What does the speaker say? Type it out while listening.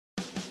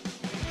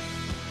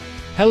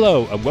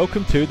Hello and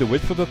welcome to the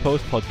With For The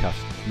Post podcast.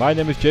 My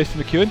name is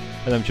Jason McEwen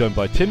and I'm joined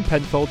by Tim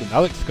Penfold and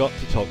Alex Scott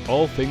to talk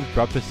all things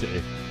Bradford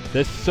City.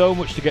 There's so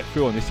much to get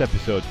through on this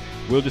episode.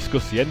 We'll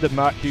discuss the end of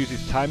Mark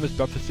Hughes' time as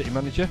Bradford City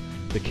manager,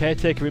 the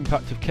caretaker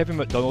impact of Kevin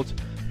McDonald,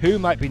 who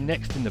might be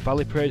next in the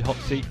Valley Parade hot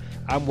seat,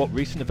 and what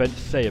recent events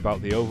say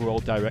about the overall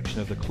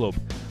direction of the club.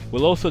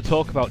 We'll also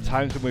talk about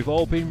times when we've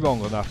all been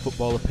wrong on our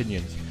football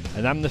opinions,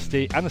 an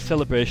amnesty and a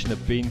celebration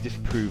of being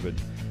disproven.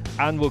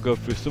 And we'll go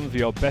through some of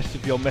your best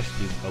of your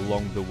messages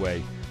along the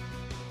way.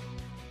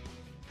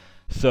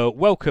 So,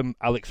 welcome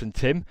Alex and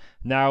Tim.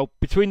 Now,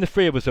 between the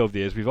three of us over the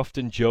years, we've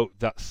often joked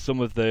that some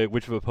of the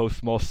Widford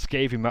Post's more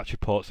scathing match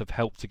reports have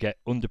helped to get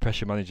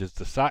under-pressure managers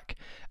to sack.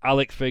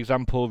 Alex, for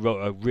example, wrote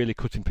a really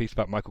cutting piece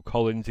about Michael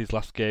Collins, his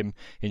last game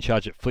in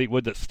charge at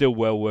Fleetwood, that's still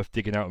well worth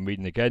digging out and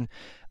reading again.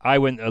 I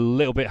went a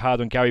little bit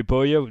hard on Gary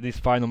Bowyer with his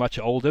final match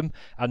at Oldham,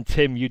 and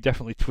Tim, you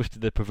definitely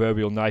twisted the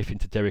proverbial knife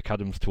into Derek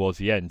Adams towards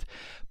the end.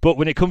 But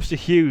when it comes to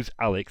Hughes,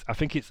 Alex, I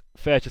think it's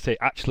fair to say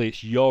actually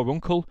it's your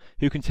uncle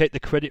who can take the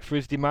credit for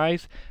his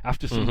demise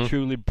after some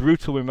truly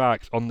brutal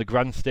remarks on the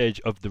grand stage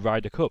of the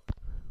Ryder Cup.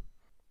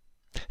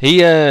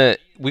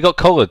 We got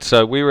collared,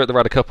 so we were at the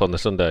Ryder Cup on the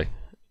Sunday,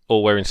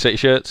 all wearing City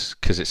shirts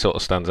because it sort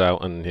of stands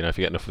out, and you know if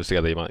you get enough of us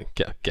together, you might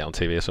get on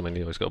TV or something.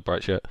 You always got a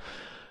bright shirt.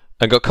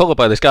 And got collared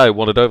by this guy who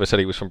wandered over, said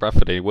he was from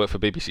Bradford and he worked for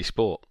BBC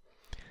Sport.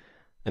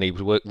 And he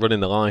was running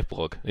the live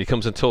blog. He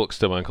comes and talks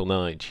to my Uncle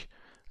Nige.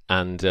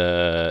 And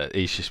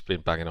he's just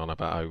been banging on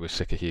about how he was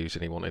sick of Hughes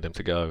and he wanted him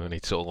to go. And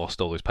he'd sort of lost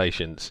all his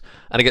patience.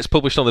 And it gets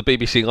published on the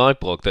BBC live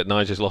blog that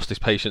Nige has lost his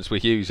patience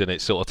with Hughes and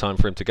it's sort of time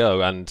for him to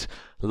go. And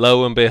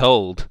lo and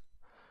behold,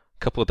 a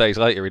couple of days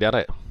later he'd had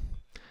it.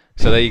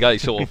 So there you go.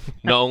 Sort of,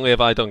 not only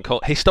have I done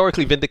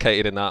historically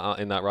vindicated in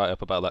that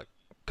write-up about that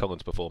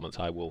Collins performance,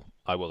 I will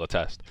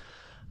attest.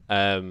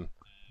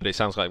 But it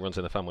sounds like it runs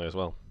in the family as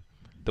well.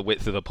 The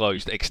width of the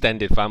post,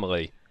 extended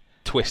family,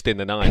 twisting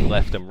the knife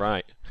left and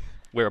right.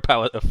 We're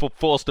a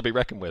force to be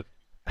reckoned with.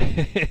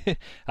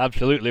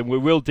 Absolutely, and we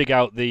will dig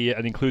out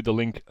and include the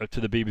link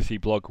to the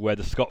BBC blog where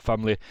the Scott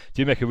family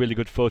do make a really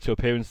good photo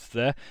appearance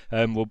there.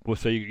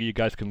 So you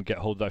guys can get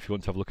hold of that if you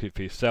want to have a look at it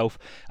for yourself,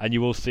 and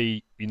you will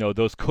see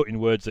those cutting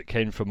words that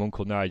came from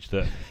Uncle Nige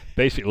that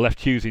basically left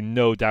Hughes in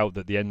no doubt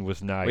that the end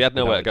was nigh. We had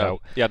nowhere to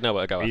go. He had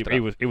nowhere to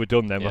go. He was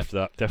done then after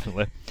that,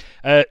 definitely.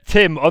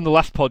 Tim, on the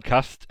last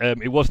podcast,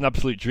 it was an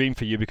absolute dream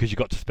for you because you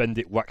got to spend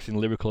it waxing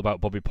lyrical about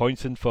Bobby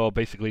Poynton for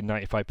basically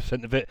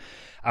 95% of it.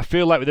 I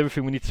feel like with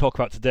everything we need to talk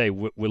about today,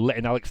 we're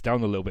letting Alex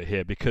down a little bit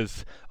here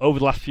because over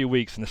the last few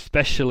weeks, and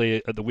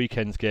especially at the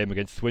weekend's game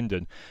against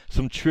Swindon,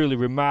 some truly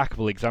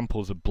remarkable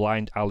examples of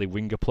blind alley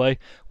winger play,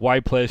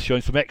 wide players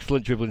showing some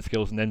excellent dribbling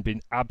skills and then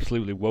being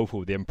absolutely woeful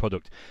with the end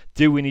product.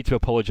 Do we need to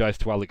apologise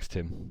to Alex,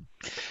 Tim?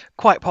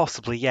 Quite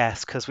possibly,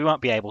 yes, because we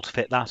won't be able to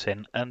fit that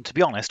in. And to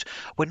be honest,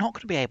 we're not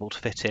going to be able to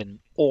fit in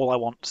all I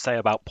want to say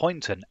about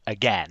Poynton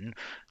again,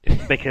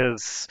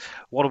 because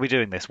what are we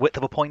doing this? Width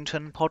of a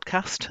Poynton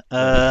podcast?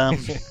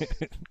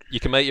 You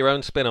can make your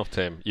own spin-off,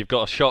 Tim. You've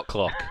got a shot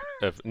clock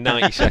of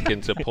 90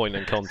 seconds of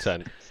Poynton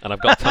content, and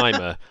I've got a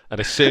timer, and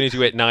as soon as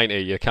you hit 90,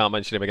 you can't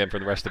mention him again for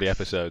the rest of the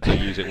episode, so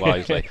use it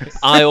wisely.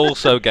 I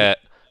also get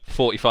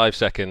 45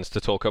 seconds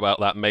to talk about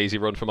that mazy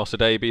run from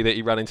Osadebe that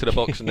he ran into the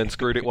box and then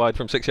screwed it wide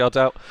from 6 yards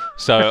out.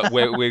 So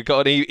we've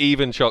got an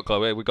even shot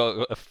clock. We've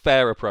got a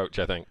fair approach,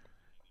 I think.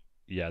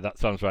 Yeah, that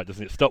sounds right,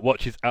 doesn't it?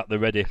 Stopwatches at the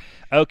ready.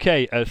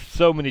 Okay,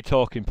 so many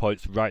talking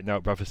points right now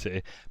at Bradford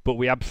City, but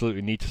we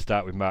absolutely need to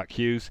start with Mark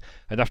Hughes.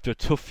 And after a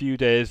tough few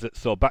days that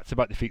saw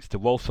back-to-back defeats to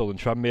Walsall and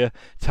Tranmere,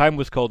 time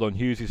was called on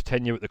Hughes'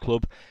 tenure at the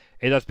club.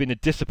 It has been a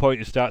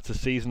disappointing start to the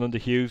season under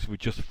Hughes, with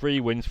just 3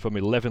 wins from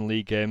 11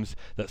 league games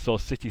that saw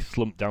City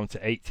slump down to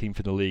 18th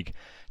in the league.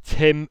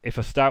 Tim, if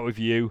I start with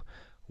you,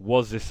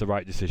 was this the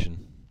right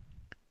decision?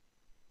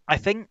 I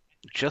think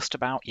just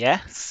about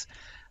yes.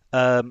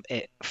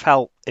 It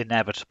felt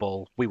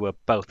inevitable. We were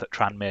both at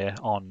Tranmere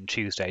on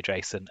Tuesday,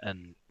 Jason,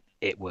 and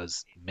it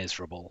was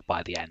miserable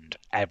by the end.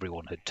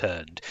 Everyone had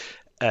turned,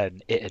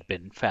 and it had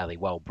been fairly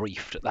well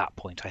briefed at that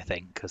point, I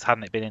think, because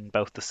hadn't it been in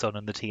both the Sun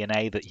and the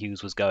TNA that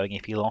Hughes was going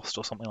if he lost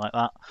or something like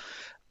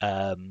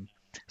that?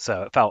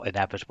 So it felt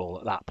inevitable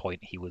at that point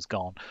he was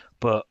gone.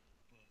 But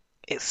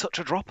it's such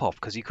a drop-off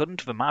because you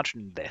couldn't have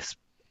imagined this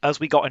as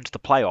we got into the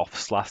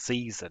playoffs last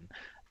season,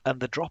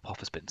 and the drop-off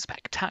has been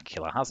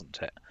spectacular, hasn't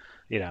it?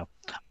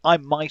 I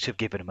might have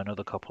given him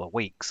another couple of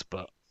weeks,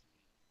 but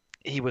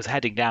he was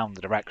heading down the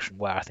direction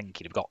where I think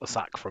he'd have got the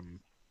sack from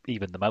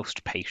even the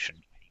most patient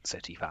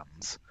City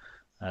fans.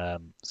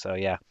 So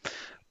yeah,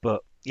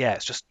 but yeah,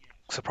 it's just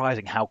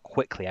surprising how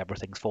quickly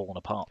everything's fallen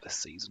apart this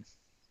season.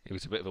 It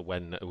was a bit of a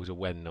when. It was a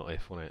when, not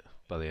if, wasn't it?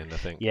 By the end, I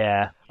think.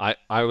 Yeah. I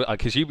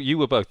because you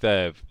were both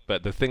there,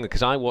 but the thing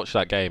because I watched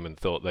that game and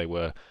thought they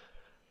were.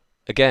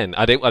 Again,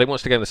 I didn't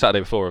watch the game the Saturday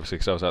before, obviously,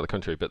 because I was out of the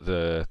country. But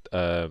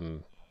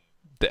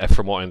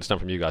from what I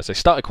understand from you guys, they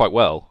started quite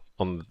well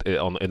in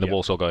the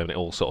Walsall game, and it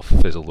all sort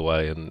of fizzled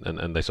away,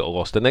 and they sort of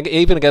lost. And then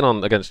even again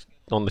on the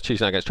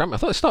Tuesday night against Tranmere, I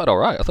thought it started all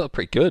right. I thought it was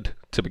pretty good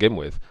to begin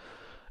with,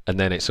 and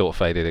then it sort of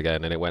faded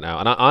again, and it went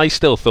out. And I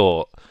still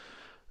thought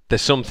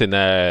there's something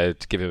there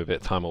to give him a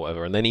bit of time or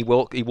whatever. And then he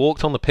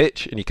walked on the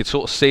pitch, and you could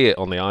sort of see it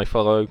on the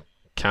iFollow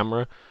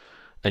camera,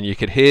 and you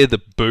could hear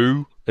the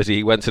boo as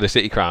he went to the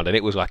City crowd, and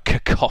it was like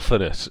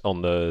cacophonous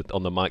on the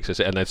mics.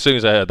 And then as soon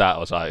as I heard that, I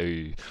was like,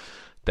 ooh,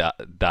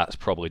 that's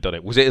probably done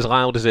it. Was it as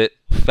loud as it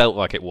felt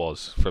like it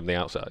was from the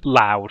outside?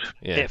 Loud.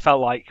 Yeah. It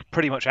felt like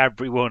pretty much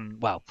everyone.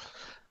 Well,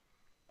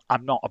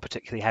 I'm not a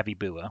particularly heavy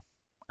booer,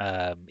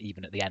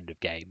 even at the end of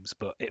games,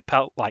 but it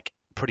felt like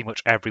pretty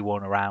much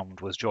everyone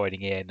around was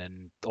joining in,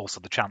 and also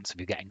the chance of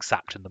you getting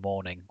sacked in the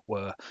morning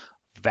were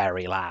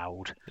very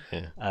loud.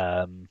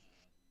 Yeah.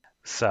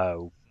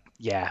 So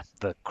yeah,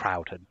 the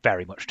crowd had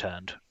very much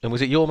turned. And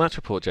was it your match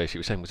report, JC, you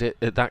were saying, was it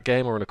at that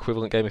game or an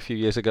equivalent game a few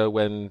years ago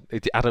when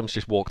Adams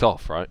just walked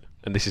off, right?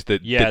 And this is the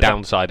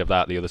downside of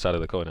that, the other side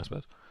of the coin, I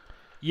suppose.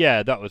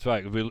 Yeah, that was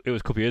right. It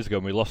was a couple of years ago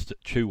and we lost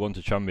 2-1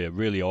 to Tranmere,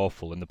 really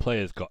awful, and the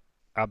players got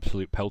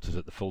absolute pelters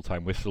at the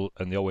full-time whistle,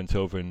 and they all went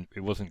over and it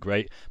wasn't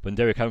great. But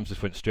Derek Adams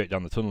just went straight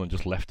down the tunnel and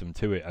just left them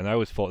to it. And I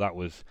always thought that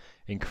was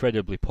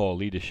incredibly poor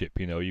leadership.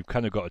 You know, you've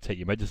kind of got to take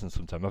your medicine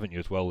sometime, haven't you,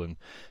 as well? And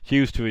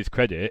Hughes, to his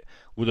credit,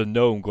 would have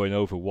known going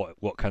over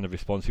what kind of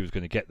response he was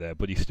going to get there,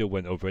 but he still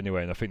went over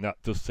anyway. And I think that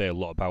does say a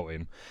lot about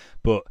him.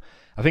 But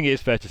I think it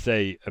is fair to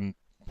say,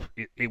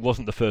 it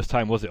wasn't the first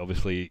time, was it?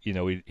 Obviously, you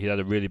know, he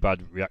had a really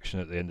bad reaction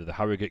at the end of the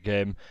Harrogate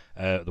game,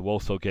 the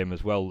Walsall game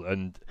as well,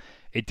 and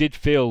it did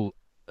feel,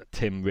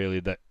 Tim,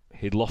 really, that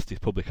he'd lost his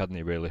public, hadn't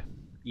he, really?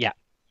 Yeah,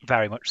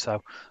 very much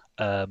so.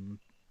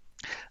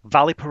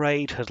 Valley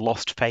Parade had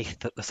lost faith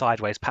that the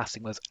sideways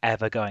passing was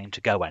ever going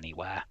to go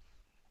anywhere.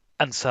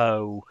 And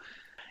so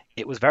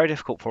it was very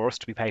difficult for us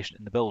to be patient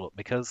in the build-up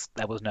because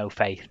there was no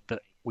faith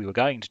that we were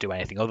going to do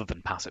anything other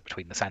than pass it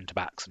between the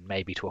centre-backs and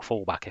maybe to a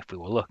full-back if we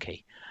were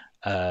lucky.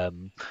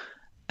 And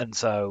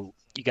so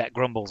you get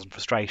grumbles and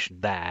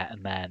frustration there,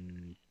 and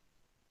then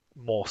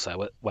more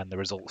so when the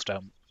results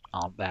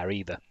aren't there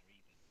either.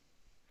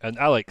 And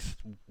Alex,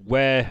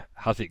 where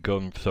has it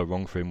gone so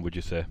wrong for him, would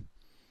you say?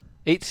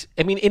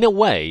 I mean, in a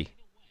way,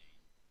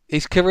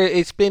 his career,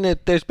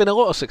 there's been a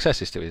lot of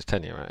successes to his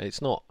tenure, right?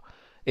 It's not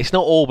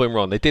all been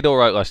wrong. They did all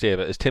right last year,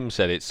 but as Tim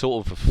said, it's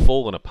sort of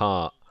fallen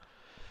apart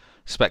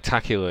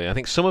spectacularly. I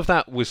think some of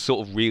that was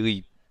sort of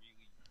really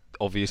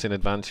obvious in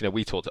advance. You know,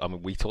 we talked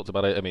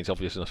about it. I mean, it's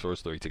obvious enough for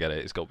us three to get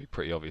it. It's got to be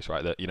pretty obvious,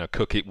 right? That, you know,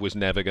 Cook was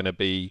never going to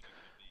be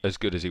as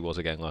good as he was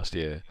again last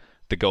year.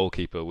 The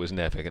goalkeeper was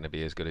never going to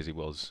be as good as he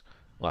was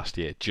last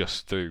year,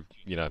 just through,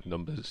 you know,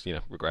 numbers, you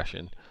know,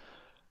 regression.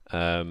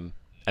 And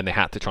they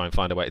had to try and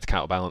find a way to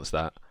counterbalance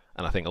that.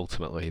 And I think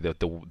ultimately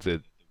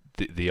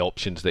the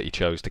options that he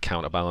chose to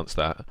counterbalance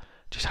that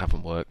just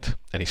haven't worked.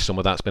 And some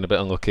of that's been a bit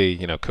unlucky.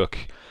 You know, Cook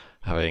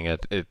having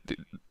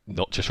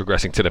not just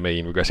regressing to the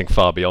mean, regressing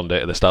far beyond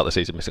it at the start of the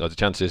season, missing loads of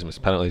chances,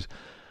 missing penalties.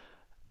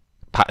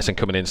 Patterson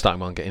coming in,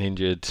 starting one, getting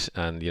injured,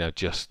 and, you know,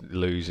 just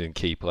losing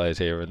key players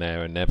here and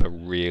there, and never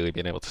really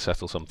being able to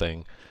settle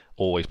something.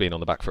 Always been on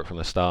the back foot from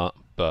the start.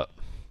 But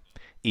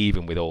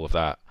even with all of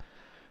that,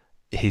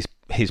 his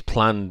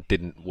plan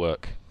didn't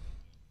work,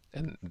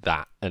 and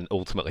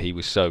ultimately he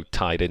was so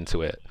tied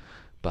into it.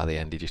 By the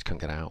end, he just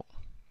couldn't get out.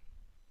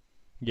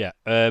 Yeah,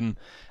 and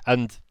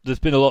there's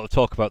been a lot of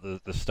talk about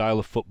the style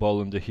of football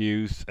under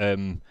Hughes.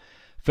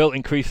 Felt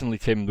increasingly,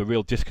 Tim, the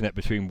real disconnect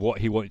between what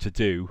he wanted to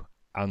do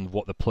and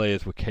what the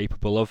players were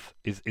capable of.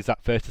 Is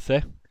that fair to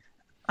say?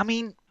 I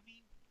mean,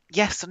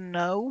 yes and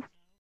no.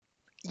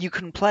 You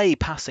can play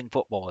passing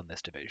football in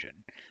this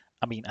division.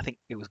 I mean, I think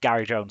it was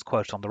Gary Jones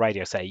quoted on the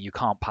radio say, you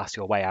can't pass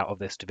your way out of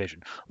this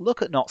division.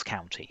 Look at Notts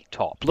County,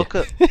 top. Look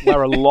at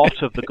where a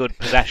lot of the good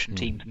possession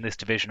teams in this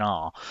division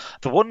are.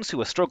 The ones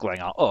who are struggling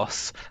are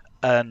us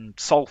and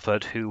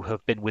Salford, who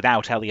have been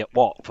without Elliot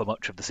Watt for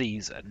much of the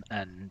season.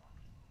 And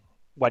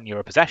when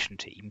you're a possession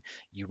team,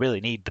 you really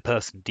need the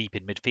person deep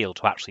in midfield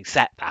to actually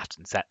set that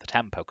and set the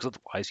tempo, because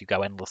otherwise you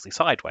go endlessly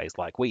sideways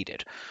like we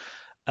did.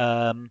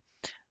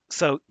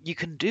 So you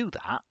can do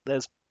that.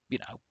 There's, you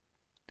know,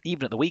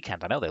 even at the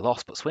weekend, I know they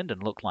lost, but Swindon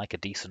looked like a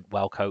decent,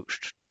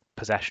 well-coached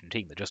possession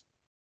team that just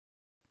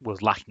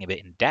was lacking a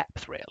bit in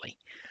depth, really.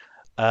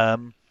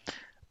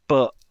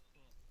 But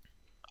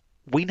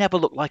we never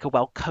looked like a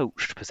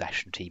well-coached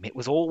possession team. It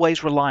was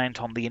always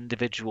reliant on the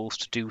individuals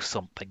to do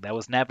something. There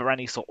was never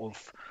any sort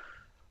of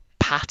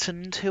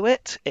pattern to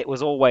it. It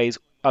was always,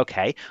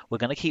 okay, we're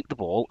going to keep the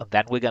ball, and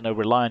then we're going to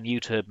rely on you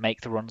to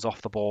make the runs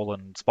off the ball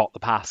and spot the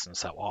pass and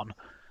so on,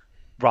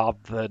 rather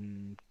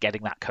than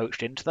getting that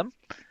coached into them,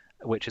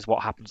 which is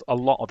what happens. A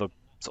lot of the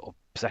sort of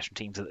possession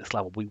teams at this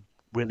level, we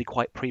really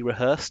quite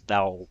pre-rehearsed.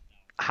 They'll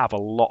have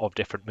a lot of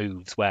different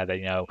moves where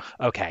they know,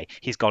 okay,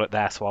 he's got it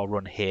there, so I'll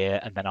run here,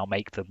 and then I'll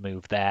make the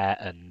move there,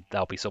 and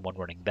there'll be someone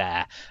running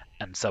there.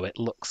 And so it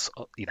looks,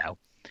 you know,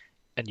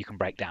 and you can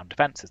break down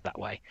defences that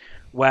way.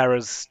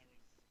 Whereas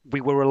we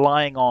were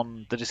relying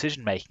on the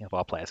decision-making of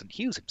our players, and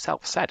Hughes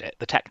himself said it,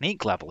 the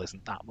technique level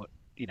isn't that much,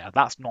 you know,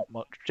 that's not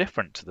much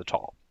different to the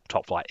top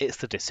flight. It's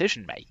the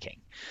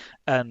decision-making.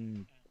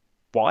 And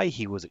why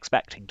he was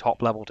expecting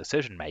top-level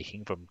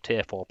decision-making from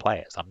Tier 4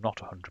 players, I'm not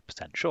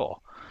 100% sure.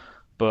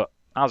 But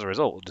as a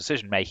result, the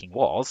decision making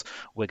was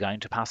we're going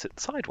to pass it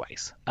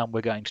sideways and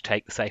we're going to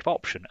take the safe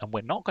option and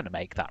we're not going to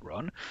make that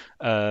run.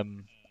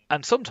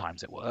 And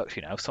sometimes it worked,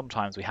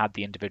 sometimes we had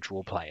the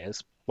individual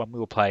players. When we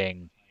were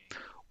playing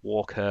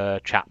Walker,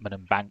 Chapman,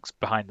 and Banks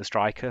behind the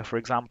striker, for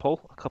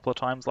example, a couple of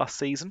times last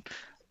season,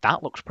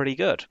 that looked pretty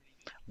good.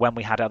 When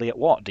we had Elliot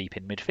Watt deep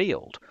in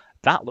midfield,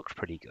 that looked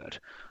pretty good.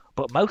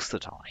 But most of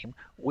the time,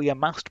 we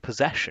amassed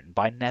possession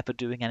by never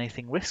doing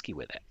anything risky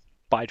with it,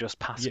 by just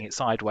passing it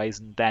sideways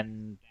and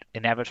then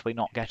inevitably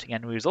not getting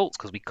any results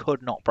because we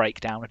could not break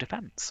down a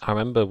defence. I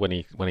remember when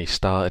he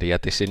started, he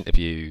had this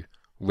interview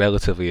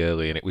relatively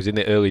early, and it was in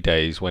the early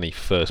days when he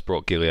first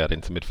brought Gilead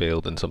into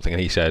midfield and something,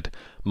 and he said,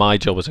 my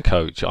job as a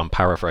coach, I'm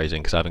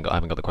paraphrasing because I haven't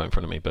got the quote in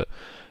front of me, but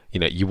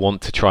you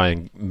want to try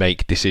and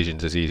make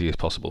decisions as easy as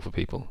possible for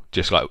people.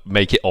 Just like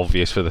make it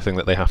obvious for the thing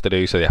that they have to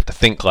do, so they have to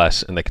think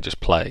less and they can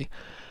just play.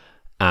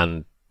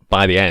 And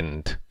by the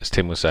end, as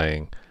Tim was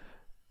saying,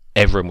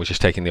 everyone was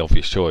just taking the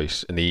obvious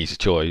choice and the easy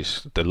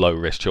choice, the low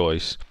risk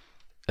choice,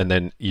 and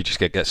then you just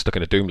get stuck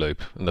in a doom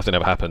loop and nothing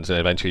ever happens, and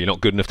eventually you're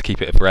not good enough to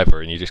keep it forever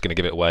and you're just going to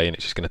give it away and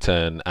it's just going to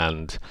turn.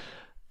 And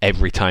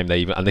every time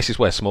and this is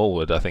where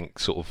Smallwood, I think,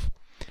 sort of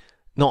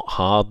not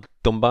hard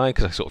done by,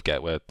 because I sort of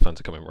get where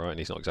fans are coming, right, and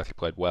he's not exactly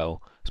played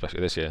well,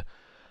 especially this year,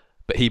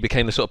 but he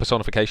became the sort of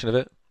personification of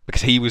it,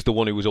 because he was the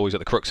one who was always at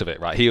the crux of it,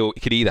 right? He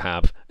could either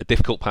have a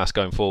difficult pass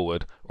going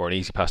forward or an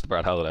easy pass to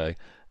Brad Halliday,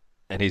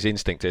 and his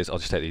instinct is, I'll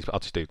just take these, I'll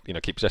just do,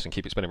 keep possession,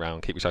 keep it spinning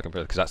around, keep recycling,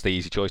 because that's the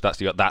easy choice, that's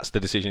the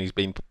decision he's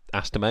been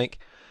asked to make.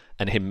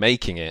 And him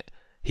making it,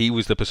 he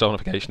was the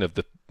personification of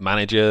the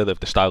manager,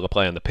 of the style of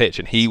play on the pitch,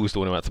 and he was the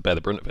one who had to bear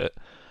the brunt of it.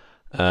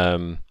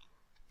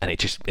 And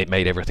it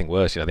made everything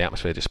worse. The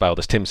atmosphere just spiraled.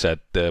 As Tim said,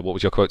 what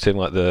was your quote, Tim?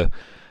 Like the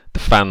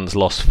fans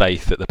lost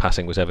faith that the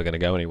passing was ever going to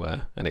go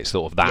anywhere, and it's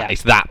sort of that. Yeah.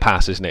 It's that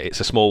pass, isn't it? It's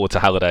a Smallwood to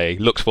Halliday,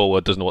 looks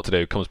forward, doesn't know what to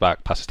do, comes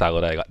back, passes to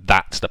Halliday. Like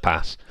that's the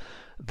pass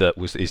that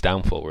was his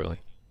downfall, really.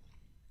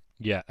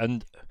 Yeah,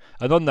 and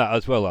on that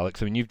as well,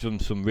 Alex, I mean, you've done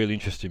some really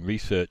interesting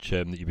research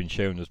that you've been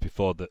sharing us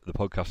before the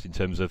podcast in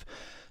terms of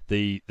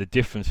the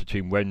difference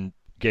between when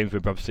games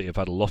where Bradford City have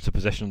had a lot of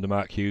possession under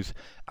Mark Hughes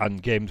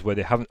and games where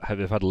they've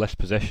had less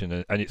possession,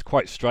 and it's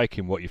quite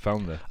striking what you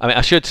found there. I mean,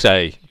 I should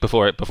say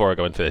before I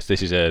go into this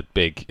is a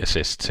big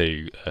assist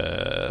to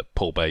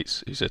Paul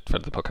Bates, who's a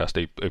friend of the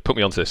podcast, who put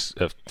me onto this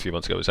a few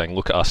months ago, was saying,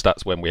 look at our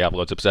stats when we have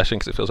loads of possession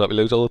because it feels like we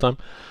lose all the time.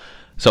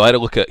 So I had a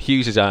look at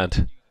Hughes has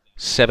had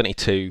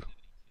 72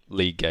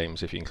 league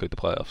games if you include the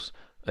playoffs.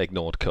 I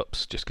ignored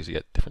cups just because you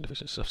get different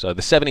division stuff. So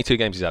the 72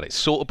 games he's had, it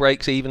sort of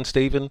breaks even,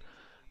 Stephen,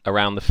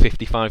 around the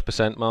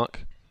 55%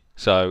 mark.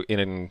 So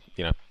in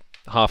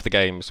half the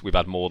games we've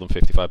had more than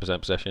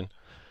 55% possession.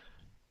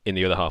 In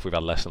the other half we've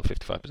had less than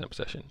 55%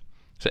 possession.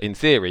 So in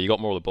theory, you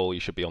got more of the ball, you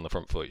should be on the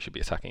front foot, you should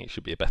be attacking, you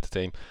should be a better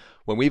team.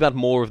 When we've had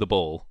more of the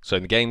ball, so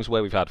in the games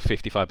where we've had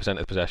 55% of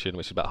the possession,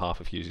 which is about half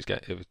of Hughes'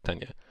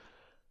 tenure,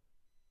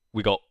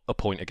 we got a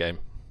point a game.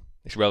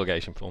 It's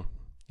relegation form.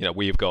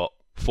 We've got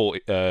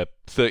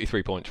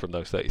 33 points from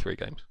those 33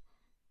 games.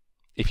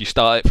 If you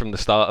start it from the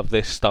start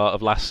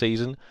of last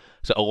season,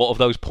 so a lot of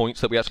those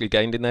points that we actually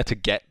gained in there to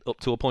get up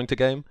to a point a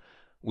game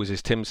was,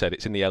 as Tim said,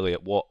 it's in the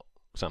Elliot Watt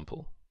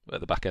sample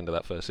at the back end of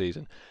that first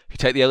season. If you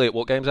take the Elliot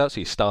Watt games out,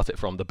 so you start it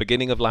from the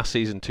beginning of last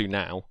season to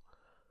now,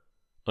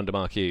 under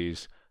Mark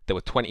Hughes, there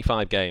were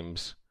 25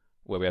 games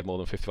where we had more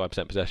than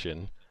 55%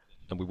 possession,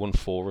 and we won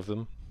 4 of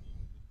them.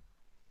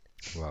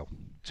 Wow.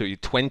 So you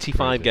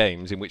 25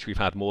 games in which we've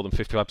had more than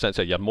 55%.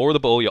 So you have more of the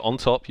ball, you're on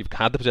top, you've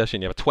had the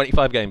possession, you have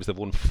 25 games, they've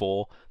won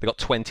 4. They got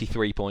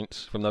 23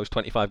 points from those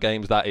 25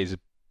 games. That is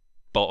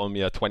bottom,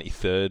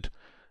 23rd,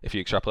 if you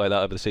extrapolate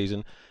that over the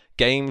season.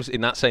 Games in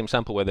that same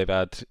sample where they've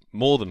had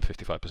more than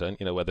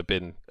 55%, where they've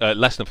been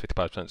less than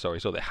 55%,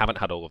 so they haven't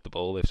had all of the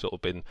ball, they've sort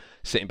of been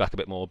sitting back a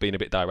bit more, being a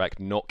bit direct,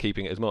 not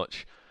keeping it as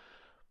much.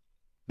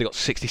 They got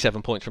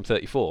 67 points from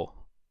 34.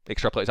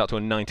 Extrapolates out to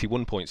a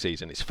 91-point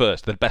season. It's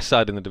first, the best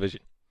side in the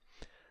division.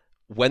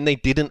 When they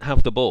didn't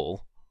have the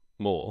ball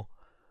more,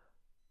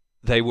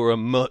 they were a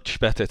much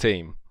better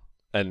team.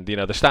 And, the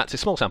stats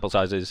is small sample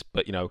sizes,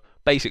 but,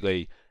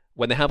 basically,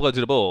 when they have loads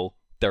of the ball,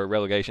 they're a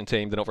relegation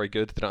team. They're not very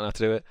good. They don't know how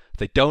to do it. If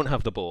they don't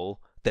have the ball,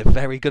 they're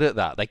very good at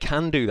that. They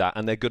can do that,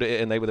 and they're good at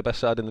it, and they were the best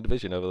side in the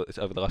division over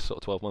the last sort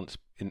of 12 months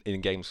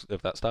in games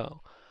of that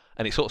style.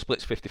 And it sort of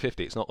splits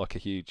 50-50. It's not like a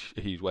huge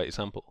weighted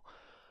sample.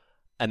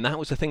 And that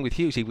was the thing with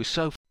Hughes. He was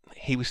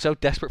so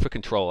desperate for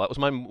control. That was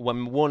my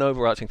one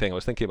overarching thing. I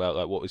was thinking about,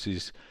 like, what was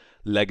his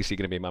legacy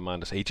going to be in my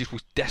mind. He just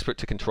was desperate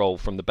to control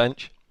from the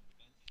bench,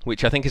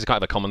 which I think is kind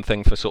of a common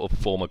thing for sort of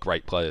former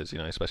great players,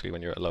 especially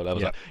when you're at low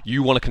levels. Yeah. Like,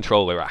 you want to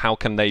control it. Right? How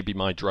can they be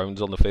my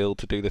drones on the field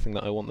to do the thing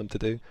that I want them to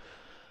do?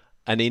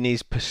 And in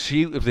his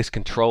pursuit of this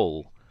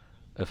control,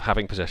 of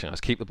having possession,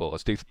 let's keep the ball,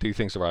 let's do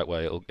things the right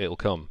way, it'll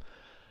come,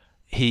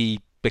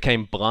 he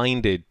became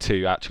blinded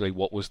to actually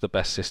what was the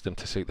best system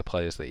to suit the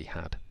players that he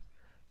had.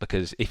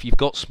 Because if you've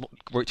got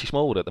Richie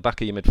Smallwood at the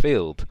back of your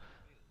midfield,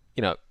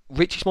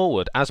 Richie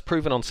Smallwood, as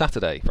proven on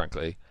Saturday,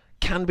 frankly,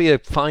 can be a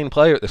fine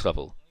player at this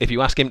level if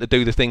you ask him to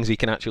do the things he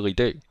can actually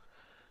do.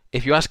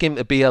 If you ask him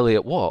to be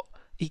Elliot Watt,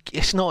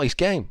 it's not his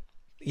game.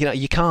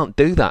 You can't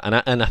do that.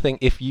 And I think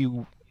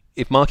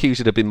if Mark Hughes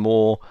had been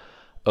more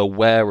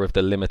aware of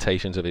the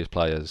limitations of his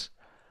players,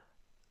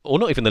 or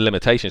not even the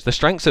limitations, the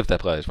strengths of their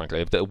players,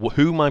 frankly,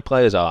 who my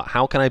players are,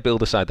 how can I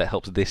build a side that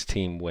helps this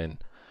team win?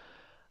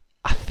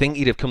 I think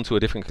he'd have come to a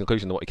different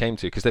conclusion than what he came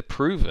to, because they've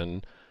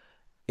proven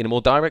in a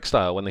more direct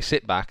style when they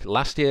sit back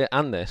last year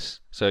and this.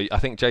 So I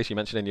think, Jace, you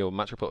mentioned in your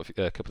match report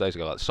a couple of days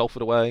ago, like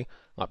Salford away,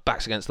 like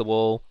backs against the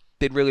wall,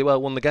 did really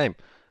well, won the game.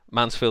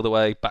 Mansfield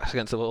away, backs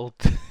against the wall,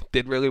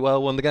 did really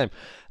well, won the game.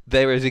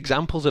 There is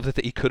examples of it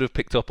that he could have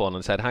picked up on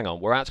and said, hang on,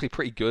 we're actually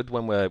pretty good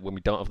when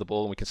we don't have the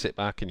ball and we can sit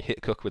back and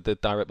hit Cook with the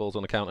direct balls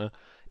on the counter.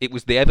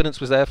 The evidence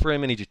was there for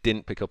him and he just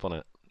didn't pick up on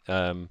it.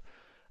 And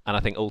I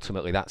think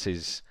ultimately that's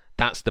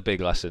the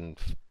big lesson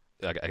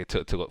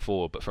to look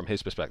forward. But from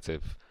his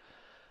perspective,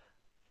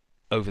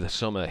 over the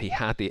summer, he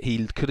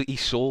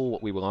saw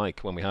what we were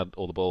like when we had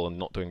all the ball and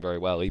not doing very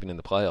well, even in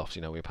the playoffs.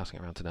 We were passing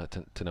around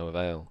to no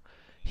avail.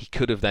 He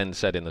could have then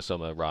said in the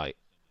summer, right,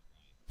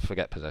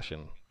 forget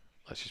possession.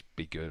 Let's just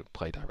be good,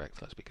 play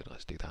direct, let's be good,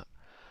 let's do that.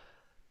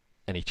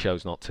 And he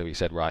chose not to. He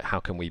said, right, how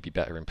can we be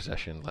better in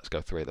possession? Let's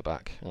go 3 at the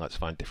back, and let's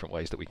find different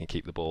ways that we can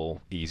keep the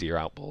ball, easier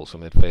out balls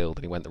from midfield,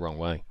 and he went the wrong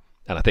way.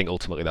 And I think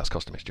ultimately that's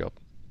cost him his job.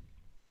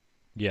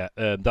 Yeah,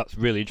 that's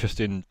really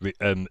interesting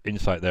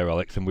insight there,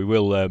 Alex, and we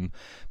will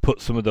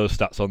put some of those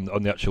stats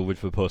on the actual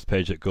Widford Post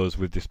page that goes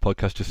with this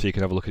podcast, just so you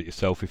can have a look at it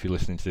yourself if you're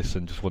listening to this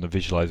and just want to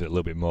visualise it a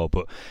little bit more.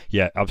 But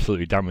yeah,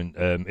 absolutely damning,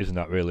 isn't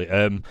that really?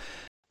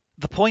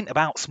 The point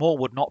about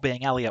Smallwood not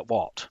being Elliot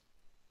Watt,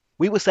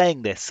 we were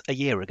saying this a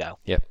year ago.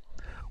 Yep.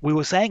 We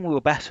were saying we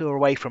were better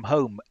away from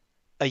home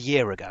a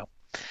year ago,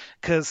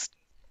 because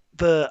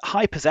the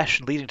high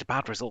possession leading to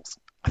bad results,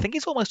 I think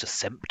it's almost a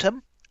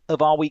symptom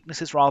of our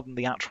weaknesses rather than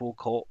the actual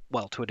core.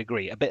 Well, to a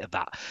degree, a bit of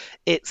that.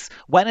 It's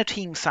when a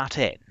team sat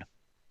in.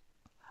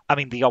 I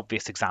mean, the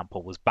obvious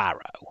example was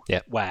Barrow,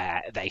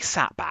 where they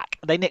sat back,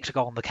 they nicked a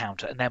goal on the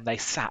counter, and then they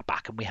sat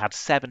back, and we had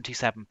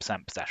 77%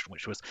 possession,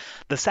 which was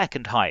the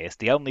second highest.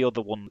 The only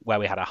other one where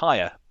we had a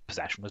higher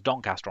possession was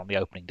Doncaster on the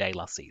opening day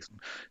last season,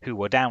 who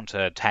were down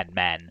to 10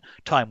 men,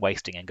 time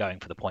wasting and going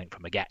for the point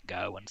from a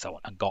get-go, and so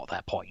on, and got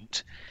their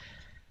point.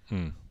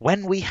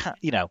 When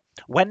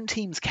when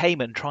teams came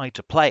and tried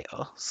to play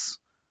us,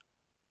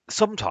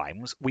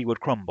 sometimes we would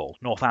crumble.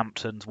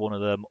 Northampton's one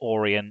of them,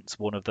 Orient's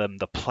one of them,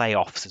 the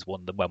playoffs is one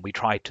of them when we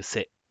tried to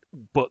sit.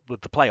 But with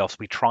the playoffs,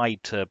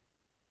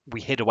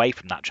 we hid away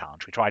from that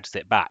challenge. We tried to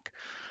sit back.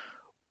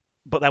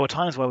 But there were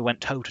times where we went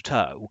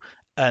toe-to-toe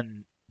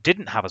and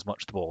didn't have as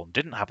much the ball and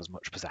didn't have as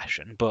much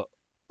possession. But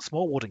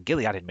Smallwood and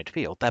Gilead in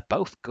midfield, they're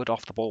both good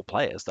off-the-ball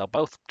players. They'll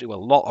both do a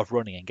lot of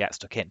running and get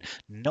stuck in.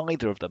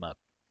 Neither of them are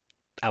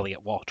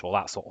Elliot Watt or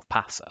that sort of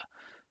passer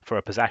for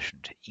a possession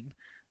team,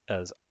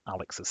 as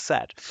Alex has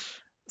said.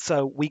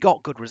 So we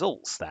got good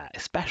results there,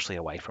 especially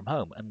away from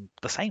home. And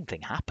the same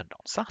thing happened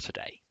on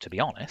Saturday, to be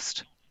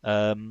honest.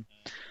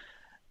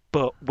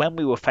 But when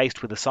we were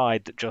faced with a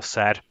side that just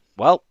said,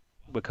 well,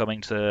 we're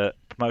coming to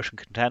promotion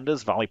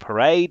contenders, Valley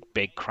Parade,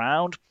 big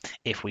crowd.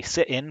 If we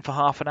sit in for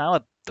half an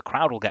hour, the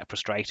crowd will get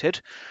frustrated.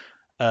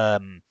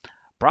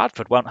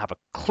 Bradford won't have a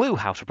clue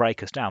how to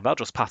break us down. They'll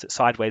just pass it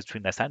sideways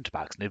between their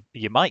centre-backs. And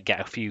you might get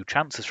a few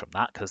chances from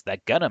that because they're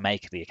going to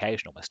make the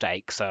occasional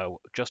mistake.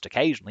 So just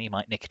occasionally you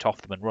might nick it off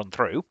them and run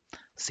through.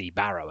 See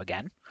Barrow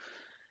again.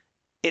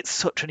 It's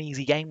such an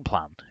easy game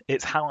plan.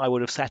 It's how I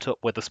would have set up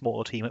with a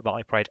smaller team at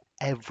Valley Parade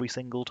every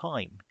single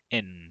time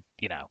in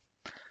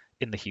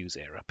the Hughes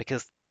era,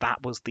 because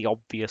that was the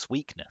obvious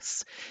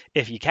weakness.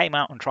 If you came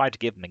out and tried to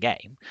give them a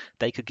game,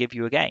 they could give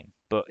you a game.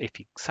 But if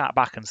you sat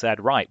back and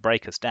said, right,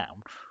 break us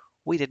down,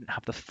 we didn't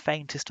have the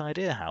faintest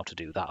idea how to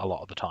do that a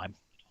lot of the time.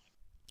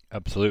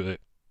 Absolutely.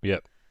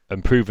 Yep.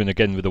 And proven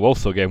again with the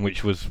Walsall game,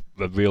 which was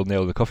a real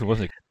nail in the coffin,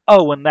 wasn't it?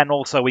 Oh, and then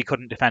also we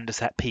couldn't defend a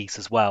set piece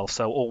as well.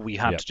 So all we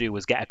had to do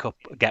was get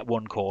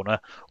one corner,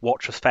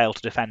 watch us fail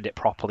to defend it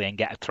properly, and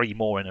get 3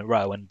 more in a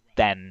row, and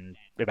then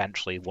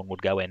eventually one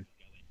would go in.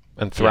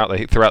 And throughout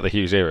the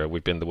Hughes era,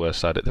 we've been the worst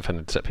side at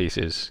defending set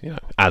pieces,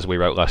 as we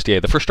wrote last year.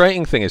 The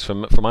frustrating thing is,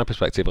 from my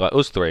perspective, like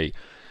us three,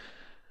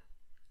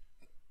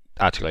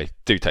 actually,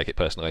 do take it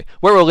personally.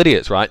 We're all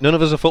idiots, right? None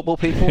of us are football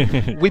people.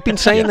 We've been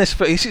saying this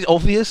for. This is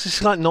obvious.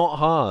 It's like not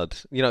hard,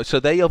 So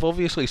they have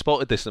obviously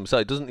spotted this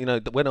themselves. It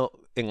doesn't, we're not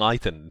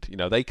enlightened.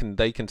 They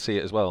can see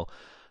it as well.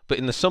 But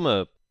in the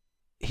summer,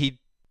 he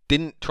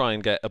didn't try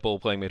and get a ball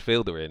playing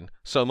midfielder in.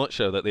 So much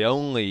so that the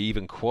only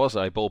even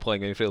quasi ball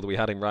playing midfielder we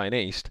had in Ryan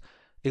East,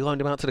 he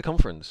loaned him out to the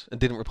conference and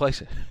didn't replace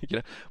it.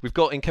 We've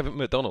got in Kevin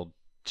McDonald,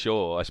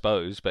 sure, I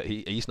suppose, but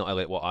he's not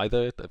Elliot Watt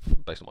either,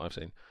 based on what I've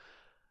seen.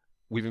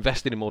 We've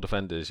invested in more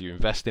defenders. You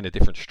invest in a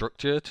different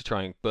structure to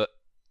try and... But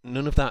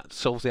none of that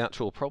solves the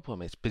actual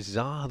problem. It's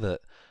bizarre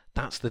that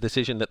that's the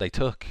decision that they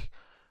took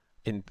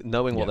in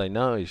knowing what they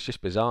know. It's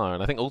just bizarre.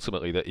 And I think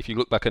ultimately that if you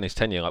look back on his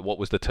tenure, like what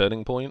was the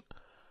turning point?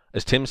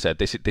 As Tim said,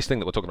 this thing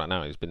that we're talking about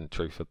now has been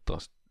true for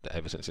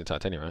ever since his entire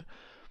tenure, right?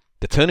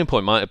 The turning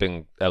point might have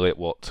been Elliot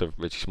Watt to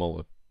Richie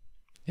Smallwood.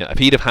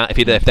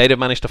 If they'd have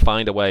managed to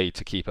find a way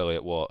to keep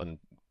Elliot Watt and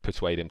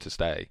persuade him to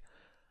stay,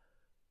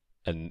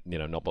 and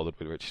not bothered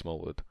with Richie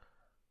Smallwood,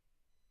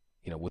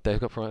 would they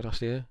have got promoted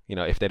last year?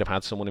 If they'd have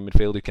had someone in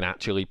midfield who can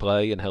actually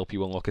play and help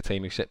you unlock a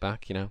team who sit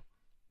back,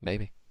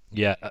 maybe.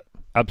 Yeah,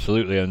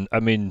 absolutely. And I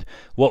mean,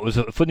 what was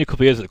a funny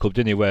couple of years at the club,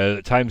 didn't he? Where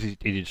at times he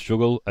did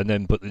struggle, but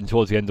then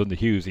towards the end under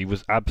Hughes, he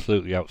was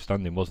absolutely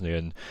outstanding, wasn't he?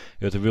 And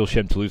it was a real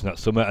shame to lose in that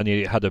summer. And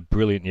he had a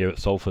brilliant year at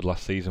Salford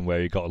last season,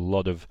 where he got a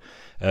lot of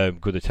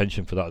good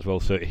attention for that as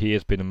well. So he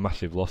has been a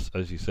massive loss,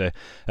 as you say.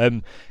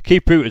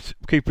 Keith Bruce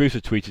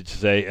tweeted to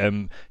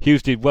say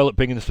Hughes did well at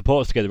bringing the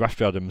supporters together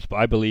after Adams, but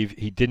I believe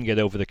he didn't get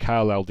over the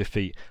Carlisle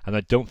defeat, and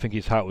I don't think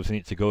his heart was in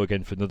it to go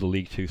again for another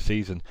League Two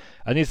season.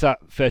 And is that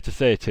fair to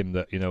say, Tim,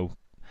 that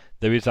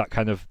there is that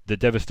kind of the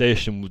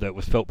devastation that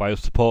was felt by us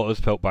supporters,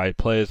 felt by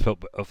players,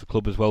 felt of the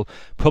club as well,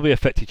 probably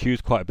affected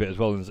Hughes quite a bit as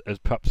well, as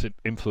perhaps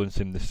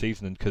influenced him this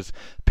season, because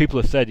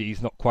people have said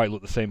he's not quite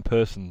looked the same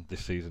person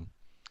this season.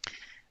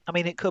 I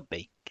mean, it could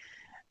be.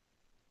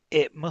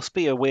 It must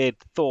be a weird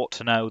thought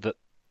to know that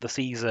the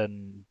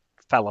season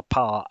fell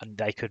apart and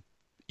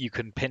you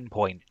can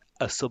pinpoint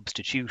a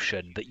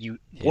substitution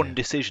one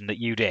decision that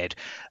you did.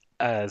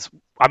 To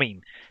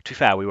be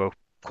fair, we were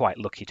quite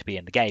lucky to be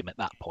in the game at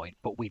that point,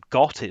 but we'd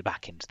got it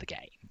back into the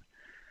game.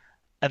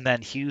 And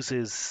then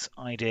Hughes's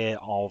idea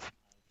of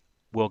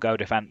we'll go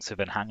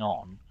defensive and hang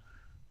on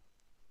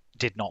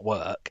did not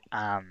work,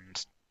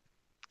 and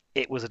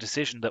it was a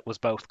decision that was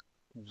both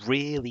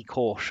really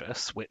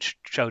cautious, which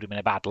showed him in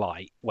a bad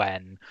light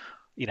when,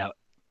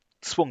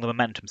 swung the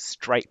momentum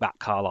straight back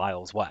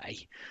Carlisle's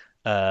way.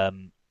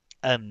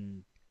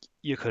 And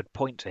you could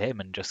point to him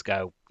and just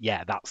go,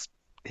 yeah, that's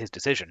his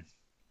decision.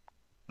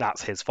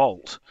 That's his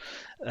fault.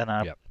 And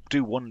I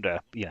do wonder,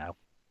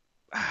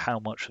 how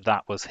much of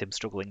that was him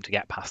struggling to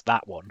get past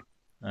that one.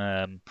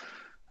 The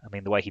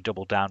way he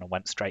doubled down and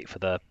went straight for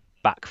the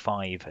back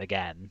five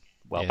again,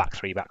 back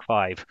three, back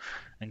five,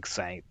 and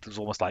say it was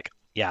almost like,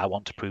 I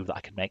want to prove that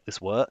I can make this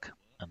work,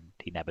 and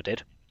he never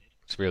did.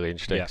 It's really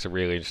interesting. Yeah. It's a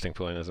really interesting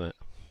point, isn't it?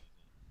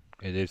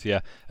 It is, yeah.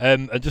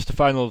 And just a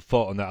final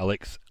thought on that,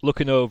 Alex.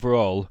 Looking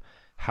overall,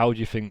 how do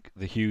you think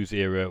the Hughes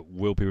era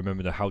will be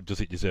remembered, and how does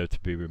it deserve to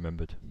be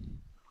remembered?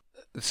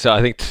 So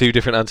I think two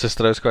different answers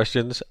to those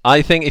questions.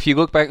 I think if you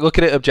look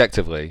at it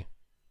objectively,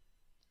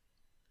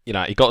 he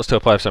got us to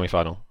a playoff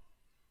semi-final.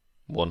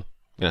 1.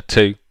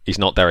 2, he's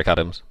not Derek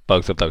Adams.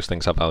 Both of those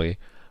things have value.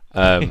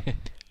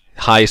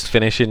 Highest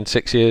finish in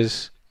 6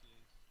 years.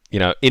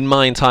 In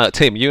my entire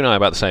team, you and I are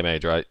about the same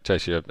age, right?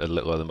 Chase, you're a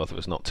little older than both of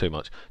us, not too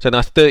much. So in the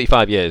last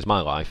 35 years, my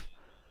life,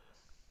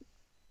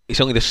 it's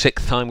only the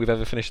 6th time we've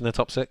ever finished in the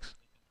top 6.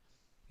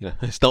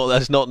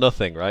 That's not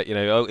nothing, right?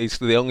 It's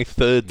the only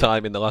 3rd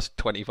time in the last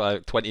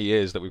 20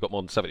 years that we've got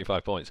more than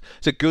 75 points.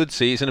 It's a good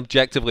season,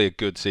 objectively a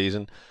good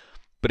season,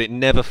 but it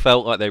never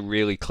felt like they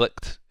really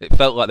clicked. It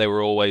felt like they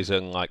were always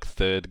in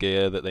 3rd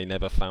gear, that they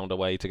never found a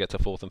way to get to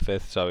 4th and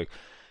 5th. So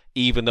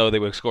even though they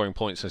were scoring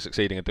points and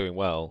succeeding and doing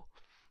well,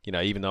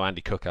 even though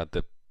Andy Cook had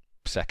the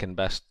 2nd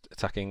best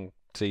attacking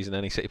season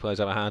any City player's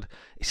ever had,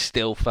 it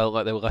still felt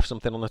like they were left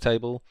something on the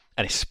table,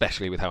 and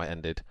especially with how it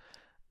ended.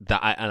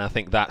 And I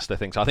think that's the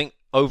thing. So I think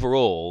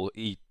overall,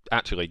 he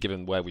actually,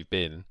 given where we've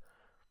been,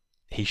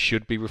 he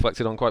should be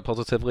reflected on quite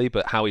positively.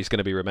 But how he's going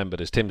to be remembered,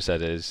 as Tim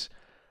said, is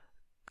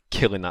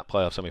killing that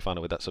playoff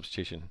semi-final with that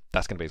substitution.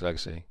 That's going to be his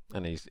legacy,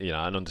 and he's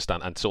and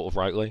understand, and sort of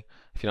rightly,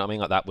 if you know what I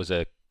mean. That was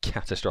a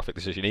catastrophic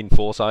decision in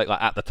foresight.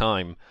 At the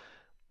time,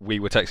 we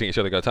were texting each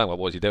other, what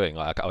was he doing?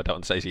 I don't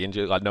understand. Is he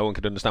injured? No one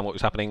could understand what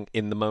was happening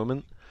in the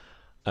moment.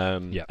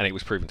 And it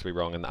was proven to be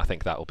wrong, and I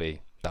think that'll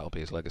be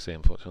his legacy,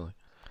 unfortunately.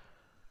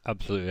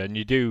 Absolutely,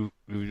 and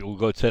we'll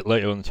go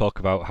later on and talk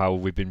about how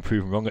we've been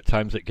proven wrong at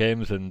times at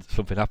games and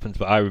something happens,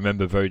 but I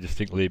remember very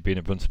distinctly being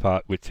at Bruns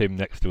Park with Tim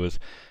next to us,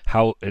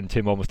 and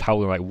Tim almost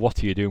howling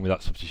what are you doing with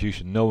that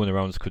substitution? No one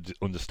around us could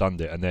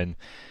understand it, and then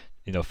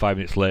 5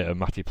 minutes later,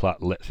 Matty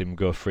Platt lets him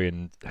go free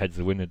and heads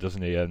the winner,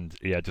 doesn't he? And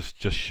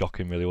just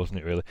shocking, really,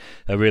 wasn't it?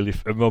 Really,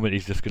 a moment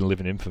he's just going to live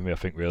in infamy, I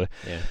think, really.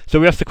 Yeah. So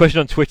we asked the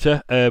question on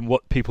Twitter,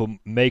 what people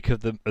make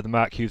of the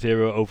Mark Hughes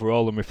era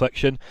overall and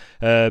reflection.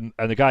 And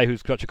the guy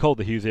who's actually called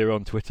the Hughes era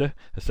on Twitter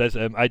says,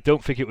 "I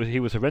don't think he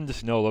was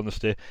horrendous in all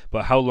honesty,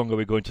 but how long are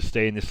we going to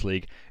stay in this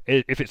league?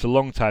 If it's a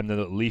long time, then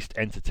at least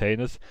entertain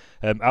us."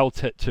 Al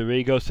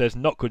Terrigo says,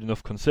 "Not good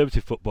enough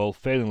conservative football,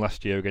 failing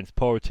last year against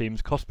poorer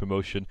teams, cost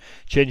promotion,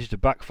 changes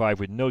to back 5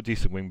 with no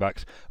decent wing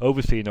backs,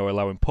 overseeing or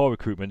allowing poor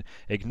recruitment,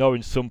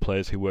 ignoring some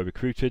players who were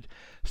recruited."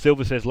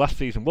 Silver says last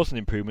season was an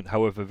improvement,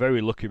 however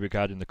very lucky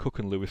regarding the Cook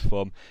and Lewis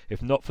form.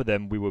 If not for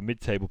them, we were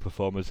mid-table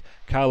performers.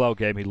 Carlisle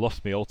game, he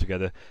lost me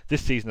altogether.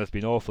 This season has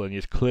been awful and he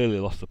has clearly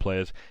lost the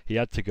players. He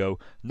had to go.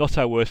 Not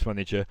our worst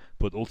manager,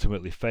 but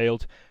ultimately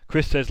failed.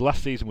 Chris says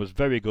last season was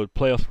very good.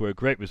 Playoffs were a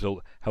great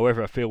result.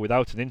 However, I feel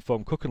without an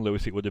informed Cook and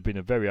Lewis, it would have been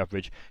a very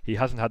average. He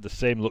hasn't had the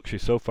same luxury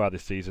so far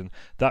this season.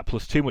 That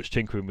plus too much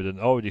tinkering with an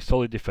already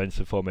solid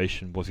defensive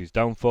formation was his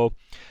downfall.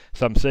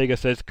 Sam Sager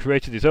says,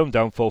 created his own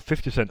downfall,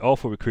 50%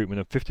 awful recruitment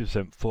and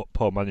 50%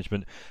 poor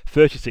management,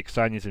 36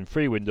 signings in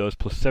 3 windows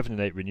plus 7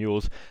 and 8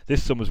 renewals.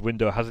 This summer's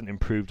window hasn't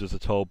improved us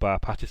at all, bar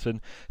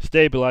Pattison.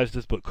 Stabilised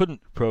us but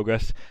couldn't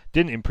progress,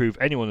 didn't improve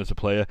anyone as a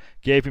player,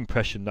 gave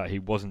impression that he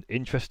wasn't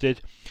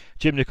interested.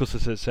 Jim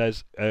Nicholson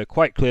says,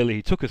 quite clearly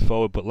he took us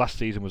forward, but last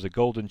season was a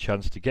golden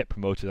chance to get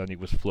promoted and it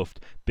was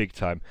fluffed big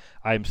time.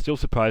 I am still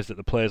surprised at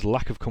the players'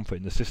 lack of comfort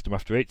in the system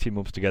after 18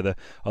 months together,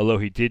 although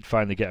he did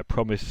finally get a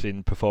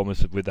promising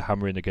performance with the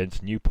hammering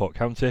against Newport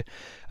County.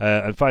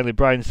 And finally,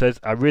 Brian says,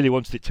 I really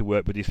wanted it to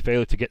work, but his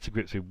failure to get to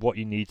grips with what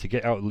you need to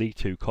get out of League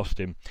 2 cost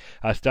him.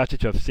 I started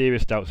to have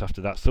serious doubts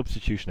after that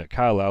substitution at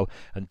Carlisle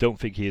and don't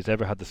think he has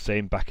ever had the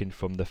same backing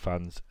from the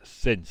fans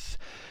since.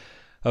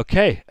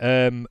 Okay,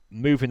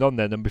 moving on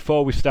then, and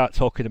before we start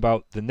talking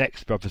about the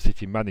next Bradford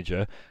City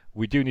manager,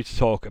 we do need to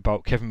talk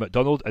about Kevin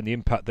McDonald and the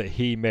impact that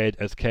he made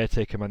as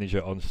caretaker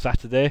manager on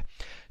Saturday.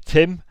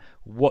 Tim,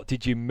 what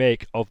did you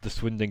make of the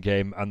Swindon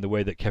game and the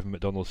way that Kevin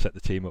McDonald set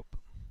the team up?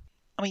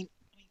 I mean,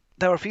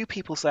 there are a few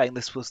people saying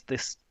this was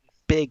this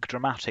big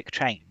dramatic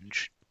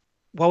change.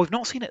 Well, we've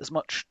not seen it as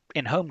much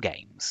in home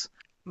games.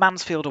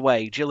 Mansfield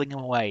away, Gillingham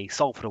away,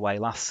 Salford away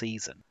last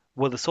season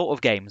were the sort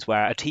of games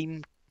where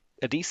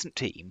a decent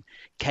team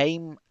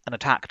came and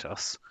attacked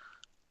us,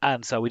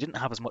 and so we didn't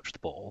have as much of the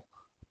ball,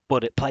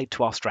 but it played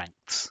to our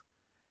strengths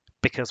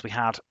because we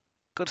had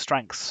good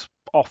strengths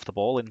off the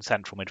ball in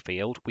central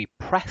midfield. We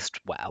pressed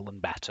well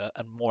and better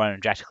and more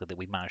energetically than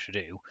we managed to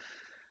do.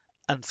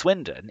 And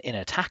Swindon, in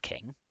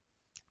attacking,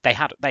 they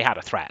had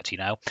a threat.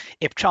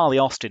 If Charlie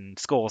Austin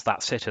scores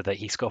that sitter that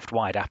he scuffed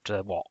wide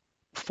after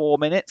 4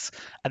 minutes,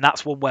 and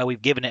that's one where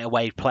we've given it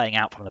away playing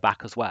out from the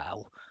back as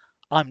well,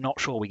 I'm not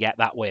sure we get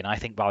that win. I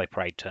think Valley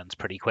Parade turns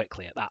pretty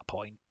quickly at that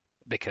point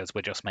because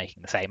we're just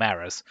making the same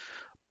errors.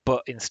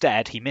 But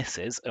instead, he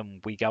misses,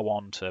 and we go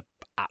on to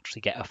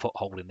actually get a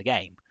foothold in the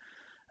game.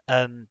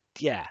 And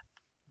yeah,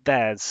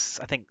 I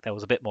think there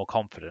was a bit more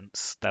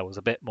confidence. There was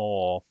a bit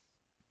more.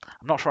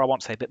 I'm not sure I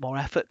want to say a bit more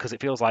effort because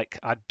it feels like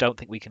I don't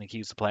think we can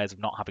accuse the players of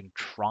not having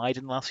tried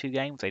in the last few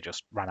games. They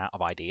just ran out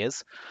of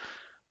ideas.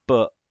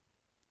 But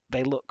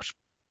they looked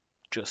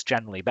just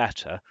generally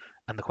better.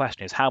 And the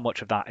question is, how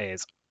much of that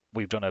is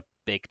we've done a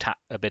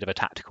bit of a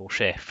tactical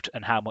shift,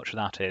 and how much of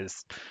that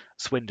is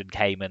Swindon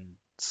came and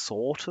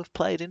sort of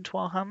played into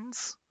our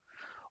hands?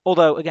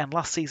 Although, again,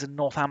 last season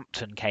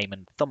Northampton came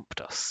and thumped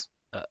us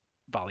at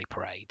Valley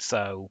Parade.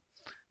 So,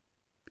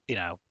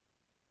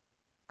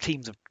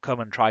 teams have come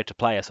and tried to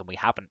play us, and we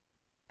haven't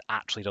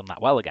actually done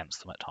that well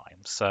against them at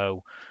times.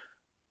 So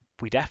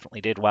we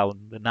definitely did well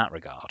in that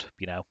regard.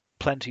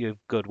 Plenty of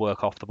good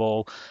work off the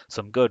ball,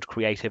 some good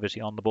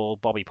creativity on the ball,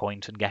 Bobby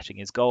Poynton getting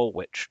his goal,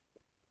 which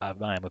I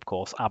am, of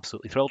course,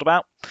 absolutely thrilled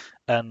about,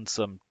 and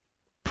some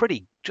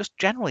pretty, just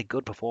generally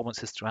good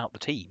performances throughout the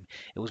team.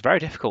 It was very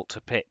difficult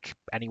to pick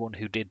anyone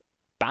who did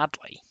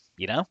badly,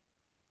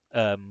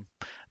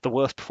 The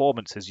worst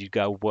performances you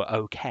go were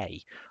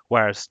okay,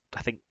 whereas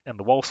I think in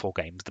the Walsall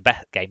games,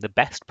 the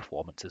best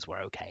performances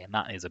were okay, and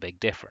that is a big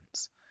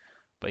difference.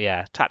 But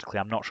yeah, tactically,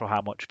 I'm not sure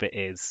how much of it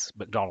is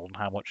McDonald and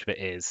how much of it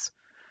is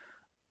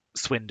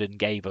Swindon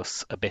gave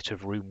us a bit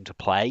of room to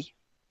play,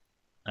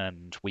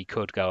 and we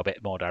could go a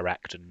bit more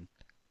direct and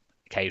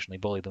occasionally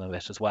bully them a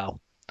bit as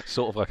well.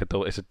 Sort of like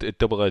it's a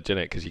double-edged, isn't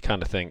it? Because you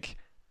kind of think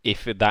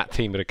if that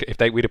team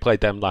we'd have played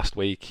them last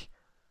week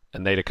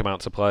and they'd have come out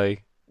to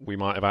play, we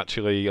might have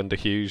actually, under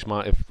Hughes,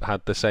 might have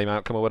had the same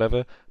outcome or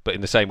whatever. But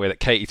in the same way that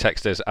Katie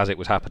texted us as it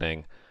was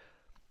happening,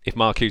 if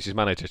Mark Hughes'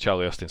 manager,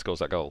 Charlie Austin, scores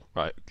that goal,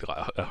 right,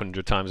 like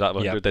 100 times out of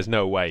 100, there's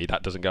no way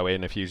that doesn't go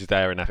in if Hughes is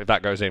there. And if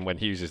that goes in when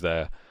Hughes is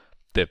there,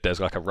 there's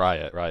like a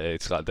riot, right?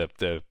 It's like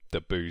the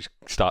boos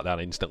start down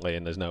instantly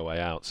and there's no way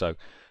out. So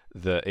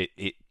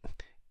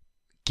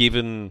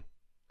given,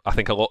 I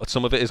think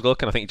some of it is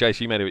luck, and I think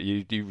Jace, you made it.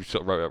 You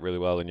sort of wrote it really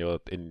well in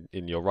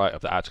your write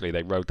up that actually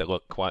they rode their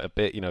luck quite a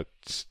bit.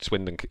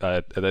 Swindon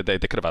they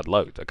could have had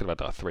loads. They could have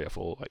had like 3 or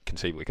 4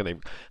 conceivably.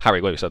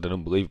 Harry Lewis had an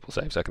unbelievable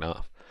save second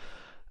half.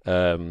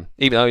 Even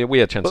though we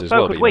had chances as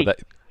well.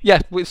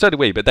 But, so did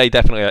we. But they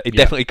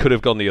definitely could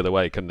have gone the other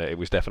way, couldn't it? It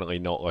was definitely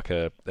not like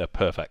a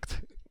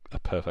perfect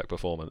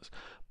performance.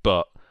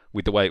 But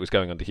with the way it was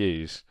going under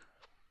Hughes,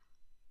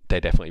 they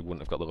definitely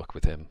wouldn't have got the luck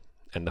with him,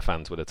 and the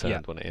fans would have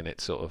turned on it. And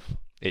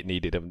it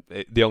needed him.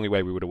 The only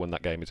way we would have won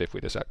that game is if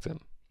we'd have sacked him.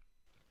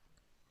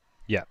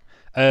 Yeah.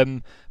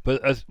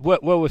 But as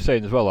what we're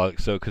saying as well,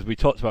 Alex, so because we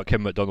talked about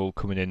Ken McDonald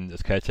coming in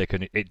as caretaker,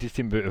 and it did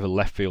seem a bit of a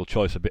left field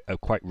choice, a bit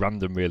quite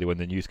random really when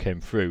the news came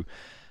through.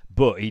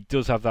 But he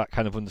does have that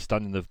kind of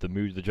understanding of the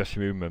mood of the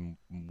dressing room and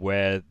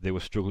where they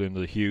were struggling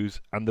under Hughes,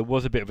 and there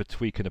was a bit of a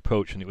tweak and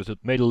approach, and it was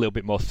made a little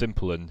bit more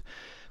simple. And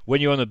when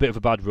you're on a bit of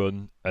a bad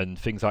run and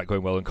things aren't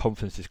going well, and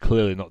confidence is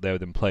clearly not there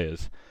within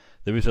players,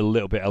 there is a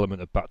little bit element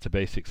of back to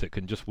basics that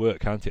can just work,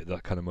 can't it, at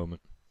that kind of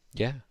moment?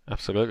 Yeah,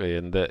 absolutely.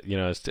 And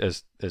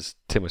as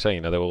Tim was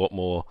saying, there were a lot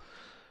more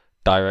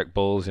direct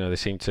balls. They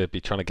seem to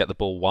be trying to get the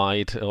ball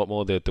wide a lot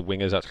more. The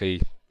wingers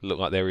actually looked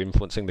like they were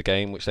influencing the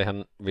game, which they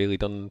hadn't really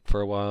done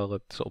for a while.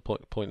 At sort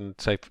of pointing,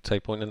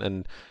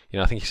 and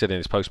I think he said in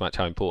his post match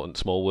how important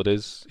Smallwood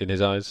is in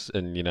his eyes,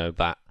 and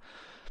that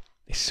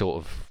is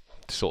sort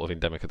of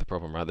endemic of the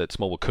problem, right? That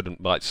Smallwood couldn't,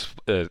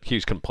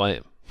 Hughes couldn't play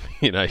him.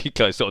 He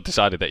kind of sort of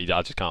decided that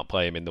I just can't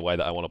play him in the way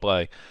that I want to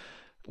play.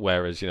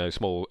 Whereas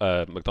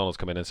McDonald's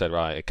come in and said,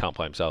 right, he can't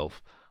play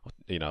himself.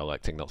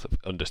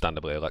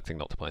 Understandably electing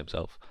not to play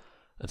himself,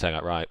 and saying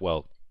like, right,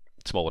 well,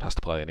 Smallwood has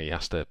to play, and we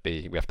have to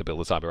build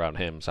the side around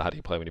him. So how do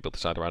you play when you build the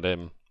side around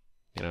him?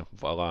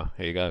 Voila,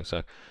 here you go.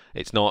 So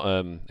it's not,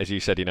 as you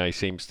said, he knows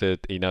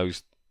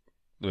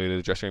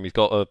the dressing room. He's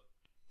got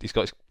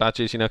his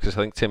badges, because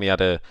I think Timmy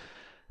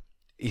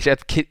he's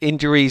had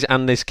injuries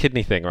and this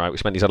kidney thing, right,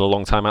 which meant he's had a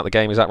long time out of the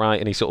game. Is that right?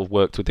 And he sort of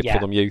worked with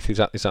Fulham Youth. Is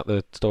that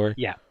the story?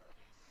 Yeah.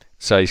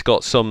 So he's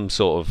got some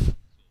sort of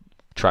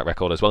track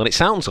record as well. And it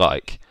sounds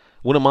like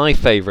one of my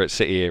favourite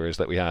City eras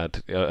that we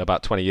had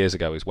about 20 years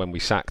ago is when we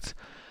sacked,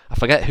 I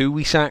forget who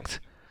we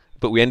sacked,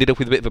 but we ended up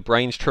with a bit of a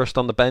brains trust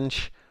on the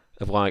bench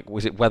of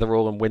was it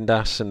Weatherall and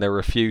Windass, and there were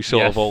a few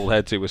sort of old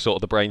heads who were sort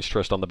of the brains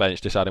trust on the bench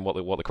deciding what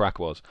the crack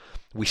was.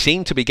 We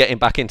seem to be getting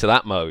back into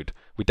that mode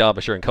with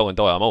Derbyshire and Colin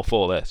Doyle. I'm all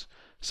for this.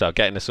 So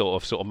getting a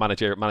sort of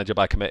manager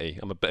by committee.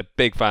 I'm a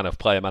big fan of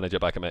player manager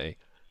by committee.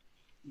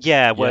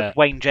 Yeah,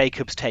 Wayne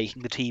Jacobs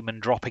taking the team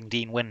and dropping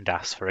Dean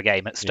Windass for a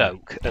game at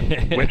Stoke,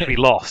 which we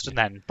lost, and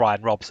then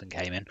Brian Robson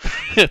came in.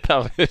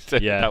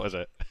 That was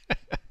it.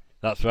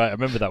 That's right. I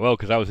remember that well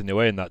because I was in the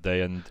away in that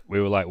day, and we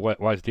were like,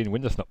 "Why is Dean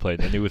Windass not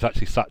playing?" And he was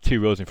actually sat 2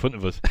 rows in front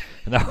of us,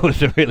 and that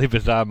was a really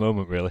bizarre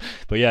moment, really.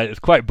 But yeah, it's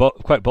quite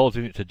ballsy,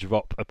 isn't it, to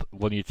drop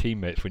one of your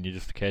teammates when you're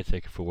just a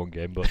caretaker for one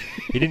game. But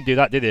he didn't do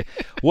that, did he?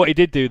 What he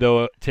did do,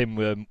 though,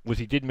 Tim, was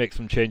he did make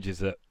some changes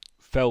that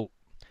felt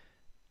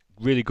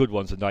really good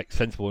ones and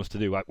sensible ones to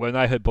do. Like when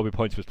I heard Bobby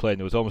Pointer was playing,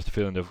 there was almost a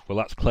feeling of, well,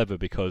 that's clever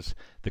because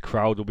the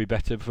crowd will be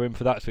better for him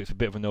for that. So it's a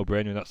bit of a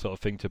no-brainer and that sort of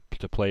thing to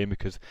play him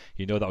because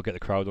that'll get the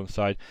crowd on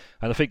side.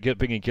 And I think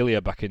bringing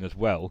Gilliard back in as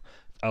well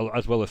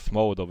as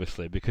Smallwood,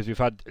 obviously, because we've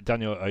had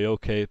Daniel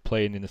Ayoke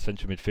playing in the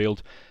central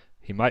midfield.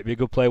 He might be a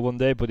good player one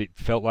day, but it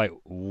felt like,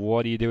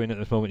 what are you doing at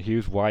this moment,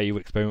 Hughes? Why are you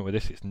experimenting with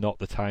this? It's not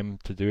the time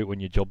to do it when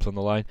your job's on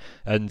the line.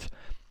 And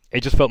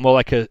it just felt more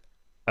like a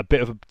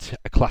bit of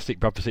a classic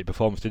Bradford City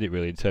performance, did it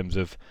really, in terms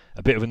of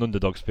a bit of an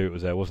underdog spirit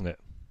was there, wasn't it?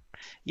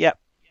 Yep.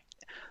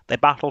 They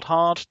battled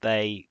hard,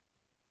 they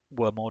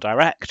were more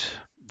direct,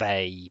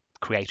 they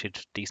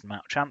created decent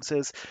amount of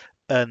chances,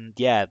 and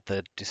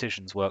the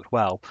decisions worked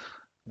well.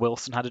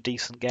 Wilson had a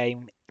decent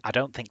game. I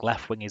don't think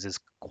left wing is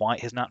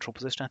quite his natural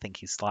position. I think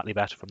he's slightly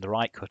better from the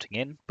right, cutting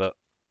in, but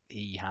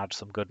he had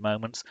some good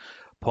moments.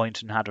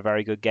 Poynton had a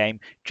very good game.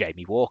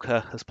 Jamie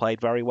Walker has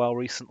played very well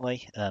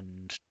recently,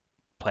 and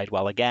played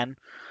well again,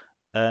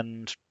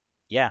 and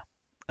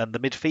the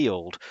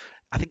midfield,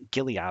 I think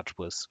Gilliard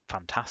was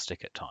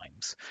fantastic at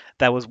times.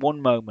 There was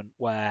one moment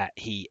where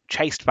he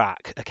chased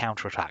back a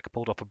counter-attack,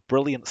 pulled up a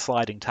brilliant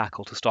sliding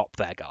tackle to stop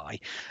their guy,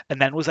 and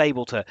then was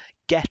able to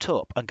get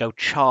up and go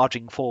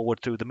charging forward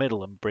through the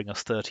middle and bring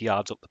us 30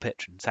 yards up the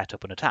pitch and set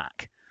up an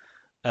attack.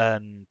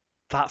 And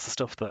that's the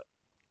stuff that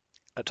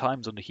at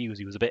times under Hughes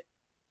he was a bit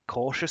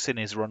cautious in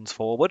his runs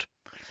forward,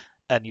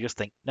 and you just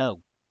think,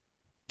 no,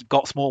 you've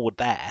got Smallwood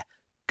there,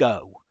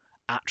 go,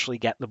 actually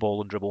get the ball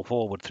and dribble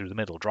forward through the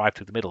middle, drive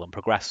through the middle and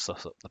progress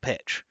us up the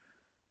pitch.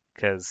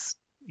 Because,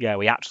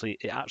 it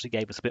actually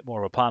gave us a bit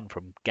more of a plan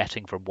from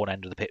getting from one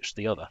end of the pitch to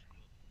the other.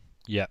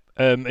 Yeah.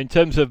 In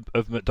terms of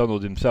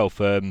McDonald himself,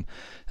 I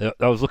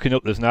was looking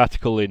up, there's an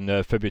article in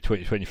February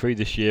 2023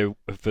 this year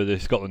for the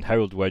Scotland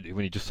Herald when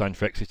he just signed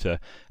for Exeter,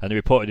 and they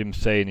reported him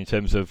saying in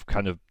terms of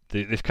kind of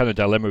this kind of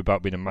dilemma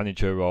about being a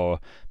manager or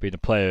being a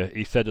player,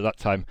 he said at that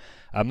time,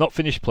 I'm not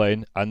finished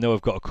playing, I know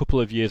I've got a couple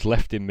of years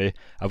left in me,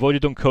 I've already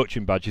done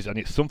coaching badges and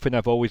it's something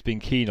I've always been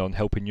keen on,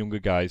 helping younger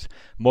guys,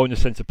 more in the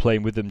sense of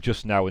playing with them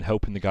just now and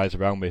helping the guys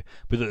around me,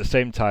 but at the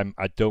same time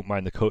I don't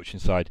mind the coaching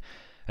side.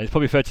 And it's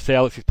probably fair to say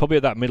Alex is probably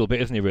at that middle bit,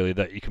 isn't he, really,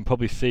 that you can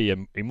probably see,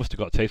 and he must have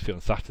got a taste for it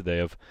on Saturday,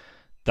 of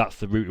that's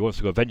the route he wants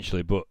to go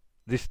eventually, but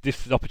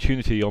this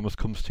opportunity almost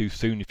comes too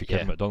soon if you're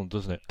Kevin McDonald,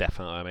 doesn't it?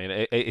 Definitely. I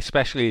mean,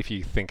 especially if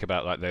you think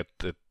about like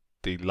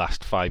the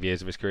last 5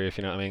 years of his career, if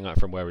you know what I mean, like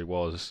from where he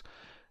was,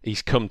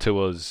 he's come to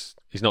us.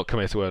 He's not come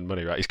here to earn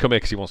money, right? He's come here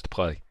because he wants to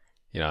play,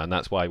 and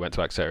that's why he went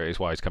to Exeter. It's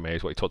why he's come here.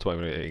 It's what he talked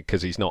about,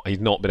 because he's not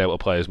been able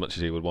to play as much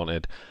as he would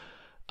wanted.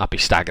 I'd be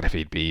staggered if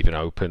he'd be even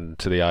open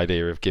to the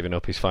idea of giving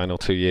up his final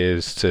 2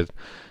 years to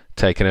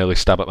take an early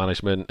stab at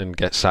management and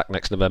get sacked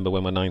next November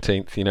when we're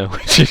 19th,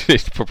 which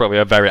is probably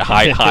a very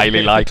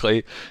highly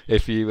likely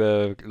if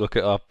you look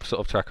at our sort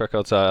of track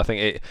record. So I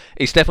think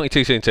it's definitely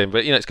too soon to him,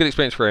 but it's good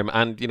experience for him.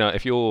 And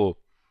if you're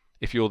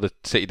the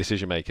City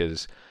decision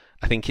makers,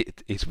 I think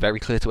it's very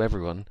clear to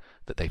everyone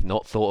that they've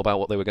not thought about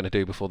what they were going to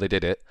do before they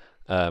did it,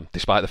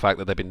 despite the fact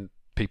that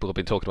people have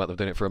been talking about them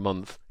doing it for a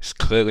month. It's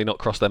clearly not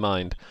crossed their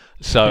mind.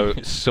 So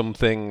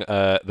something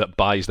that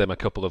buys them a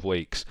couple of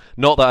weeks.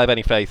 Not that I have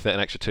any faith that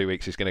an extra 2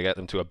 weeks is going to get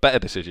them to a better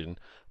decision,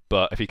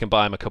 but if you can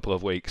buy them a couple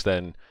of weeks,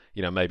 then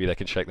maybe they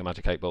can shake the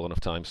magic 8 ball enough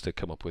times to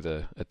come up with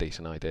a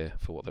decent idea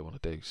for what they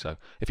want to do. So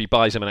if he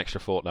buys him an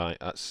extra fortnight,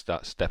 that's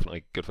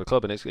definitely good for the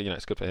club, and it's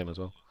good for him as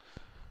well.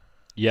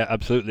 Yeah,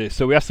 absolutely.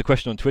 So we asked the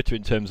question on Twitter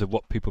in terms of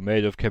what people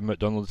made of Kevin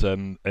McDonald's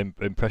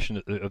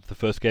impression of the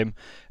first game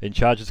in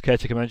charge as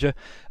caretaker manager.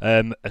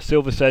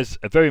 Silver says,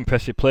 very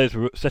impressive. Players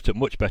were set up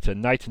much better.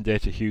 Night and day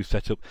to Hughes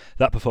setup.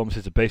 That performance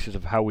is the basis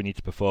of how we need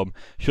to perform.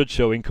 Should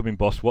show incoming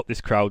boss what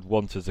this crowd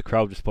wants, as the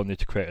crowd responded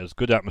to create as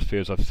good atmosphere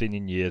as I've seen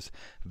in years.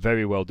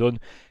 Very well done.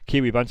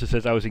 Kiwi Banter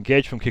says, I was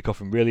engaged from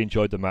kickoff and really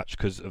enjoyed the match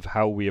because of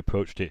how we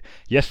approached it.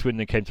 Yes,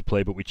 Swindon came to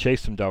play, but we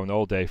chased them down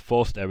all day,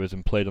 forced errors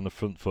and played on the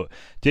front foot.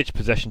 Ditched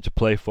possession to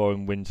play for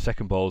and win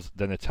second balls,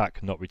 then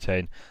attack, not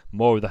retain.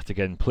 More of that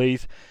again,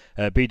 please.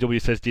 BW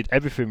says, did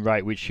everything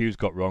right which Hughes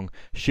got wrong,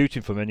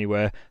 shooting from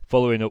anywhere,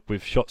 following up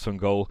with shots on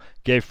goal,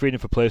 gave freedom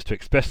for players to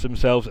express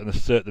themselves and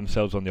assert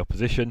themselves on the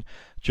opposition.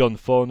 John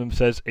Fornham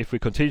says, if we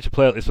continue to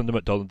play like this under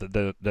McDonald,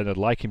 then I'd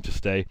like him to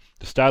stay.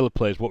 The style of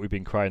play is what we've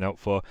been crying out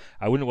for.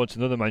 I wouldn't want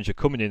another manager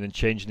coming in and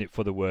changing it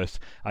for the worse.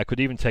 I could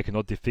even take an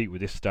odd defeat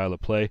with this style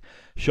of play.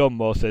 Sean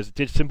Moore says,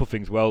 did simple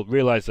things well,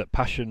 realised that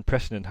passion,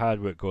 pressing and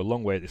hard work go a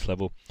long way at this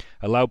level,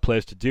 allowed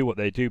players to do what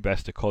they do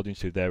best according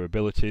to their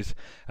abilities.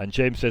 And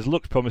James says,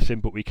 looks promising,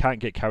 but we can't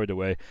get carried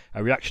away.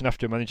 A reaction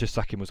after a manager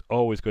sacking was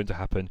always going to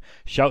happen.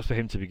 Shouts for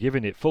him to be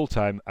giving it full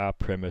time are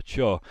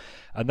premature.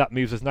 And that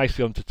moves us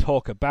nicely on to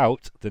talk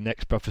about the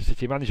next Bradford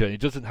City manager. And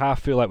it doesn't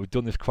half feel like we've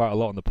done this quite a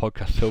lot on the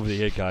podcast over the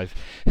year, guys,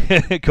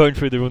 going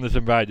through the runners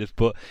and riders.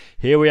 But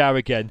here we are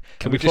again.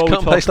 Can we just cut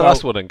and paste the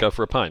last one and go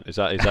for a pint? Is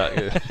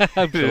that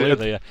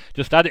absolutely? Yeah.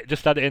 Just add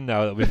it in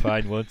now. That'll be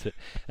fine, won't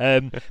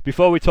it?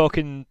 Before we talk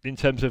in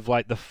terms of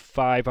like the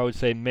 5, I would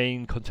say,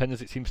 main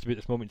contenders, it seems to be at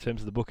this moment in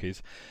terms of the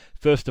bookies.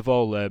 First of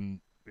all,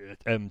 Tim,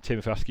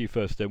 if I ask you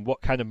first,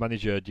 what kind of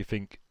manager do you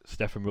think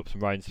Stefan Rups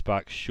and Ryan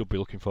Sparks should be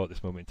looking for at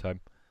this moment in time?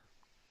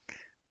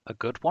 A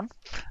good one.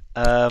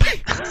 I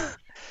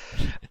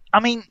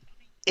mean,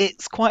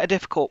 it's quite a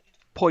difficult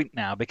point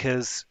now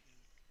because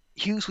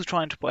Hughes was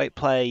trying to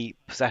play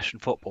possession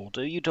football.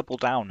 Do you double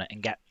down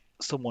and get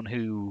someone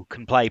who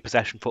can play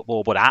possession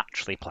football but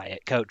actually play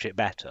it, coach it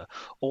better?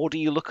 Or do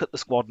you look at the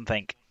squad and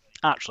think,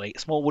 actually,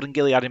 Smallwood and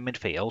Gilead in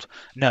midfield,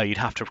 no, you'd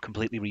have to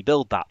completely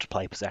rebuild that to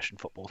play possession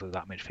football through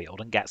that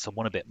midfield and get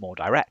someone a bit more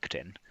direct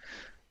in.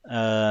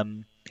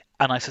 And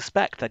I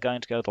suspect they're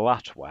going to go the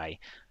latter way.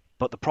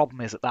 But the problem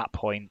is at that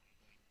point,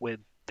 we're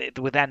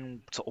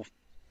then sort of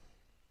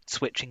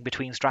switching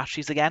between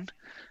strategies again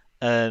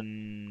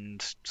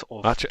and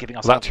sort of giving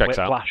ourselves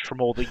whiplash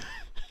from all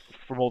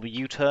the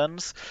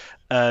U-turns.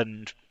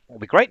 And it'll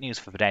be great news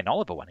for Dane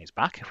Oliver when he's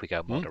back if we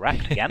go more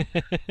direct again.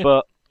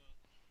 But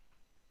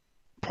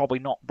probably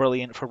not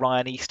brilliant for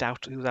Ryan East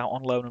who's out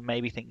on loan and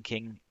maybe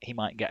thinking he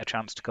might get a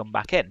chance to come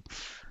back in.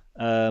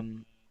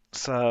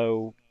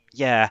 So,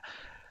 yeah,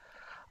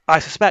 I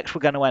suspect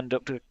we're going to end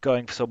up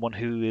going for someone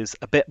who is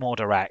a bit more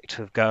direct,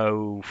 to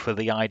go for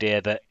the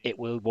idea that it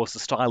was the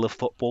style of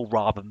football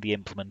rather than the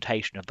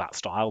implementation of that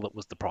style that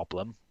was the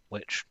problem,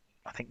 which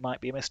I think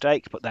might be a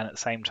mistake. But then at the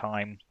same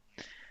time,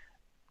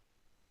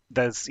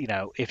 there's,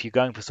 if you're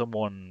going for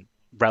someone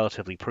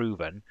relatively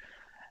proven,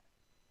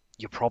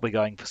 you're probably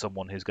going for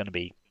someone who's going to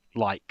be,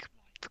 like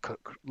a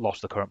lot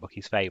of the current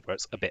bookies'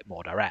 favourites, a bit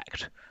more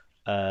direct.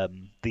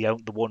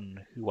 The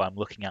one who I'm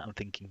looking at and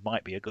thinking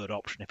might be a good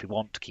option if we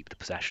want to keep the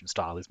possession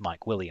style is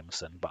Mike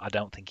Williamson, but I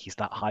don't think he's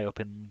that high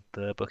up in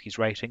the bookies'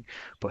 rating.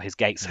 But his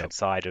Gateshead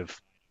side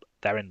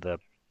they're in the,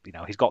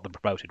 he's got them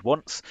promoted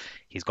once,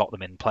 he's got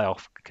them in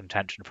playoff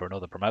contention for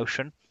another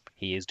promotion.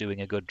 He is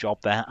doing a good job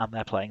there, and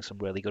they're playing some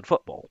really good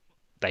football.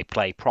 They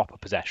play proper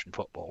possession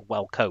football,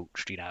 well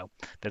coached.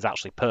 There's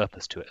actually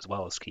purpose to it as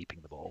well as keeping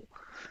the ball.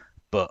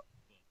 But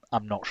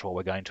I'm not sure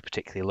we're going to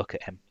particularly look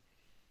at him.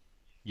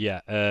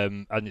 Yeah,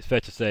 and it's fair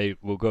to say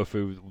we'll go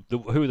through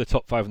who are the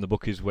top 5 in the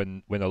bookies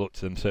when I looked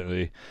at them,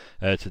 certainly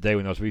today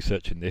when I was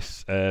researching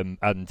this, and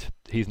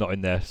he's not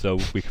in there, so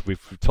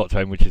we've talked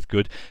to him, which is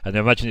good. And I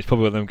imagine it's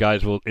probably one of them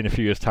guys, in a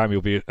few years' time, he'll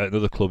be at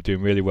another club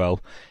doing really well,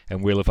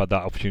 and we'll have had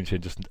that opportunity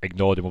and just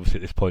ignored him, obviously,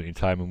 at this point in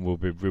time, and we'll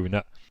be ruining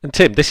that. And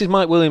Tim, this is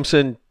Mike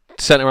Williamson,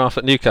 centre-half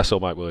at Newcastle,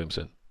 Mike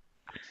Williamson.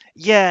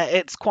 Yeah,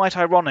 it's quite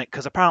ironic,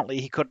 because apparently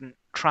he couldn't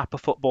trap a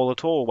football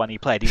at all when he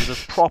played. He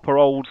was a proper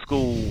old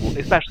school,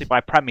 especially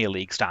by Premier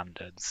League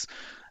standards.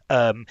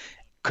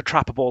 Could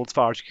trap a ball as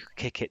far as you could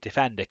kick it,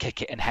 defender,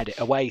 kick it and head it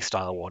away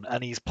style one.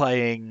 And he's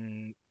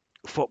playing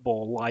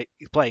football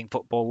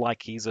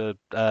like he's a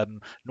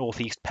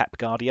northeast Pep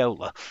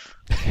Guardiola.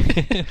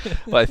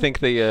 Well, I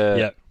think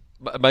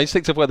my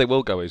instinct of where they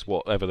will go is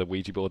whatever the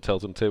Ouija board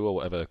tells them to, or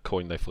whatever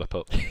coin they flip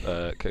up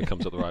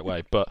comes up the right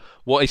way. But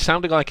what it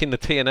sounded like in the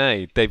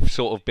TNA, they've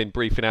sort of been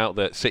briefing out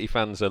that City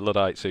fans are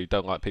Luddites who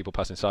don't like people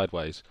passing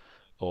sideways,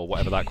 or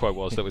whatever that quote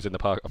was that was in the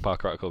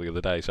Parker article the other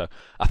day. So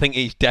I think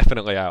he's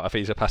definitely out. If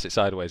he's a pass it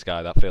sideways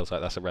guy, that feels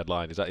like that's a red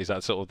line. Is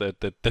that sort of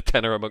the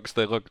tenor amongst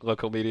the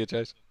local media,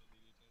 Chase?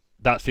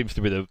 That seems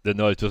to be the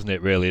noise, doesn't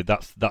it, really?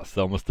 That's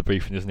almost the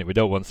briefing, isn't it? We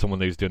don't want someone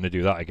who's going to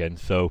do that again.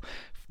 So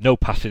no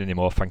passing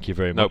anymore. Thank you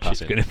very No much.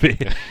 passing. It's going to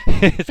be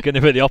it's going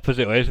to be the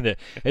opposite way, isn't it?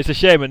 It's a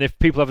shame, and if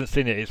people haven't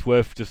seen it, it's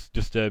worth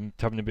just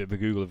having a bit of a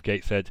Google of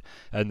Gateshead.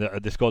 And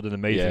they scored an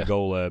amazing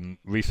goal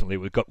recently.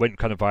 It went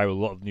kind of viral. A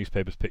lot of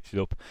newspapers picked it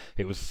up.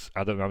 It was,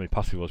 I don't know how many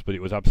passes it was, but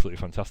it was absolutely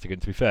fantastic.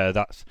 And to be fair,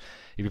 if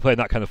you're playing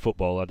that kind of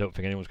football, I don't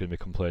think anyone's going to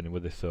be complaining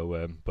with this.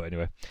 So, but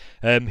anyway,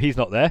 he's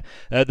not there.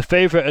 The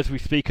favourite as we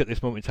speak at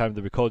this moment in time,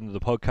 the recording of the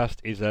podcast,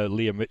 is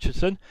Liam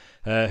Richardson,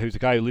 who's a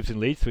guy who lives in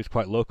Leeds, so he's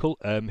quite local.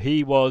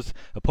 He was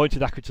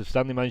appointed Accrington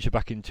Stanley manager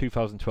back in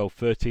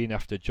 2012-13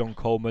 after John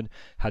Coleman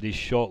had his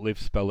short-lived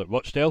spell at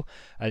Rochdale,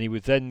 and he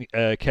was then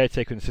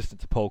caretaker and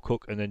assistant to Paul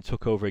Cook, and then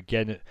took over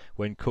again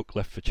when Cook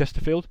left for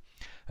Chesterfield.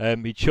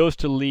 He chose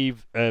to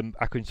leave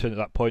Accrington at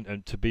that point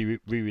and to be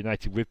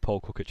reunited with Paul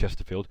Cook at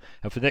Chesterfield.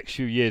 And for the next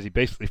few years, he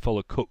basically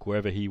followed Cook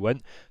wherever he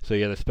went. So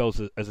he had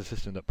spells as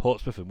assistant at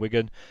Portsmouth and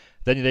Wigan.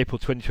 Then in April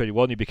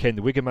 2021, he became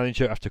the Wigan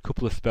manager after a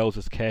couple of spells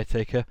as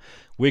caretaker.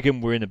 Wigan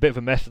were in a bit of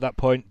a mess at that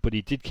point, but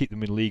he did keep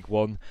them in League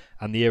One.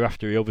 And the year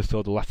after, he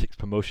oversaw the Latics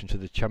promotion to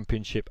the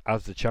Championship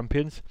as the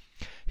champions.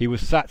 He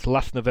was sacked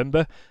last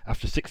November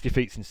after 6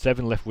 defeats in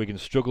 7 left Wigan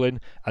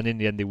struggling, and in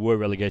the end they were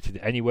relegated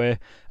anyway.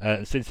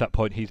 And since that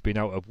point he's been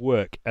out of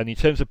work. And in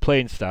terms of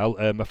playing style,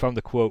 I found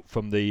a quote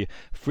from the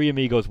Free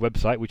Amigos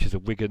website, which is a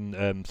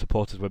Wigan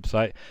supporters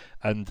website,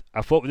 and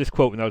I thought with this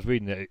quote when I was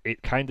reading it, it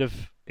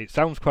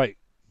sounds quite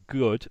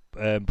good,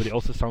 but it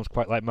also sounds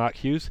quite like Mark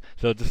Hughes.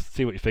 So just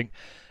see what you think.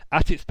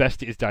 At its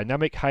best, it is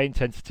dynamic,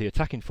 high-intensity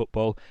attacking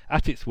football.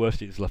 At its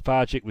worst, it is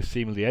lethargic, with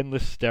seemingly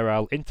endless,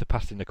 sterile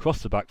interpassing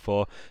across the back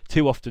four,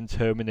 too often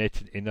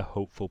terminating in a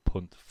hopeful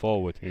punt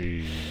forward.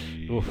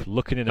 Oof,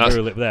 looking in the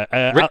mirror lip there.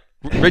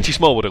 Richie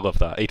Small would have loved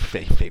that. He'd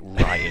fit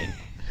right in.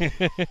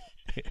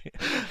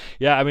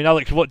 Yeah, I mean,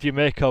 Alex, what do you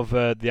make of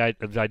the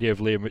idea of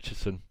Liam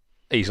Richardson?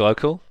 He's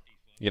local.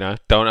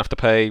 Don't have to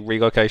pay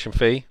relocation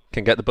fee.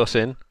 Can get the bus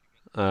in.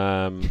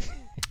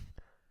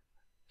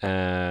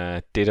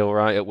 Did all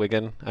right at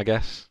Wigan, I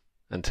guess,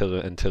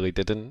 until he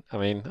didn't. I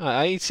mean,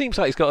 he seems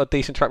like he's got a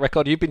decent track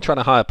record. You've been trying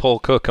to hire Paul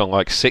Cook on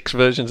like 6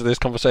 versions of this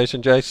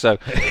conversation, Jay. So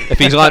if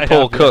he's like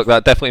Paul Cook,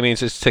 that definitely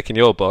means it's ticking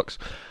your box.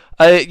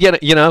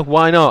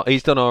 Why not?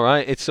 He's done all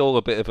right. It's all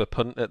a bit of a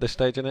punt at this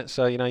stage, isn't it?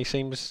 So he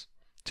seems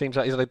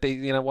like he's like,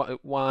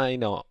 why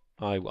not?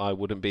 I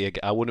wouldn't be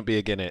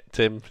again it.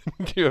 Tim,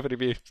 do you have any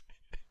views?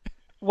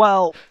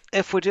 Well,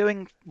 if we're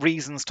doing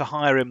reasons to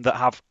hire him that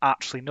have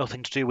actually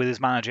nothing to do with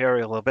his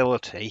managerial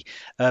ability,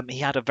 he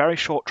had a very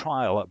short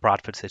trial at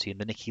Bradford City in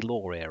the Nicky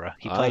Law era.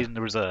 He played in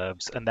the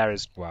reserves, and there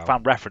is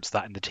found reference to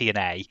that in the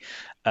TNA,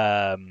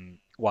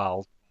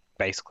 while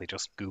basically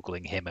just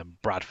Googling him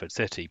and Bradford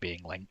City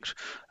being linked.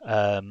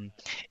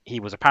 He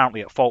was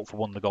apparently at fault for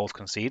one of the goals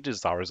conceded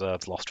as our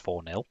reserves lost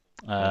 4-0.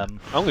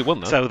 Only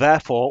one, though. So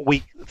therefore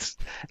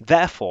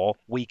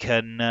we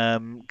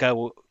can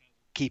go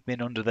keep him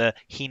in under the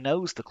he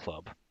knows the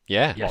club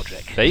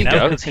logic. There you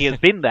go. Because he has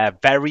been there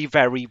very,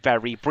 very,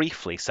 very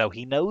briefly, so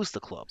he knows the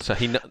club. So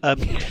he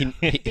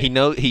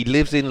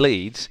lives in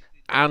Leeds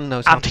and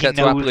knows how to get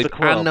to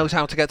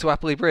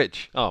Appley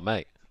Bridge. Oh,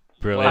 mate.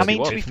 Brilliant. Well, I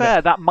mean, to be fair,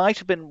 that might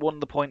have been one of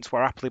the points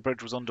where Appley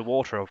Bridge was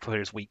underwater for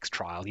his week's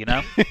trial,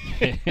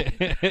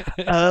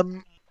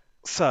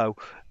 So,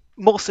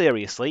 more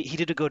seriously, he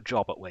did a good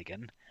job at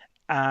Wigan.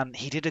 And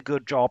he did a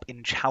good job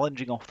in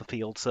challenging off the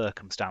field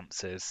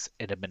circumstances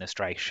in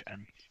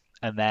administration.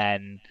 And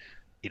then,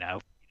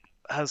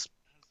 has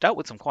dealt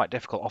with some quite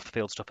difficult off the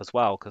field stuff as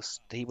well, because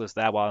he was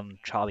there when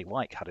Charlie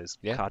White had his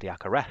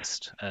cardiac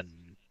arrest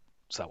and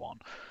so on.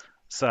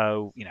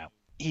 So,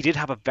 he did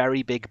have a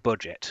very big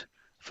budget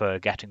for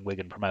getting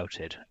Wigan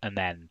promoted. And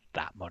then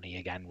that money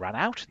again ran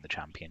out in the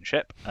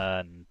Championship,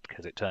 and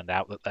because it turned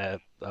out that their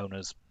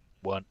owners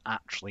weren't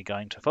actually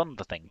going to fund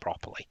the thing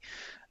properly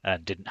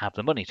and didn't have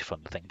the money to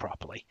fund the thing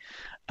properly.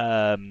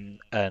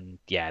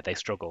 They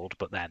struggled,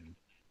 but then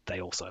they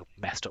also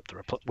messed up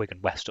Wigan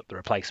messed up the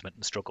replacement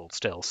and struggled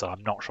still. So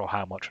I'm not sure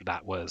how much of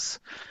that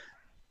was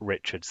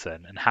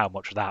Richardson and how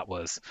much of that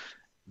was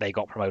they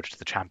got promoted to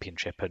the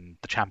Championship, and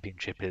the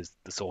Championship is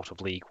the sort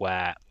of league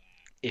where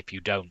if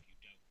you don't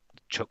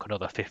chuck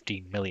another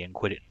 15 million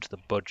quid into the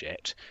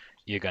budget,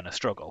 you're going to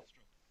struggle.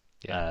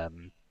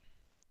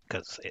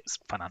 Because it's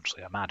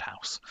financially a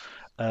madhouse.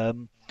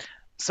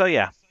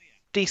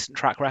 Decent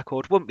track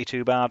record. Wouldn't be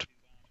too bad,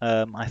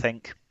 I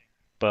think.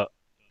 But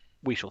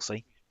we shall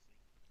see.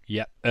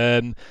 Yeah.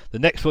 The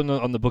next one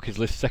on the bookies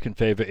list, second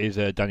favourite, is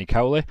Danny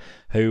Cowley,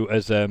 who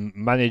has been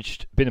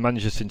a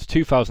manager since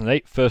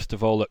 2008, first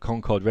of all at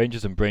Concord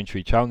Rangers and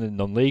Braintree Town in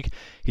non-league.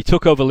 He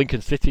took over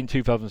Lincoln City in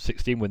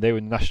 2016 when they were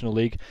in the National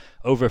League.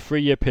 Over a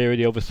 3-year period,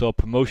 he oversaw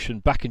promotion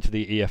back into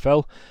the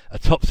EFL, a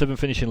top 7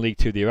 finish in League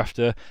 2 the year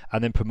after,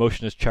 and then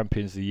promotion as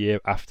champions the year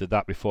after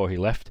that before he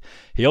left.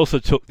 He also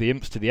took the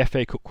Imps to the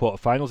FA Cup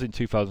quarter-finals in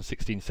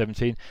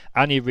 2016-17,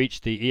 and he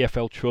reached the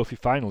EFL Trophy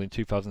final in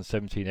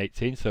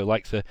 2017-18, so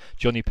likes a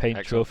Johnny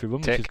Payne Trophy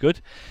run, which is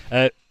good.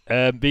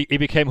 He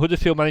became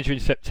Huddersfield manager in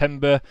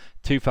September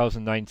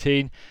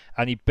 2019,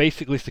 and he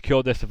basically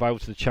secured their survival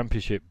to the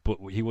Championship, but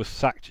he was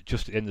sacked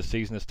just at the end of the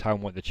season as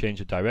Town wanted to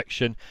change of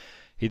direction.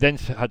 He then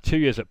had 2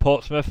 years at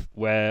Portsmouth,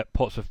 where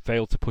Portsmouth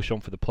failed to push on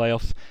for the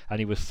playoffs, and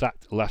he was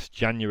sacked last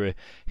January.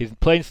 His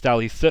playing style,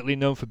 he's certainly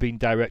known for being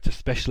direct,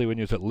 especially when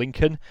he was at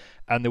Lincoln,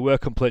 and there were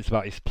complaints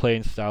about his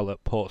playing style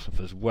at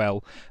Portsmouth as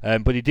well.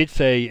 But he did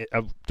say,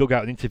 I dug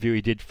out an interview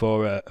he did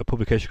for a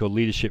publication called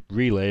Leadership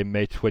Relay in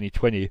May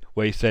 2020,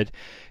 where he said,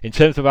 in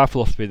terms of our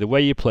philosophy, the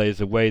way you play is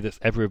a way that's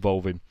ever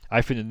evolving.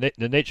 I think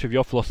the nature of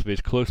your philosophy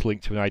is closely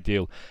linked to an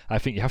ideal. I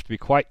think you have to be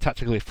quite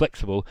tactically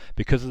flexible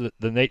because of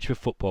the nature of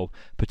football,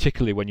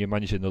 particularly when you're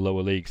managing the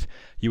lower leagues.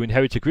 You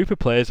inherit a group of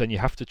players and you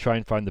have to try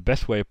and find the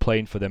best way of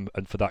playing for them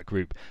and for that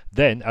group.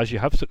 Then, as you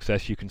have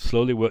success, you can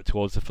slowly work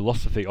towards the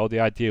philosophy or the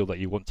ideal that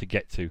you want to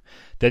get to.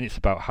 Then it's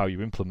about how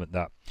you implement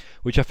that.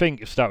 Which I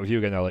think, start with you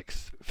again,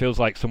 Alex, feels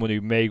like someone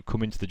who may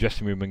come into the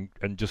dressing room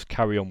and just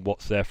carry on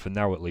what's there for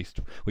now at least,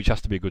 which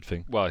has to be a good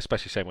thing. Well,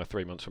 especially saying we're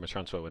 3 months from a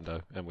transfer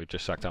window and we've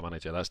just sacked our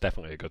manager. That's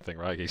definitely a good thing,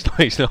 right?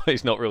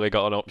 He's not really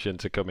got an option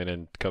to come in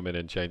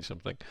and change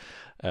something,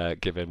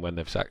 given when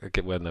they've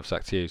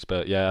sacked Hughes.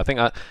 But yeah, I think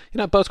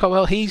bodes quite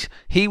well.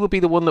 He would be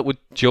the one that would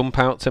jump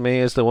out to me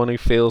as the one who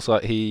feels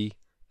like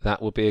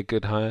that would be a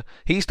good hire.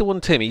 He's the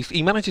one, Tim.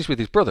 He manages with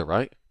his brother,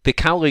 right? The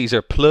Cowleys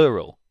are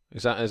plural.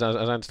 Is that as I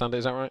understand it?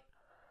 Is that right?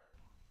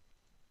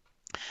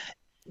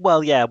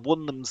 Well, yeah,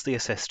 one of them's the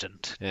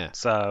assistant. Yeah.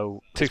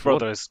 So Two his for one.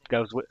 brother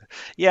goes with.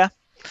 Yeah,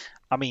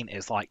 I mean,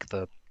 it's like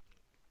the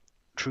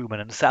Truman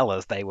and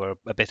Sellers. They were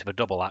a bit of a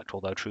double act,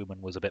 although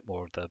Truman was a bit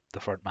more of the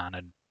front man.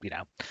 And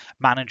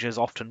managers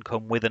often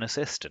come with an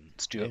assistant.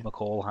 Stuart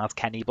McCall has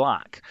Kenny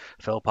Black.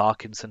 Phil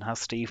Parkinson has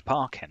Steve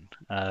Parkin.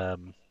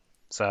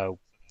 So,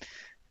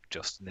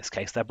 just in this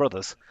case, they're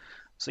brothers.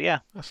 So yeah,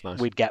 that's nice.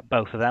 We'd get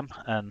both of them,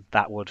 and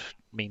that would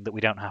mean that we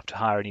don't have to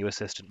hire a new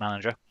assistant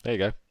manager. There you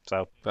go.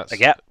 So that's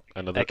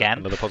another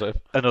positive.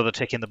 Another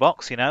tick in the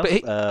box,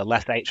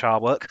 less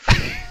HR work.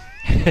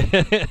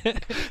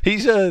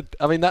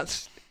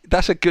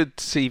 That's a good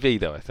CV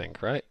though, I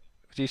think, right?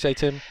 Would you say,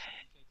 Tim?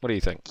 What do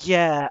you think?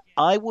 Yeah,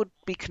 I would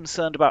be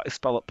concerned about his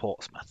spell at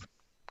Portsmouth,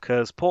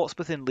 because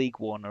Portsmouth in League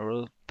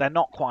One they're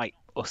not quite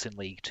us in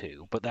League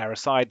Two, but they're a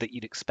side that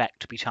you'd expect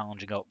to be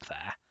challenging up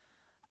there,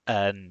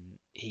 and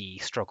he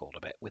struggled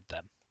a bit with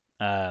them.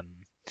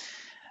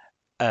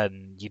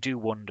 And you do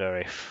wonder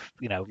if,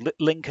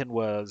 Lincoln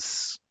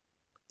was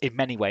in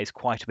many ways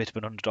quite a bit of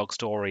an underdog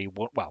story.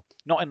 Well,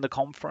 not in the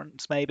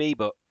conference maybe,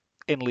 but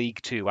in League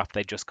Two, after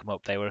they'd just come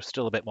up, they were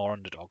still a bit more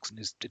underdogs, and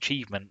his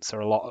achievements are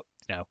a lot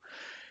of,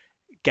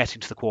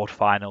 getting to the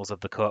quarterfinals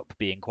of the Cup,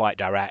 being quite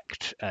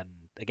direct, and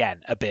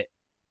again, a bit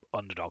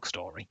underdog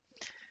story.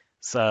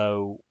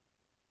 So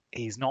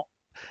he's not,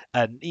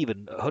 and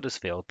even at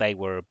Huddersfield, they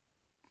were,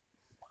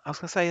 I was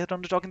going to say, an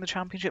underdog in the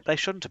Championship. They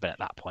shouldn't have been at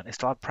that point. They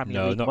still had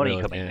Premier League money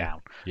coming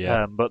down.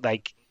 Yeah. But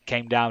they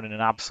came down in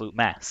an absolute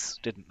mess,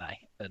 didn't they?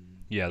 And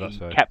yeah, that's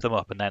right. Kept them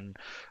up and then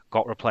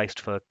got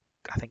replaced for,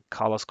 I think,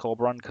 Carlos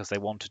Corberan, because they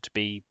wanted to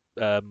be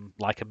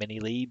like a mini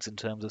Leeds in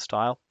terms of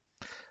style,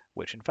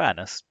 which in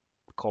fairness,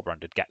 Corberan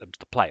did get them to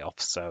the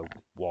playoffs, so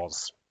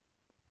was,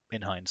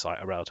 in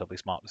hindsight, a relatively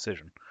smart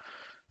decision.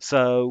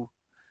 So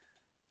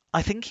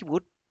I think he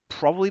would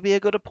probably be a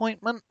good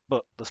appointment,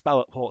 but the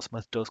spell at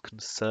Portsmouth does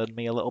concern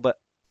me a little bit.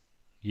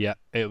 Yeah,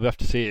 we'll have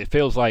to see. It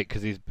feels like,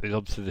 because he's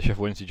obviously the Sheffield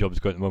Wednesday job is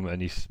going at the moment,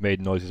 and he's made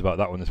noises about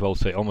that one as well.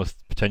 So it almost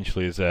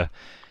potentially is, if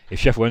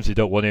Sheffield Wednesday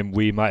don't want him,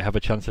 we might have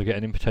a chance of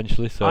getting him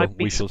potentially. So I'd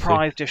be we shall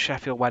surprised see. If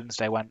Sheffield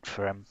Wednesday went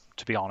for him,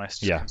 to be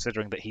honest. Yeah.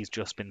 Considering that he's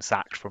just been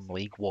sacked from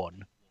League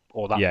One,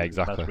 or that was his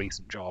most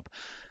recent job.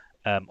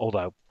 Although,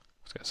 I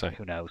was going to say,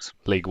 who knows?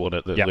 League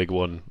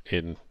One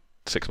in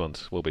 6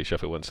 months will be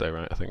Sheffield Wednesday,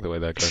 right? I think the way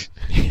they're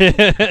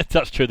going.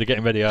 That's true. They're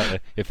getting ready, aren't they?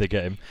 If they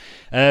get him.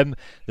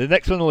 The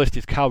next one on the list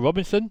is Carl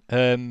Robinson,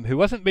 who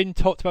hasn't been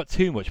talked about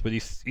too much, but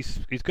he's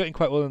getting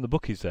quite well in the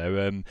bookies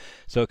there.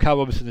 So Carl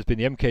Robinson has been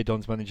the MK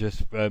Dons manager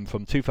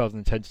from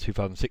 2010 to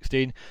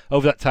 2016.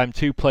 Over that time,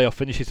 2 playoff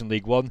finishes in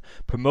League One,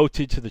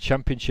 promoted to the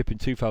Championship in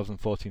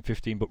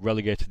 2014-15, but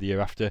relegated the year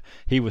after.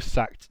 He was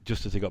sacked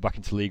just as he got back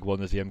into League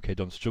One, as the MK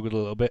Dons struggled a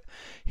little bit.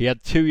 He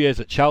had 2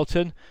 years at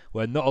Charlton,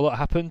 where not a lot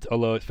happened,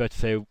 although it's fair to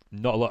say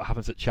not a lot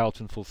happens at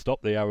Charlton full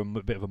stop. They are a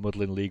bit of a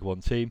muddling League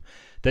One team.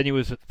 Then he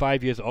was at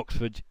 5 years at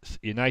Oxford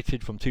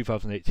United from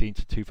 2018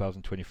 to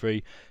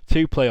 2023.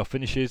 2 playoff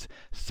finishes,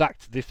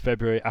 sacked this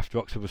February after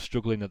Oxford was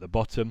struggling at the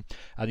bottom,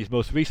 and his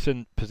most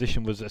recent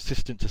position was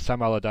assistant to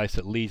Sam Allardyce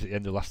at Leeds at the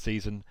end of last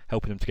season,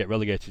 helping them to get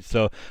relegated.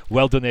 So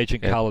well done,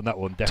 Agent Carl, on that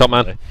one,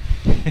 definitely.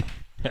 Top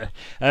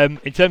man.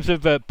 In terms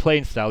of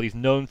playing style, he's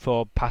known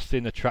for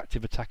passing,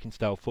 attractive, attacking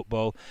style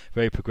football,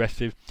 very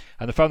progressive.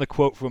 And I found a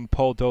quote from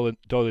Paul Doyle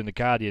in The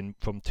Guardian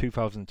from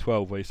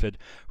 2012 where he said,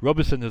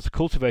 Robinson has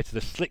cultivated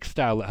a slick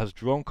style that has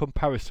drawn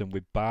comparison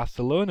with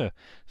Barcelona.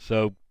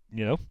 So,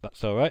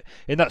 that's all right.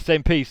 In that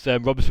same piece,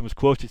 Robinson was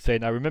quoted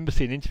saying, I remember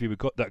seeing an interview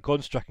that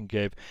Gordon Strachan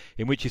gave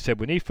in which he said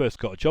when he first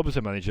got a job as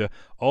a manager,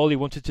 all he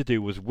wanted to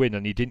do was win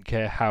and he didn't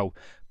care how.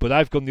 But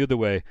I've gone the other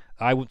way.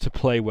 I want to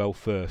play well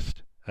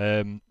first.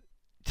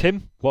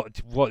 Tim, what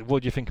do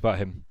you think about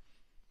him?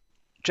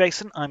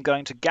 Jason, I'm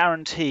going to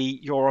guarantee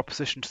your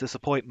opposition to this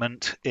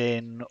appointment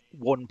in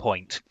 1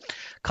 point.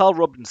 Carl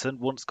Robinson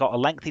once got a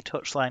lengthy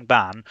touchline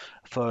ban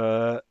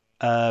for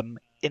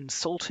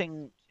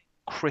insulting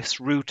Chris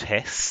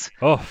Rutis.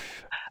 Oh,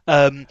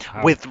 And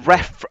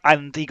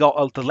he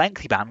got the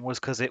lengthy ban was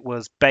because it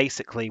was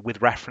basically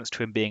with reference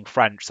to him being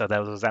French, so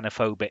there was a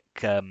xenophobic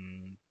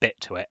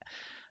bit to it.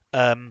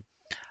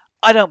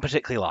 I don't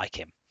particularly like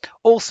him.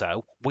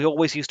 Also, we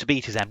always used to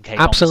beat his MK Dons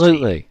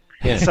Absolutely.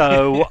 Yeah.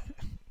 So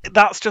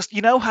that's just,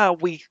 how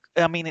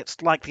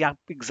it's like the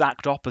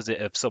exact opposite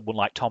of someone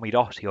like Tommy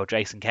Doherty or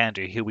Jason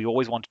Kennedy, who we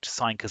always wanted to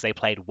sign because they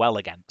played well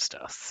against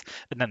us,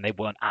 and then they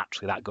weren't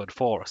actually that good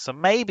for us. So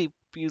maybe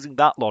using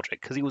that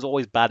logic, because he was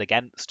always bad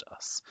against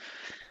us.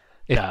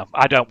 No,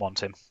 I don't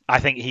want him. I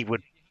think he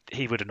would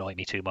annoy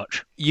me too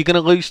much. You're going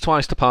to lose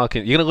twice to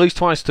Parkin. You're going to lose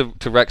twice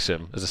to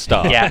Wrexham as a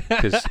start. Yeah.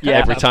 Because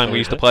every time we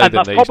used to play And them,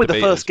 that's they used probably to the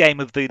beat first us. game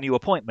of the new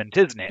appointment,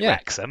 isn't it, Yeah,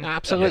 Wrexham?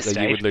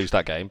 absolutely, you would lose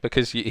that game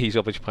because he's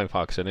obviously playing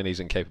Parkinson and he's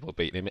incapable of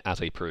beating him, as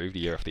he proved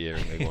year after year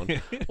in League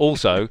One.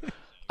 Also,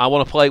 I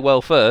want to play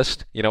well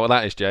first. You know what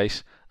that is,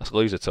 Jace? That's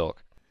loser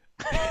talk.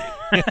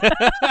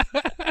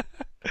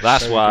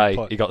 That's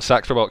why he got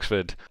sacked from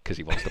Oxford, because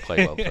he wants to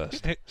play well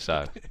first.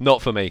 So,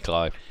 not for me,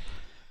 Clive.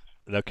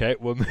 Okay,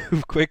 we'll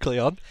move quickly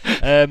on.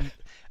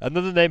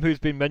 Another name who's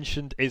been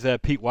mentioned is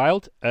Pete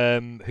Wild,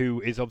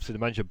 who is obviously the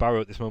manager of Barrow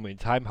at this moment in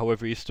time.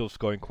 However, he's still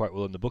scoring quite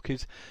well in the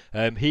bookies.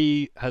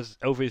 He has,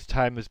 over his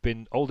time, has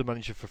been older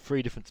manager for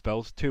 3 different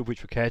spells, 2 of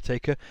which were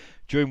caretaker.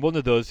 During one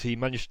of those, he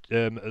managed,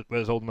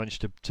 as older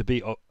manager, to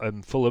beat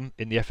Fulham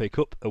in the FA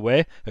Cup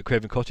away at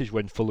Craven Cottage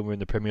when Fulham were in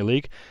the Premier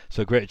League.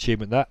 So, great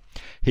achievement that.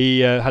 He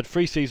had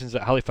 3 seasons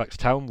at Halifax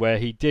Town where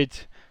he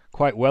did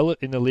quite well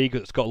in the league.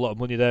 It's got a lot of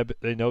money there, but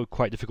they know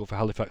quite difficult for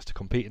Halifax to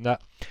compete in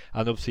that.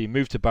 And obviously he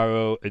moved to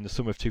Barrow in the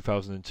summer of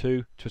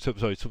 2002. Summer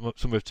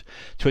of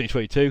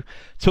 2022.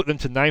 Took them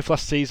to 9th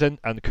last season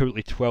and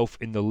currently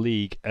 12th in the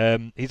league.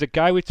 He's a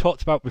guy we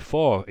talked about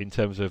before in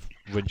terms of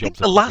run jobs.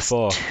 The last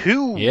before.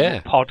 2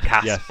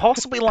 podcasts,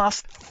 possibly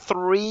last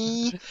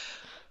 3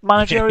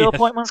 managerial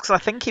appointments, because I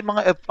think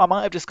I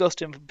might have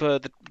discussed him for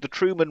the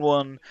Truman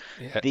one,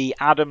 the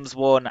Adams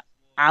one,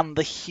 and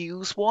the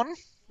Hughes one.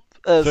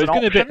 So it's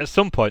going to be at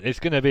some point.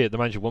 It's going to be at the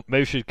manager one.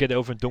 Maybe we should get it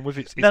over and done with.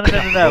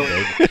 No.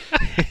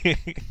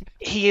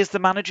 He is the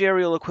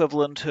managerial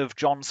equivalent of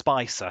John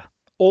Spicer.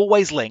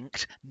 Always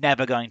linked,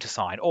 never going to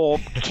sign. Or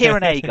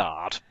Kieran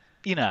Agard.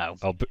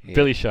 Oh,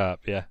 Billy Sharp,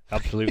 yeah,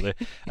 absolutely.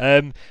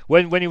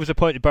 When he was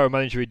appointed Barrow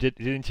manager, he did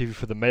an interview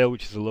for the Mail,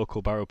 which is a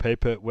local Barrow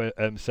paper, where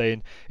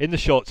saying, "In the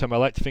short term, I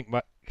like to think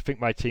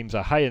my teams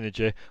are high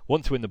energy,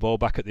 want to win the ball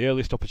back at the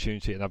earliest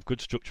opportunity, and have good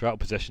structure out of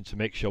possession to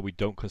make sure we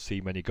don't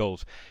concede many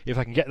goals. If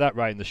I can get that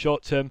right in the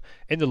short term,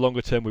 in the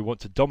longer term, we want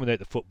to dominate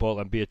the football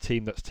and be a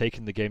team that's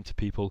taking the game to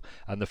people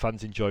and the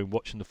fans enjoying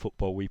watching the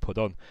football we put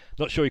on."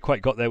 Not sure he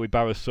quite got there with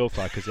Barrow so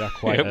far, because they are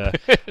quite a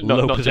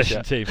low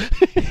possession team.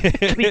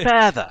 To be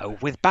fair, though,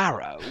 with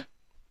Barrow,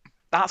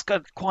 that's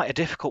quite a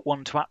difficult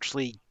one to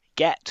actually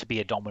get to be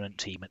a dominant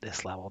team at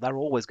this level. They're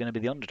always going to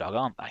be the underdog,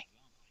 aren't they?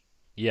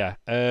 Yeah.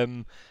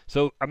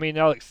 So, I mean,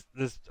 Alex,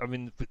 there's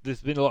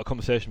been a lot of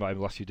conversation about him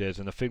the last few days,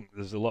 and I think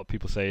there's a lot of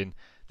people saying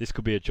this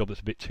could be a job that's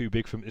a bit too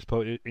big for him at this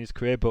point in his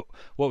career. But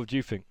what would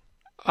you think?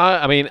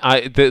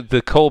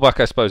 The callback,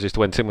 I suppose, is to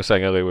when Tim was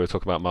saying earlier we were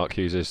talking about Mark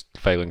Hughes'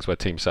 failings where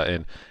teams sat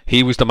in.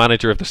 He was the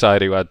manager of the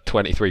side who had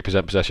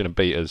 23% possession and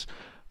beat us.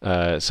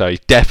 So he's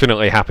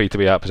definitely happy to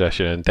be out of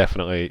possession and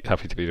definitely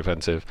happy to be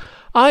defensive.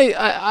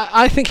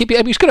 I think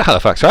he's good at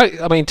Halifax,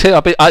 right? I mean,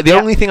 the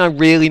only thing I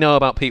really know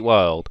about Pete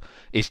Wild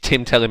is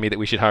Tim telling me that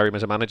we should hire him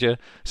as a manager.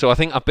 So I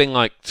think I've been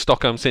like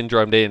Stockholm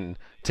syndromed in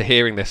to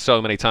hearing this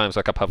so many times,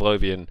 like a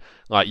Pavlovian.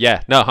 Like,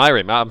 hire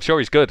him. I'm sure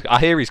he's good. I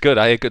hear he's good.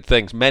 I hear good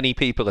things. Many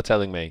people are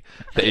telling me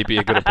that he'd be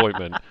a good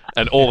appointment,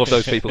 and all of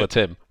those people are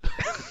Tim.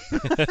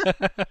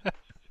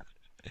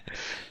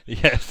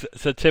 Yes.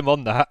 So Tim,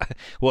 on that,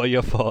 what are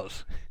your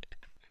thoughts?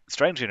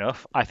 Strangely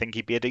enough, I think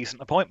he'd be a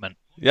decent appointment.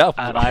 Yeah,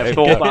 and I've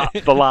thought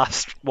that the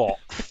last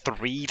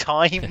 3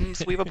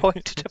 times we've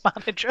appointed a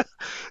manager.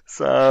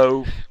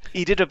 So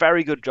he did a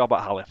very good job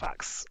at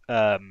Halifax.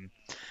 I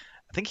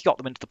think he got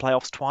them into the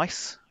playoffs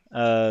twice.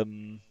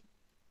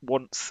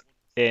 Once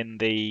in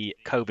the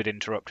COVID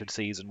interrupted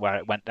season where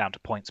it went down to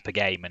points per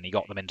game, and he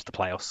got them into the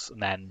playoffs,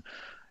 and then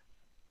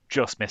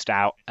just missed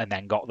out, and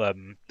then got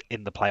them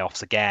in the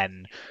playoffs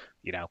again.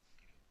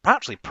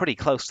 Actually pretty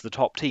close to the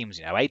top teams.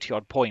 80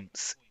 odd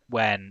points.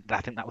 When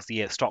I think that was the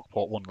year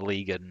Stockport won the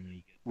league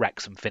and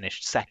Wrexham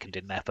finished second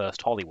in their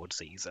first Hollywood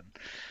season,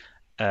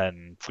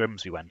 and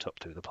Grimsby went up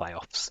through the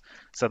playoffs.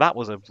 So that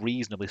was a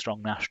reasonably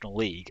strong National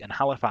League, and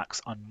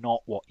Halifax are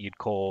not what you'd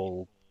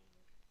call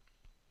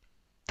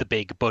the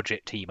big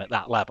budget team at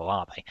that level,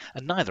 are they?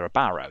 And neither are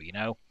Barrow,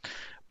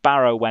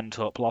 Barrow went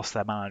up, lost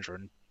their manager,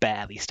 and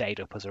barely stayed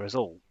up as a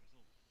result.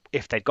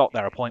 If they'd got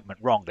their appointment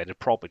wrong, they'd have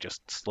probably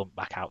just slumped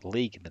back out of the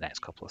league in the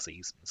next couple of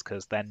seasons,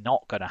 because they're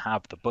not going to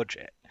have the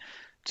budget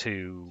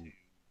to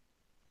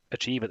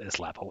achieve at this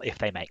level if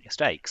they make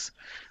mistakes.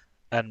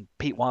 And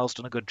Pete Wild's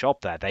done a good job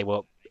there. They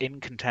were in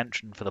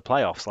contention for the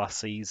playoffs last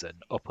season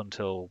up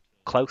until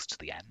close to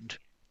the end.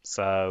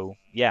 So,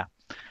 yeah,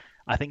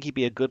 I think he'd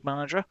be a good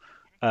manager.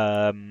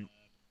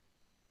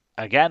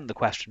 Again, the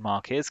question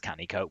mark is, can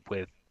he cope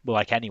with, well,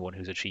 like anyone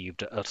who's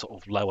achieved a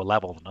sort of lower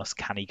level than us,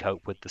 can he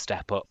cope with the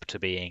step up to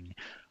being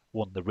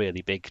one of the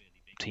really big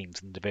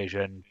teams in the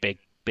division,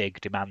 big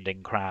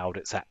demanding crowd,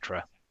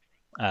 etc.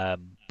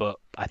 But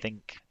I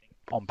think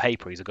on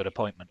paper he's a good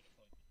appointment.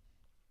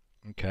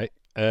 Okay.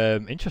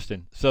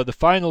 Interesting. So the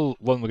final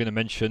one we're going to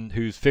mention,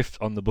 who's fifth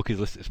on the bookies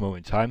list at this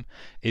moment in time,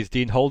 is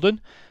Dean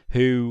Holden,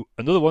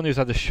 another one who's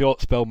had a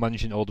short spell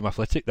managing Oldham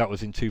Athletic. That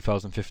was in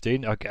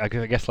 2015. I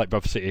guess like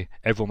Bradford City,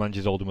 everyone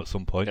manages Oldham at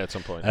some point. Yeah, at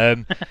some point.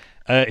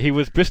 He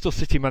was Bristol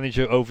City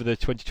manager over the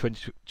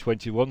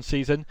 2020-21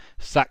 season,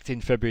 sacked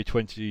in February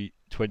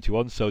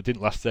 2021, so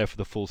didn't last there for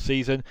the full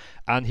season.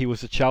 And he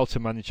was the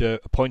Charlton manager,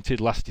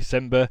 appointed last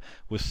December,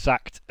 was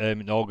sacked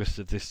in August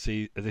of this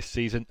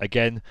season.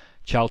 Again,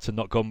 Charlton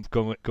not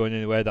going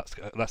anywhere.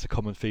 That's a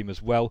common theme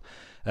as well.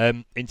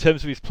 In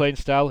terms of his playing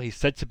style, he's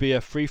said to be a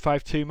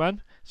 3-5-2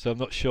 man. So I'm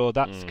not sure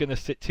that's going to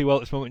sit too well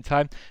at this moment in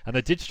time. And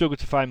I did struggle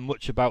to find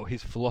much about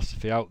his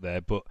philosophy out there,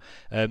 but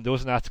there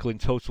was an article in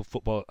Total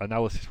Football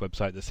Analysis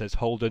website that says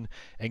Holden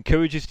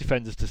encourages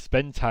defenders to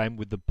spend time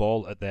with the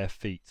ball at their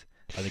feet.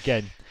 And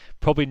again,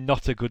 probably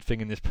not a good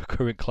thing in this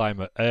current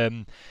climate.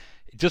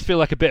 It does feel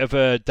like a bit of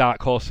a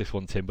dark horse, this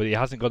one, Tim, but he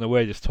hasn't gone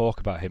away. Just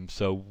talk about him.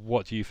 So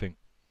what do you think?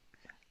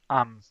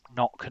 I'm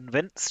not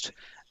convinced.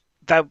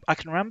 I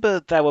can remember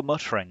there were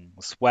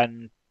mutterings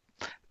when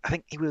I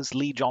think he was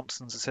Lee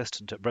Johnson's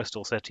assistant at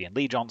Bristol City, and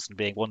Lee Johnson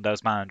being one of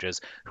those managers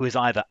who is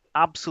either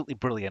absolutely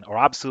brilliant or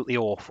absolutely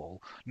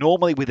awful,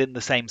 normally within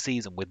the same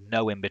season with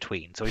no in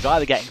between. So he's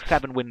either getting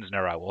 7 wins in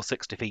a row or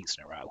 6 defeats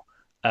in a row.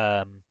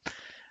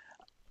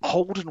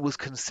 Holden was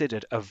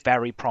considered a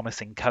very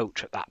promising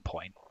coach at that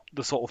point,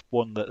 the sort of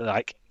one that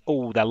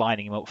they're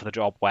lining him up for the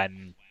job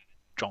when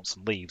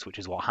Johnson leaves, which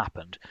is what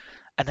happened,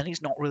 and then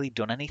he's not really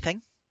done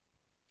anything.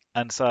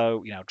 And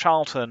so,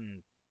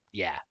 Charlton,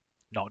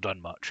 not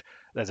done much.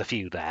 There's a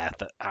few there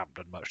that haven't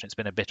done much, and it's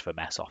been a bit of a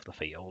mess off the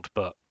field.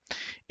 But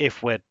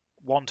if we're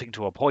wanting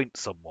to appointing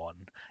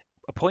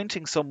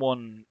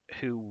someone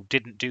who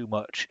didn't do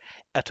much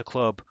at a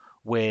club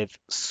with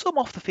some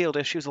off-the-field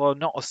issues, although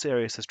not as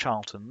serious as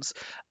Charlton's,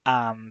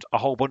 and a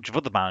whole bunch of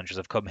other managers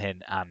have come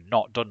in and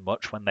not done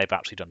much when they've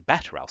actually done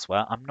better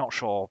elsewhere, I'm not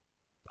sure.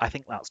 I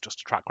think that's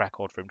just a track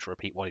record for him to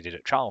repeat what he did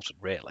at Charlton,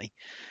 really.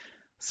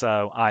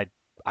 So I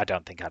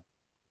don't think I'd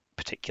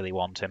particularly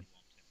want him.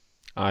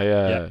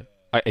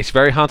 It's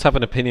very hard to have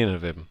an opinion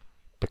of him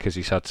because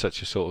he's had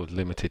such a sort of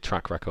limited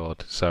track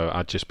record. So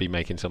I'd just be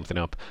making something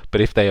up.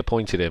 But if they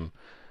appointed him,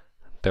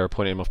 they're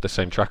appointing him off the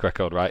same track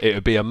record, right? It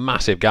would be a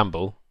massive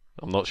gamble.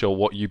 I'm not sure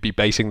what you'd be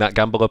basing that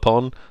gamble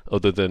upon,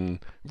 other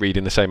than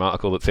reading the same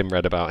article that Tim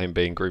read about him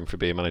being groomed for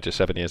being manager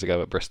 7 years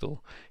ago at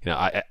Bristol.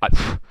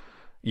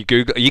 You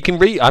Google, you can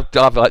read. I've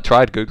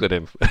tried googling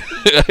him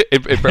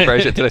in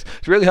preparation to this.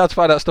 It's really hard to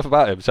find out stuff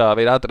about him. So I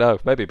don't know.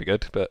 Maybe it'd be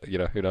good, but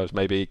who knows?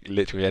 Maybe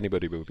literally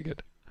anybody would be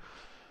good.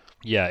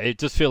 Yeah, it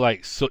does feel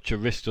like such a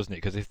risk, doesn't it?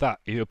 Because if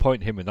you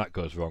appoint him and that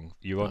goes wrong,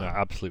 you're on an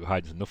absolute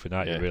hide to nothing,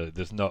 aren't you? Really,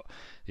 there's not,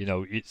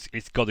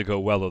 it's got to go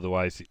well,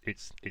 otherwise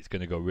it's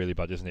going to go really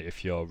bad, isn't it?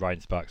 If you're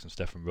Ryan Sparks and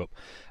Stefan Rupp,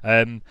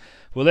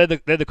 well, they're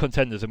the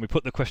contenders, and we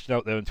put the question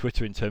out there on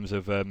Twitter in terms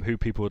of who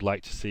people would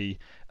like to see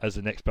as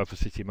the next Bradford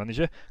City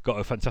manager.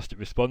 Got a fantastic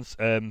response.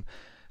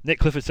 Nick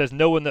Clifford says,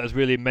 no one that has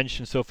really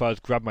mentioned so far has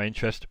grabbed my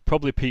interest.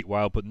 Probably Pete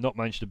Wild, but not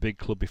managed a big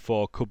club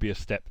before. Could be a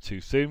step too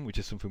soon, which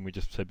is something we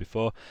just said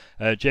before.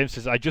 James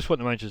says, I just want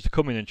the managers to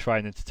come in and try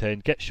and entertain,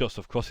 get shots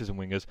off crosses and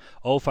wingers.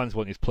 All fans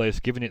want his players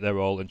giving it their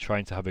all and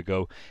trying to have a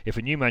go. If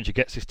a new manager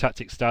gets his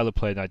tactics, style of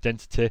play and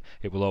identity,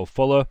 it will all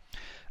follow.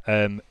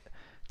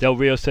 Del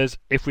Rio says,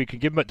 if we can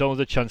give McDonald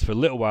a chance for a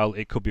little while,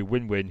 it could be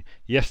win-win.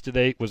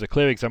 Yesterday was a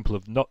clear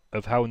example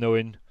of how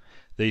knowing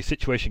the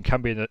situation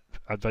can be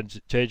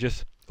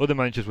advantageous. Other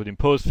managers would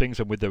impose things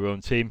and with their own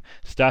team.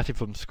 Starting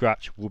from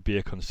scratch would be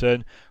a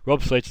concern.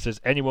 Rob Slater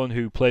says anyone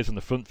who plays on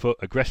the front foot,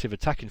 aggressive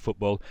attacking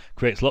football,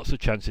 creates lots of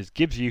chances,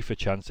 gives youth a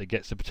chance and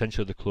gets the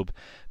potential of the club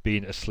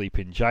being a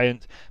sleeping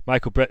giant.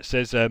 Michael Brett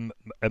says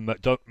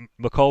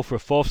McCall for a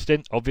fourth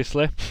stint,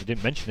 obviously. We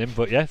didn't mention him,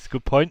 but yeah, it's a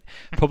good point.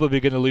 Probably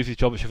going to lose his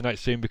job at Sheffield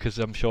United soon because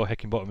I'm sure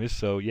Heckingbottom is,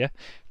 so yeah,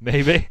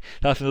 maybe.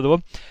 That's another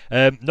one.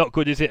 Not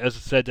good, is it? As I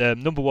said,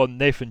 number 1,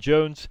 Nathan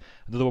Jones.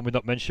 Another one we've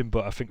not mentioned,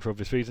 but I think for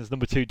obvious reasons.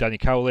 Number 2, Danny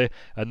Cowley.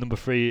 And number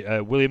 3,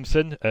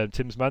 Williamson,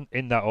 Tim's man,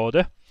 in that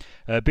order.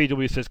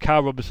 BW says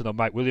Carl Robinson or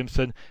Mike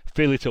Williamson.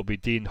 Feel it'll be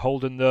Dean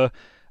Holden though.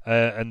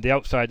 And the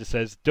outsider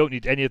says, don't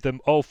need any of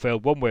them, all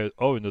failed one way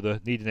or another,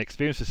 need an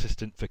experienced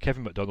assistant for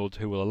Kevin McDonald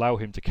who will allow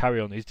him to carry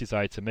on his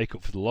desire to make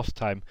up for the lost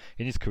time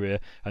in his career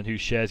and who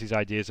shares his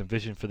ideas and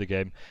vision for the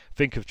game.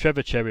 Think of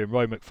Trevor Cherry and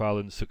Roy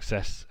McFarlane's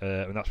success,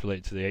 and that's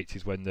related to the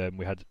 80s when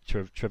we had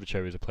Trevor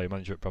Cherry as a player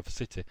manager at Bradford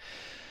City.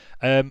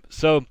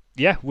 So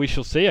yeah, we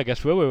shall see. I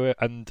guess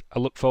and I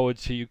look forward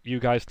to you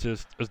guys to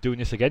us doing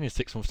this again in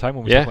 6 months' time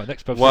when we talk about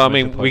next. Well, I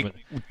mean, we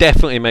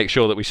definitely make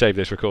sure that we save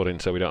this recording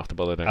so we don't have to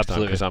bother next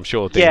time, because I'm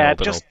sure.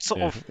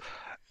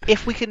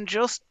 If we can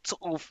just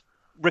sort of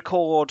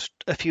record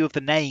a few of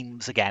the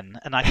names again,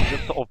 and I can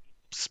just sort of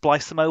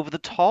splice them over the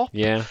top,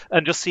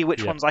 and just see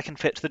which ones I can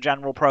fit to the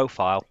general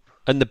profile.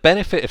 And the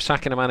benefit of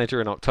sacking a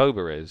manager in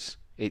October is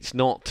it's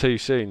not too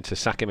soon to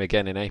sack him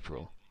again in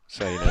April.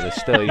 So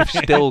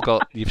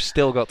you've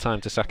still got time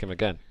to sack him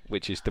again,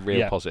 which is the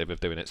real positive of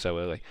doing it so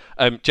early.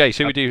 Jace,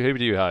 who would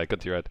you hire? Gun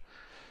to your head.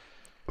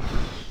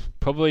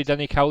 Probably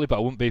Danny Cowley, but I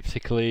wouldn't be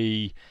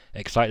particularly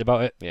excited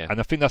about it. Yeah. And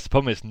I think that's the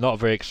problem. It's not a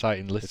very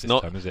exciting list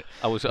time, is it?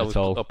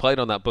 I played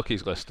on that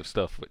bookies list of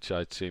stuff, which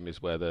I assume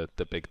is where the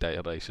big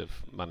database of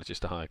managers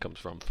to hire comes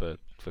from for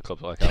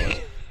clubs like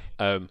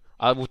ours.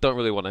 I don't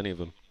really want any of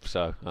them,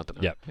 so I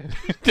don't know.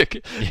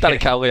 Danny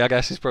Cowley, I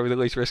guess, is probably the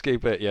least risky,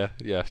 but I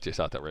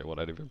don't really want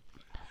any of them.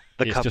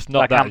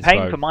 The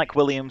campaign for Mike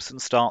Williamson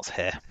starts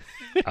here.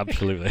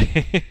 Absolutely.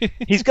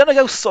 He's going to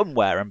go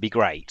somewhere and be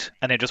great,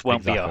 and it just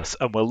won't be us,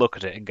 and we'll look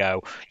at it and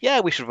go,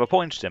 yeah, we should have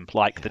appointed him,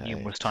 like the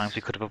numerous times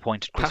we could have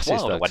appointed Chris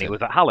Wilder when he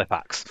was at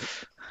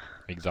Halifax.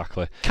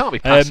 Exactly. Can't be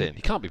passing.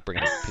 You can't be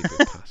bringing people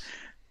to pass.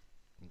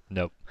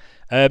 Nope.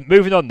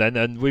 Moving on then,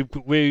 and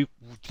we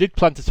did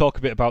plan to talk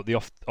a bit about the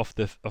off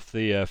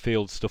the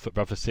field stuff at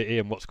Bradford City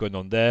and what's going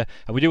on there,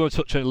 and we do want to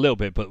touch on it a little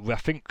bit, but I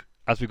think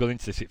as we go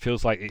into this, it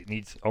feels like it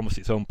needs almost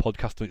its own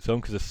podcast on its own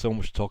because there's so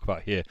much to talk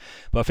about here.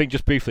 But I think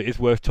just briefly, it's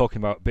worth talking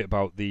about a bit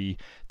about the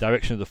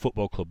direction of the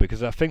football club,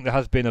 because I think there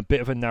has been a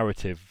bit of a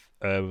narrative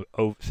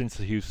since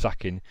the Hughes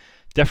sacking,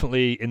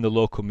 definitely in the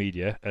local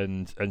media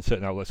and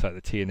certain outlets like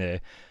the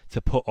TNA,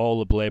 to put all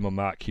the blame on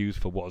Mark Hughes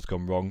for what has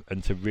gone wrong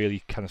and to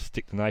really kind of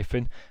stick the knife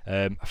in.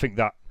 I think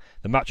that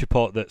the match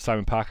report that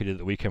Simon Parker did at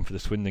the weekend for the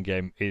Swindon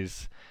game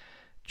is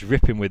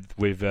dripping with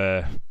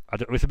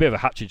it's a bit of a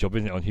hatchet job,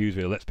 isn't it, on Hughes,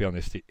 really, let's be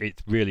honest.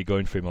 It's really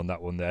going for him on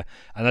that one there,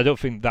 and I don't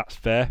think that's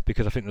fair,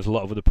 because I think there's a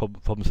lot of other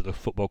problems at the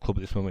football club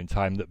at this moment in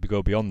time that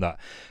go beyond that.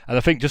 And I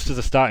think just as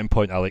a starting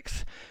point,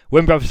 Alex,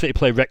 when Bradford City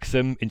play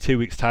Wrexham in 2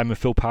 weeks' time and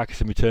Phil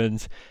Parkinson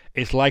returns,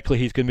 it's likely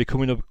he's going to be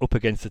coming up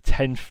against the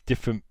 10th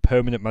different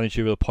permanent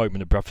managerial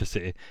appointment at Bradford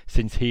City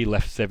since he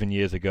left 7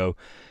 years ago.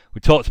 We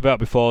talked about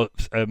before,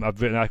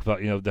 I've written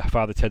about the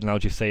Father Ted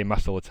analogy, saying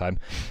mass all the time.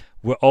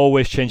 We're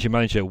always changing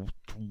manager.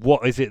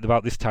 What is it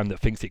about this time that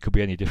thinks it could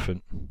be any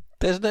different?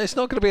 It's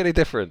not going to be any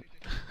different.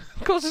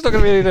 Of course it's not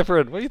going to be any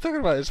different. What are you talking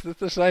about? It's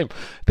the same.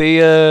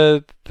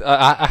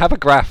 I have a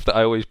graph that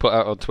I always put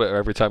out on Twitter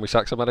every time we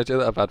sack some manager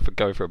that I've had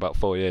going for about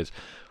 4 years.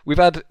 We've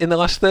had, in the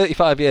last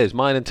 35 years,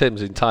 mine and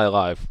Tim's entire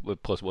life,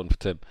 plus one for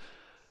Tim,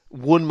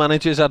 one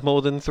manager's had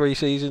more than 3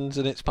 seasons,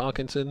 and it's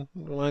Parkinson.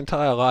 My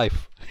entire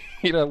life.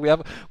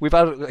 We've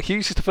had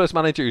Hughes is the first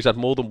manager who's had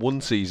more than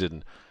 1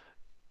 season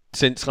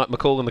since like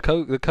McCall and the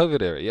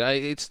COVID era.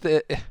 It's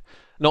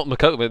not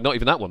McCall, not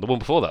even that one. The one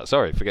before that.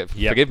 Sorry, forgive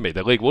me.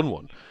 The League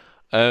One.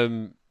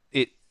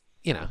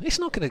 It's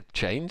not going to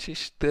change.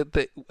 It's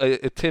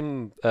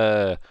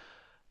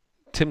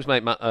Tim's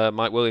mate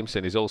Mike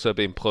Williamson is also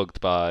being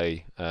plugged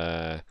by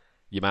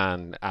your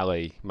man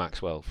Ali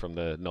Maxwell from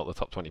the Not the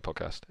Top 20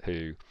 podcast,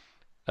 who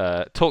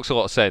talks a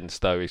lot of sense,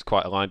 though he's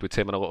quite aligned with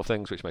Tim on a lot of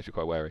things, which makes me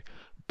quite wary.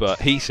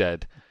 But he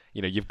said,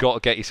 you've got to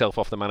get yourself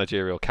off the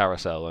managerial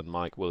carousel, and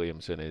Mike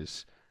Williamson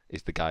is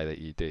the guy that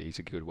you do. He's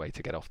a good way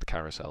to get off the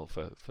carousel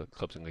for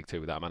clubs in League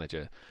Two without a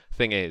manager.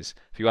 Thing is,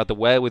 if you had the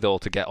wherewithal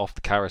to get off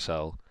the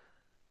carousel,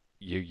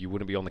 you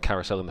wouldn't be on the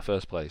carousel in the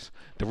first place.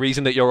 The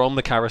reason that you're on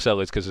the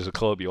carousel is because as a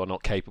club you are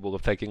not capable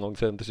of taking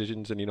long-term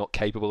decisions, and you're not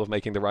capable of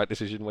making the right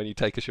decision when you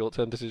take a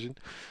short-term decision.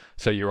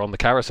 So you're on the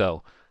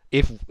carousel.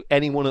 If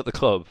anyone at the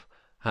club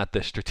had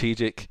the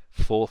strategic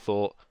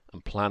forethought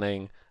and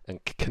planning and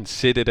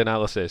considered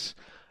analysis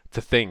to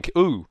think,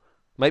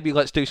 maybe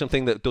let's do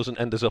something that doesn't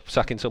end us up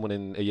sacking someone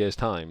in a year's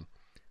time,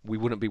 we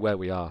wouldn't be where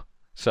we are.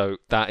 So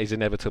that is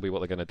inevitably what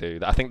they're going to do.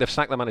 I think they've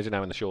sacked the manager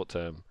now in the short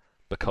term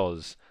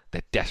because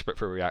they're desperate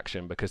for a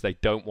reaction, because they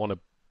don't want to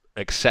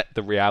accept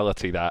the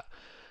reality that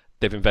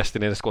they've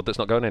invested in a squad that's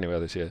not going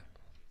anywhere this year.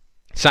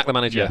 Sack the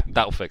manager,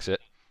 that'll fix it.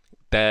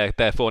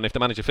 Therefore, and if the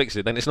manager fixes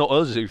it, then it's not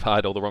us who've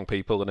hired all the wrong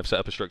people and have set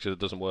up a structure that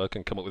doesn't work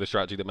and come up with a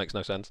strategy that makes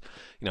no sense.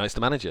 It's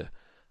the manager.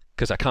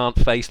 Because I can't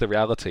face the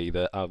reality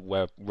that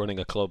we're running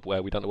a club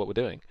where we don't know what we're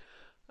doing.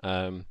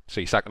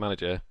 So you sack the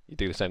manager, you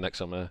do the same next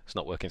summer, it's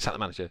not working, sack the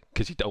manager,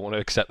 because you don't want to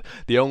accept.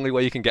 The only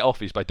way you can get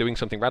off is by doing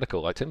something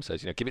radical, like Tim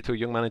says. Give it to a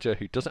young manager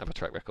who doesn't have a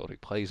track record, who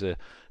plays a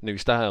new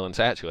style, and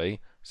say, actually,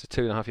 it's a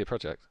 2.5-year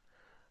project.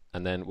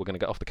 And then we're going to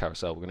get off the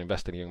carousel, we're going to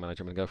invest in a young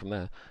manager, and we're going to go from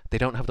there. They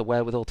don't have the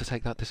wherewithal to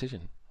take that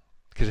decision.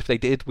 Because if they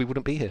did, we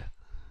wouldn't be here.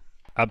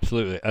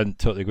 Absolutely, and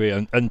totally agree.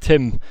 And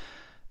Tim,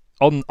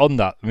 on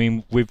that, I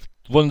mean,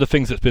 one of the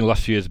things that's been the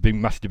last few years,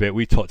 been massive debate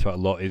we talked about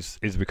a lot, is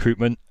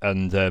recruitment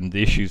and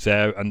the issues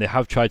there, and they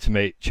have tried to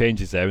make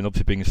changes there, and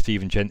obviously bringing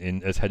Stephen Gent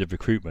in as head of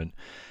recruitment.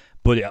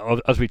 But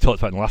as we talked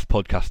about in the last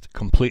podcast,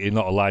 completely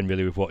not aligned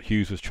really with what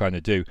Hughes was trying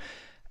to do.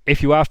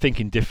 If you are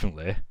thinking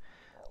differently,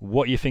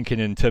 What are you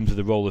thinking in terms of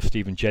the role of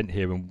Stephen Gent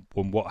here, and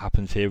what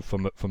happens here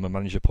from a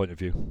manager point of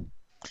view?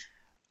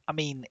 I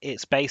mean,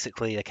 it's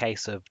basically a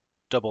case of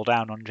double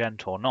down on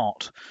Gent or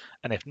not,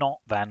 and if not,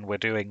 then we're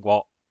doing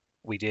what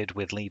we did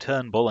with Lee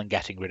Turnbull and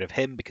getting rid of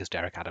him because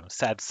Derek Adams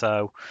said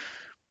so.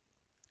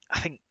 I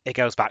think it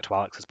goes back to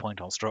Alex's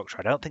point on structure.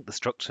 I don't think the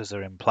structures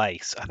are in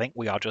place. I think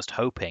we are just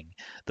hoping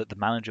that the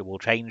manager will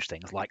change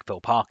things like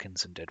Phil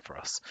Parkinson did for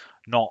us,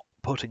 not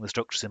putting the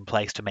structures in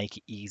place to make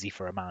it easy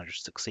for a manager to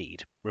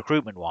succeed.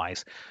 Recruitment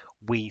wise,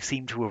 we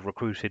seem to have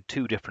recruited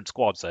two different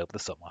squads over the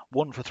summer,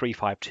 one for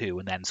 3-5-2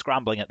 and then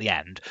scrambling at the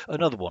end,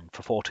 another one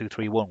for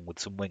 4-2-3-1 with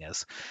some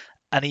wingers.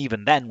 And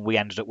even then we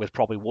ended up with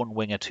probably one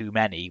winger too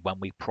many when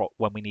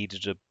we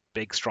needed a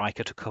big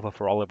striker to cover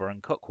for Oliver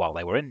and Cook while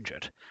they were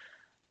injured.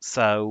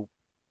 So,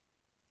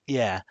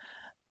 yeah,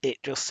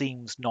 it just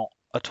seems not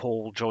at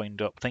all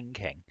joined up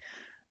thinking.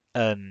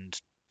 And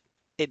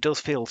it does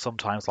feel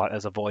sometimes like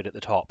there's a void at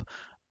the top.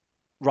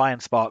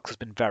 Ryan Sparks has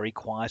been very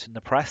quiet in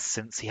the press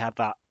since he had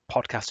that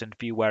podcast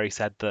interview where he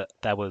said that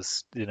there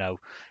was,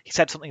 he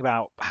said something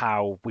about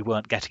how we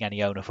weren't getting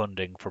any owner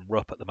funding from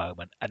Rupp at the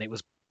moment. And it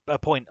was a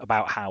point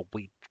about how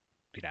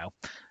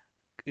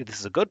this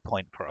is a good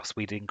point for us.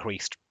 We'd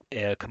increased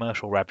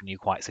commercial revenue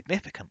quite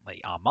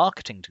significantly. Our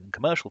marketing and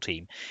commercial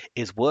team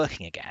is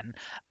working again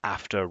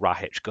after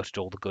Rahich gutted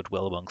all the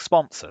goodwill among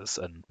sponsors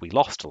and we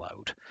lost a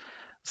load.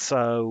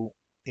 So,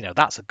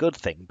 that's a good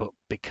thing, but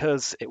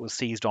because it was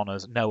seized on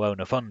as no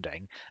owner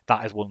funding,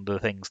 that is one of the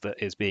things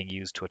that is being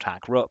used to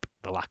attack Rupp,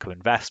 the lack of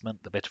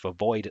investment, the bit of a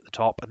void at the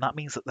top, and that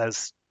means that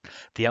there's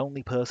the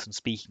only person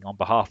speaking on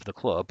behalf of the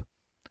club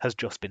has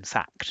just been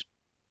sacked.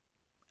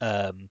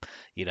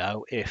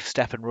 If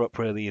Stefan Rupp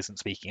really isn't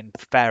speaking,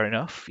 fair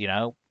enough.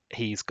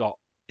 He's got,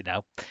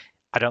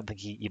 I don't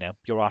think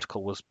your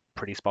article was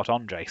pretty spot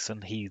on,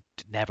 Jason. He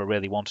never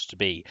really wanted to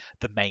be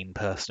the main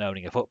person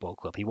owning a football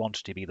club. He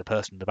wanted to be the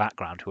person in the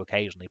background who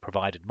occasionally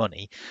provided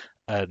money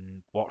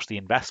and watched the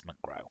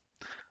investment grow.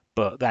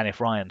 But then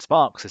if Ryan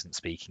Sparks isn't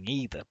speaking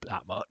either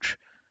that much,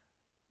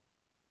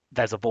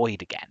 there's a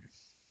void again.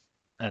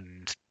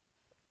 And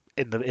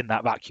in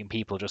that vacuum,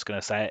 people are just going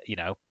to say,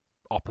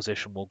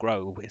 opposition will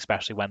grow,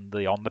 especially when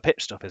the on the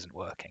pitch stuff isn't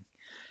working.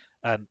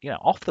 And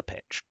off the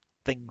pitch,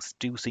 things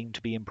do seem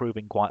to be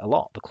improving quite a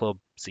lot. The club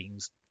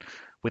seems,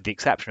 with the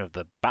exception of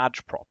the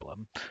badge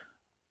problem,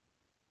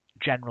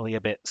 generally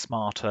a bit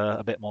smarter,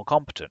 a bit more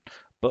competent.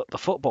 But the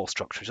football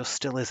structure just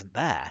still isn't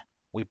there.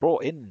 We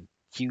brought in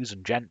Hughes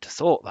and Gent to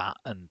sort that,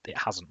 and it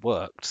hasn't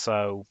worked.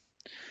 So,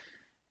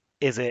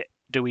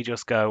 do we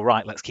just go,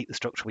 right, let's keep the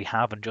structure we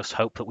have and just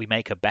hope that we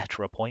make a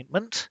better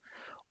appointment?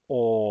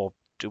 Or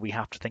do we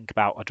have to think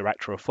about a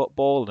director of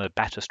football and a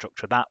better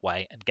structure that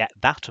way and get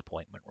that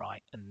appointment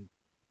right? And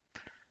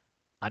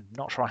I'm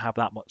not sure I have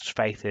that much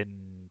faith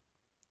in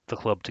the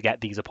club to get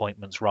these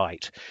appointments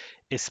right,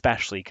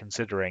 especially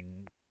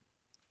considering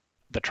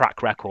the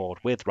track record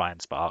with Ryan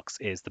Sparks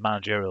is the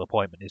managerial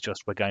appointment is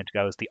just we're going to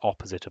go as the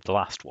opposite of the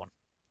last one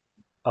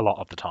a lot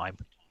of the time.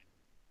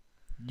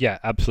 Yeah,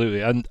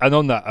 absolutely. And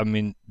on that, I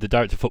mean, the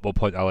director of football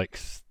point,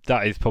 Alex,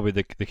 that is probably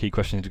the key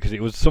question, because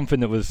it was something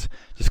that was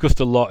discussed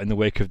a lot in the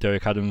wake of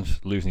Derek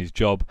Adams losing his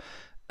job.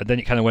 And then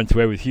it kind of went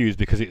away with Hughes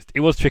because it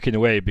was tricking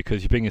away,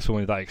 because you're bringing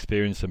someone with that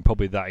experience and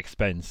probably that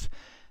expense,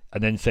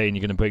 and then saying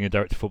you're going to bring a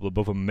director of football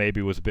above him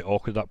maybe was a bit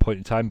awkward at that point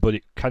in time. But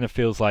it kind of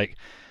feels like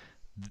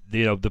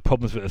the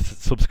problems that have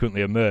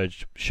subsequently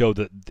emerged show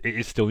that it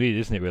is still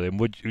needed, isn't it, really? And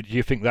do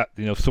you think that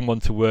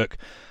someone to work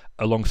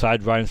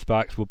alongside Ryan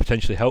Sparks will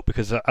potentially help?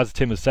 Because as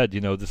Tim has said,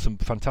 there's some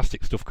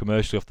fantastic stuff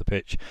commercially off the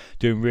pitch,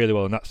 doing really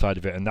well on that side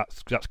of it, and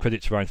that's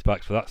credit to Ryan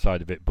Sparks for that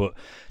side of it. But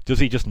does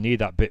he just need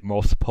that bit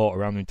more support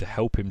around him to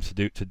help him to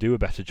do a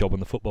better job on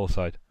the football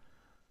side?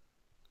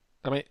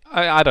 I mean,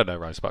 I don't know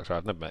Ryan Sparks.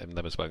 I've never met him,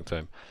 never spoken to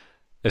him.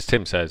 As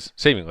Tim says,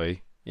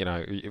 seemingly,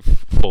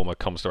 former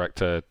comms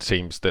director,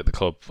 seems that the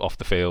club off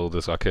the field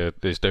is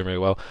doing really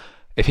well.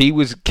 If he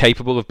was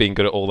capable of being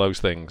good at all those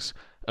things,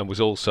 and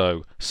was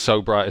also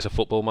so bright as a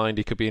football mind,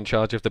 he could be in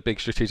charge of the big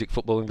strategic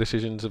footballing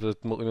decisions of a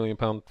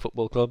multi-million-pound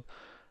football club.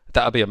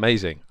 That would be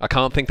amazing. I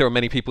can't think there are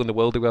many people in the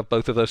world who have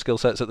both of those skill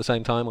sets at the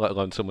same time, let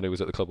alone someone who was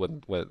at the club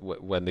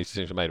when these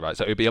decisions were made. Right,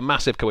 so it would be a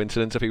massive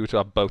coincidence if he were to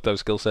have both those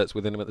skill sets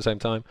within him at the same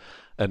time.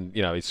 And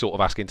it's sort of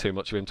asking too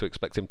much of him to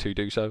expect him to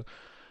do so.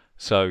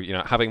 So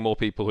having more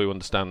people who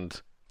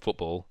understand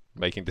football,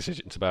 making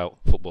decisions about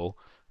football,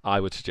 I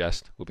would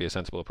suggest would be a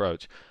sensible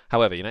approach.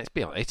 However,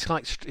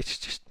 it's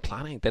just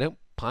planning. They don't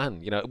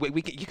plan. You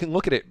can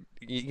look at it.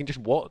 You can just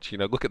watch.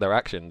 Look at their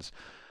actions.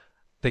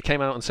 They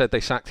came out and said they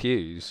sacked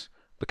Hughes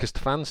because the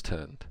fans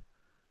turned,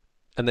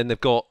 and then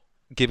they've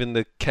given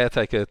the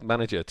caretaker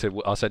manager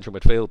to our central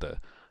midfielder,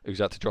 who's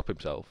had to drop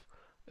himself,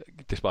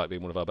 despite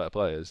being one of our better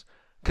players,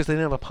 because they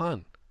didn't have a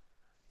plan.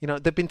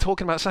 They've been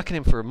talking about sacking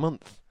him for a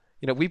month.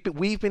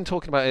 We've been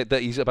talking about it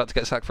that he's about to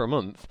get sacked for a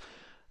month.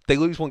 They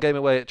lose one game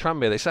away at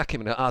Tranmere, they sack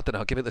him, and I don't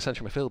know, give it the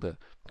central midfielder,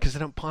 because they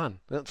don't plan,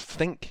 they don't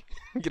think,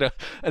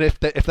 And if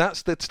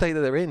that's the state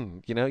that they're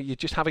in, you're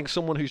just having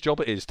someone whose job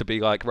it is to be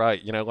like,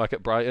 right, like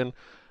at Brighton,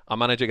 our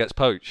manager gets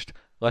poached,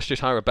 Let's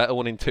just hire a better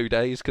one in 2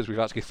 days because we've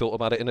actually thought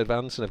about it in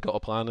advance and have got a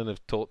plan and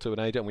have talked to an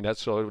agent and we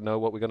sort of know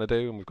what we're going to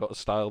do and we've got a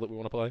style that we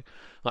want to play.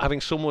 Like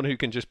having someone who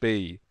can just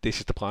be, this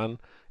is the plan,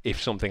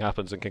 if something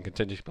happens and can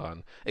continue to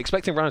plan.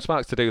 Expecting Ryan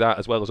Sparks to do that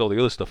as well as all the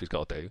other stuff he's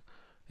got to do,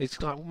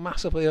 it's like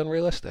massively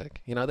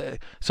unrealistic.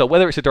 So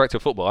whether it's a director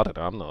of football, I don't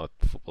know, I'm not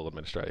a football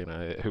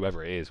administrator,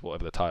 whoever it is,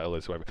 whatever the title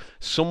is,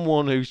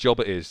 someone whose job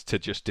it is to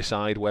just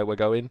decide where we're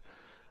going.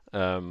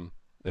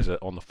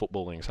 On the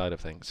footballing side of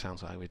things,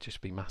 sounds like it would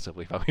just be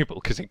massively valuable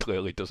because it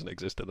clearly doesn't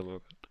exist at the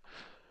moment.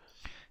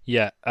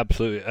 Yeah,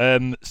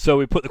 absolutely. So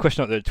we put the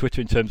question out there on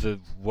Twitter in terms of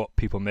what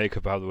people make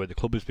about the way the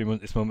club has been run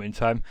at this moment in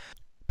time.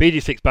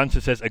 BD6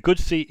 Banter says, a good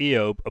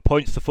CEO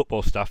appoints the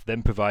football staff,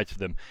 then provides for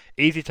them.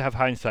 Easy to have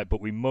hindsight,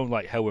 but we moan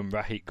like hell when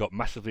Rahik got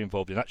massively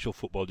involved in actual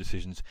football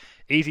decisions.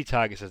 Easy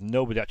targets as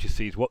nobody actually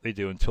sees what they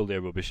do until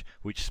they're rubbish,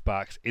 which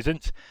Sparks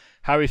isn't.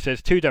 Harry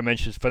says, 2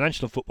 dimensions,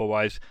 financial and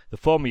football-wise. The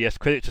former, yes,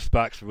 credit to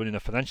Sparks for running a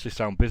financially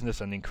sound business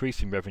and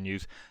increasing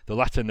revenues. The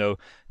latter, no.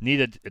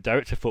 Need a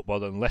director of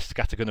football and less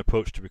scattergun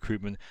approach to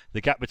recruitment. The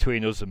gap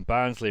between us and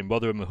Barnsley and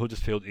Rotherham and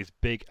Huddersfield is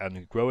big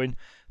and growing.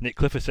 Nick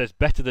Clifford says,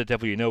 better the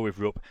devil you know with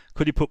Rupp.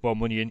 Could he put more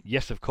money in?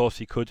 Yes, of course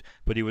he could,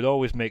 but he would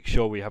always make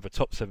sure we have a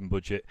top 7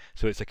 budget,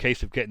 so it's a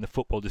case of getting the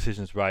football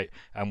decisions right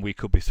and we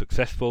could be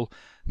successful.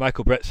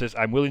 Michael Brett says,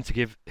 I'm willing to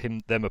give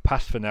them a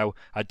pass for now.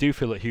 I do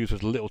feel that Hughes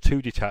was a little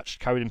too detached,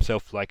 carried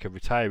himself like a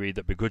retiree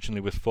that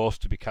begrudgingly was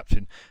forced to be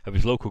captain of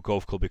his local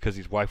golf club because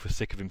his wife was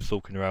sick of him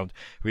sulking around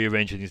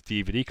rearranging his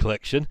DVD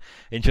collection.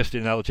 Interesting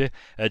analogy.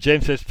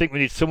 James says, think we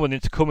need someone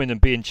to come in and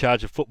be in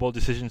charge of football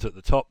decisions at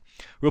the top.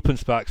 Rupp and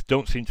Sparks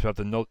don't seem to have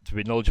to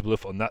be knowledgeable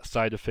enough on that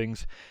side of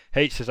things.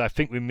 H says, I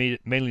think we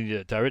mainly need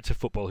a director of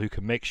football who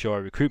can make sure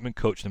our recruitment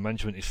coach and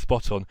management is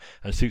spot on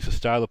and suits the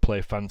style of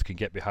play fans can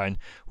get behind,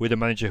 with a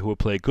manager who will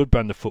play a good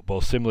brand of football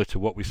similar to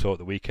what we saw at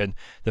the weekend.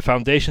 The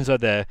foundations are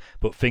there,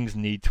 but things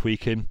need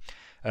tweaking.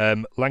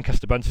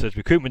 Lancaster Banter says,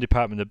 recruitment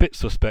department a bit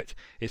suspect.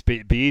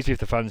 It'd be easy if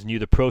the fans knew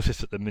the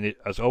process at the minute,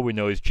 as all we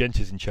know is Gent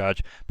is in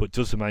charge, but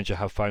does the manager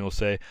have final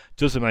say?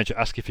 Does the manager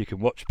ask if he can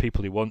watch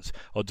people he wants,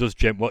 or does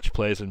Gent watch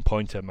players and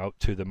point them out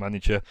to the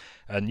manager?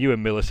 And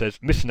Ewan Miller says,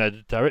 missing a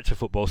director of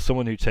football,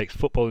 someone who takes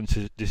football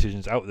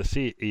decisions out of the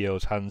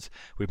CEO's hands,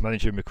 with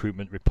manager and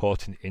recruitment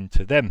reporting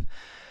into them.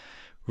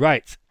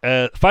 Right,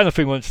 final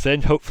thing I want to say,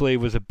 and hopefully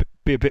was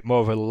be a bit more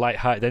of a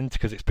light-hearted end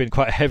because it's been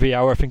quite a heavy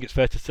hour, I think it's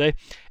fair to say,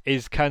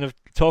 is kind of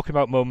talking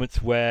about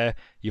moments where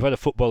you've had a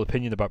football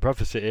opinion about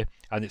Bradford City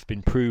and it's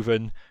been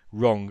proven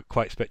wrong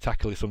quite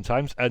spectacularly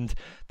sometimes. And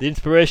the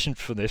inspiration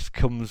for this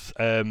comes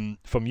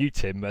from you,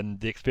 Tim, and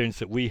the experience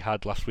that we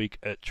had last week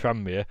at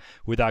Tranmere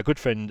with our good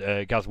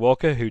friend Gaz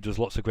Walker, who does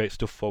lots of great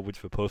stuff for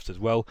Woodford Post as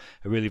well,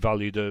 a really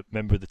valued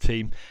member of the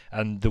team,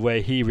 and the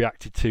way he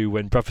reacted to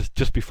when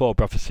just before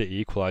Bradford City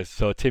equalised.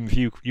 So, Tim, if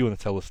you want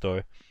to tell the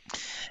story.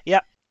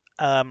 Yeah.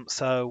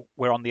 So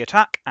we're on the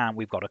attack and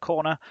we've got a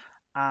corner,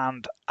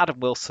 and Adam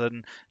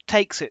Wilson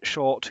takes it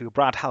short to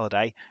Brad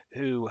Halliday,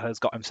 who has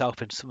got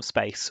himself into some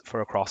space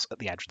for a cross at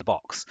the edge of the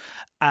box.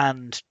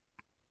 And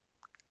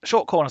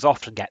short corners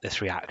often get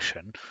this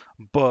reaction,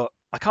 but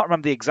I can't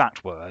remember the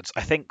exact words.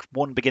 I think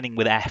one beginning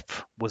with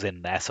F was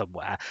in there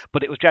somewhere,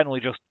 but it was generally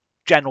just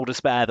general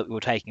despair that we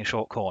were taking a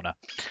short corner.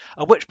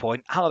 At which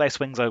point, Halliday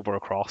swings over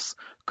across,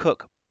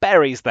 Cook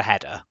buries the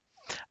header,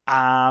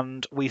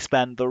 and we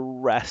spend the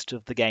rest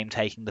of the game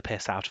taking the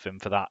piss out of him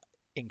for that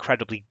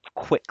incredibly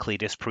quickly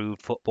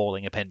disproved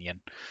footballing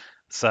opinion.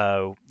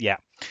 So, yeah,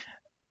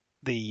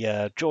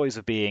 the joys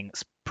of being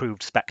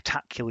proved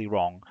spectacularly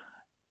wrong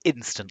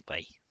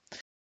instantly.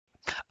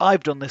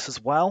 I've done this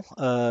as well.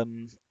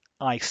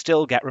 I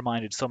still get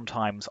reminded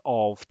sometimes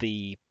of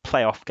the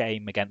playoff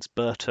game against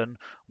Burton,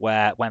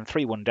 where when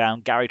 3-1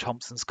 down, Gary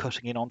Thompson's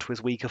cutting in onto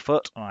his weaker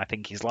foot, and I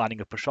think he's lining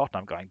up a shot,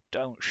 and I'm going,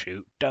 don't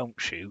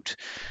shoot.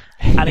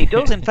 And he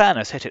does, in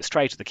fairness, hit it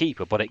straight at the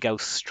keeper, but it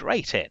goes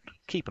straight in.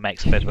 Keeper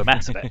makes a bit of a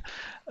mess of it.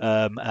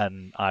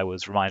 And I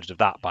was reminded of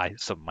that by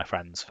some of my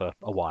friends for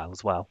a while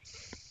as well.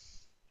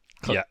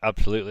 Yeah,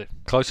 absolutely.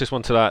 Closest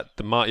one to that,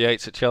 the Mark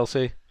Yates at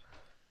Chelsea.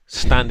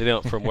 Standing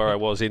up from where I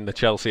was in the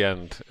Chelsea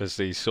end as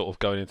he's sort of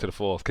going into the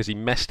fourth, because he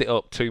messed it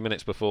up 2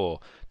 minutes before,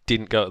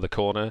 didn't go to the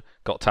corner,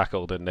 got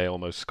tackled, and they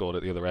almost scored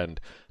at the other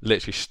end.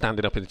 Literally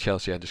standing up in the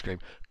Chelsea end to scream,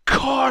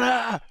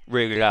 corner!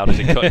 Really loud as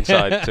he cut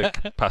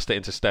inside, passed it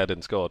into Stead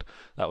and scored.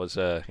 That was,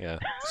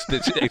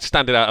 it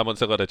standing out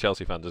amongst a lot of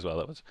Chelsea fans as well.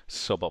 That was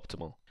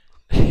suboptimal.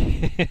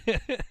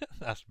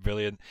 That's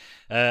brilliant.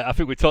 I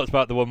think we talked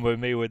about the one with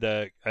me with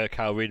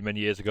Kyle Reid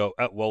many years ago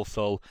at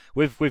Walsall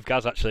with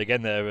Gaz actually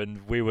again there,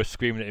 and we were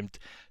screaming at him,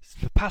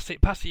 pass it,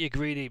 you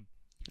greedy,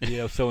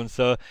 so and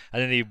so,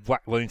 and then he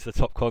whacked one into the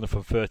top corner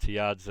from 30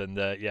 yards, and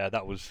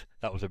that was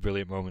a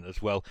brilliant moment as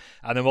well.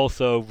 And I'm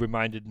also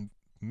reminded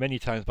many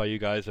times by you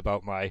guys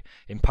about my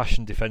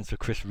impassioned defence of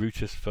Chris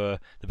Rutus for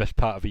the best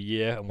part of a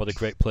year and what a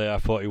great player I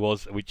thought he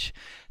was, which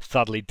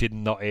sadly did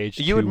not age.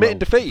 You too admitting well,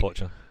 defeat?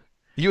 Unfortunately.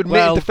 You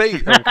admitted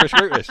defeat on Chris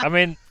Rootis. I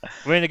mean,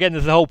 again,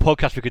 there's a whole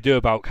podcast we could do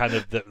about kind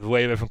of the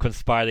way everyone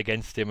conspired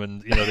against him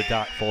and the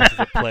dark forces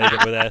at play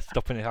that were there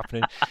stopping it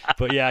happening.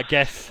 But yeah, I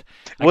guess.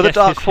 The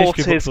dark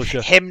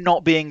forces him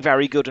not being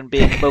very good and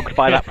being mugged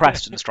by that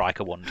Preston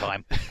striker one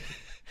time?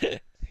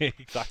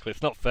 Exactly,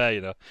 it's not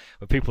fair,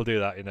 when people do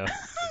that,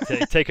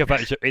 take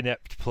advantage of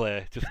inept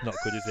play. Just not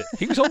good, is it?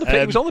 He was on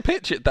the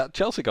pitch at that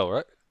Chelsea goal,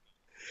 right?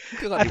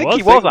 I think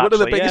he was one of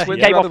the biggest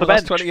wins in the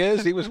last 20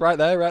 years. He was right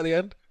there, right at the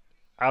end.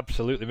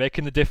 Absolutely,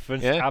 making the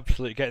difference. Yeah.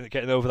 Absolutely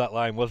getting over that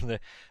line, wasn't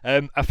it?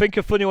 I think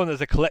a funny one,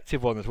 there's a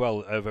collective one as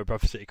well over a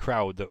Bradford City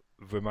crowd that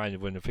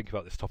reminded when I think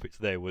about this topic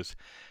today was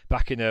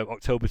back in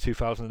October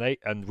 2008,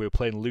 and we were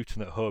playing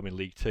Luton at home in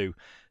League 2.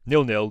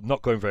 0-0,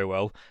 not going very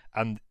well,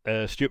 and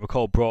Stuart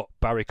McCall brought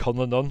Barry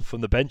Conlon on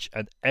from the bench,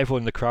 and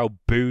everyone in the crowd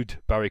booed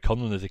Barry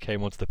Conlon as he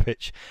came onto the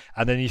pitch,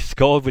 and then he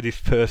scored with his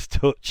first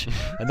touch,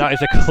 and that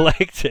is a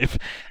collective,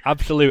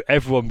 absolute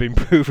everyone being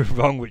proven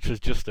wrong, which was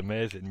just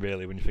amazing,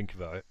 really, when you think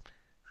about it.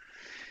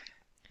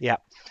 Yeah.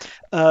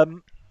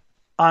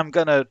 I'm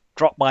going to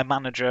drop my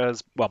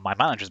manager's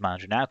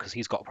manager now, because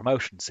he's got a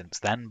promotion since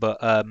then, but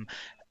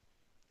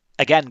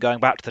again, going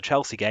back to the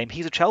Chelsea game,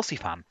 he's a Chelsea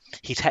fan.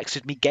 He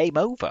texted me game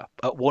over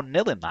at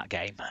 1-0 in that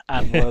game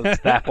and was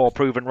therefore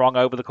proven wrong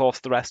over the course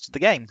of the rest of the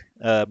game,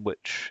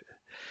 which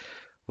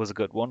was a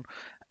good one.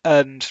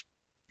 And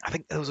I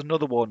think there was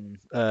another one,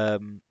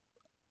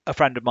 a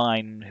friend of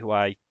mine who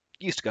I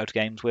used to go to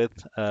games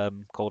with,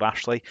 called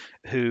Ashley,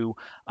 who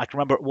I can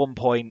remember at one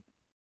point,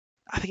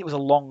 I think it was a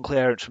long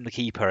clearance from the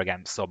keeper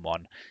against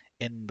someone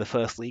in the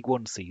first League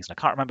One season.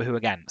 I can't remember who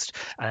against.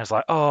 And I was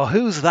like, oh,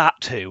 who's that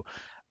to?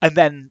 And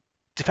then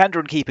defender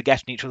and keeper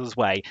get in each other's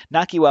way.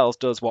 Naki Wells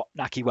does what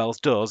Naki Wells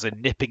does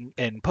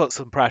and puts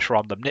some pressure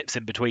on them, nips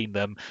in between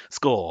them,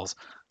 scores.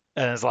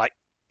 And it's like,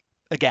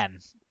 again,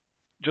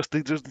 just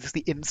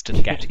the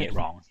instant getting it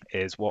wrong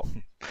is what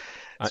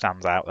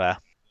stands out there.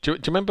 Do you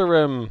remember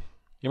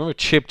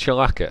Chib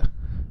Chalaka?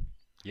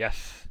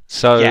 Yes.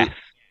 So yeah,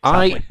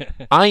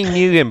 I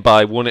knew him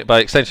by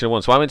extension of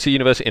one. So I went to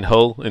university in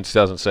Hull in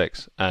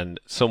 2006, and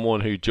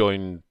someone who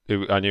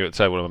I knew at the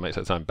time, one of my mates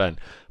at the time, Ben,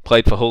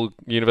 played for Hull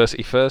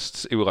University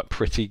firsts, who were like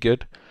pretty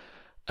good,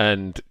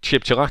 and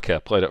Chib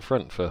Chalaka played up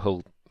front for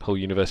Hull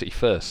University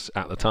firsts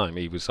at the time.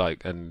 He was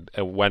like, and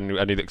when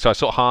I knew that, so I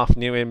sort of half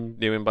knew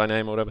him by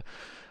name or whatever.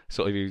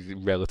 Sort of he was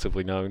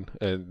relatively known,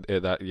 and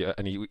that yeah,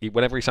 and he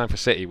whenever he signed for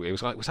City, it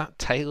was like, was that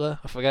Taylor?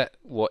 I forget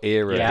what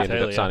era he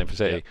ended up signing for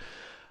City. Yeah.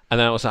 And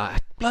then I was like, I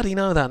bloody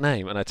know that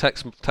name. And I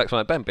text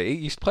my Ben, but he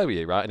used to play with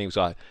you, right? And he was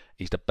like,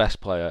 he's the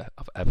best player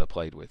I've ever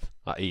played with.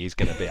 Like, he's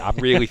going to be, I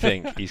really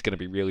think he's going to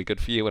be really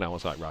good for you. And I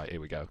was like, right, here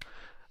we go.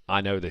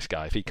 I know this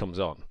guy. If he comes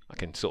on, I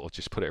can sort of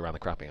just put it around the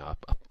crapping.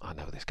 I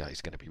know this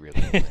guy's going to be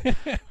really good.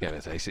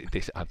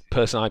 This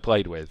person I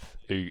played with,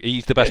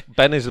 he's the best.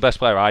 Ben is the best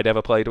player I'd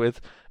ever played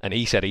with. And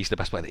he said he's the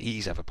best player that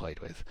he's ever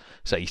played with.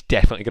 So he's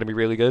definitely going to be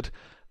really good.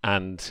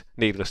 And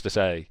needless to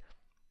say,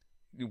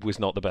 was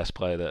not the best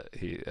player that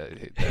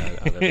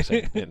I've ever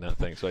seen in that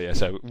thing. So yeah,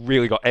 so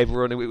really got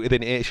everyone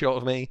within earshot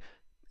of me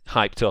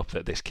hyped up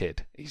that this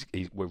kid,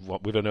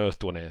 we've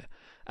unearthed one here,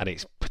 and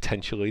it's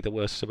potentially the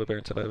worst sub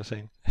appearance I've ever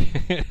seen.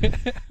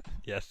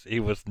 Yes, he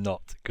was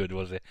not good,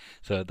 was he?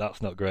 So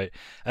that's not great.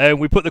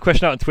 We put the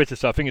question out on Twitter,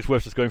 so I think it's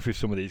worth just going through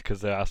some of these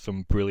because there are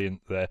some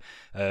brilliant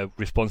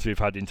responses we've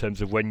had in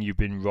terms of when you've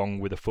been wrong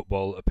with a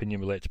football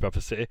opinion related to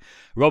Bradford City.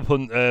 Rob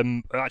Hunt,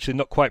 actually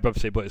not quite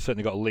Bradford City, but it's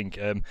certainly got a link.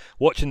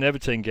 Watching the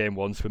Everton game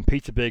once when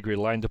Peter Bakery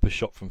lined up a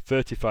shot from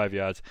 35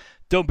 yards.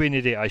 Don't be an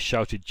idiot, I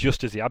shouted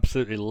just as he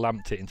absolutely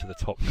lamped it into the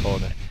top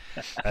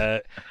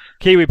corner.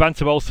 Kiwi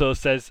Bantam also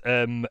says,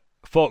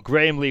 thought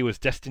Graham Lee was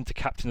destined to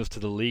captain us to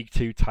the League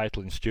 2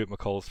 title in Stuart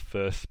McCall's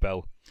first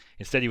spell.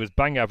 Instead, he was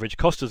bang average,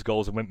 cost us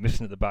goals and went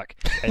missing at the back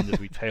end as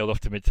we tailed off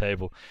to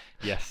mid-table.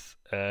 Yes,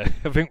 I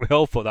think we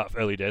all thought that for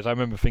early days. I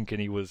remember thinking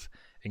he was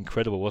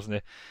incredible,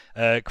 wasn't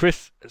he?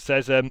 Chris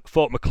says,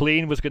 thought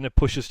McLean was going to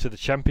push us to the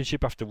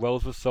Championship after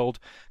Wells was sold.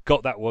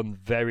 Got that one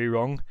very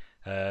wrong.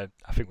 I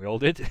think we all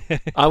did.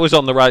 I was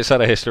on the right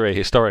side of history,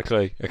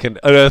 historically. I can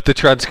unearth the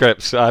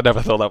transcripts. I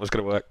never thought that was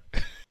going to work.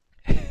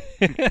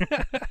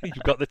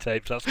 You've got the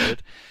tapes, that's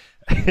good.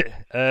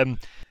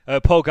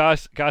 Paul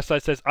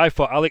Garside says, I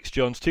thought Alex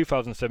Jones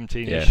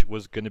 2017-ish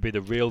was going to be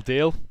the real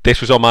deal. This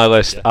was on my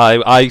list. Yeah.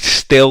 I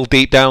still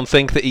deep down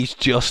think that he's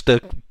just a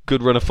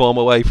good run of form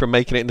away from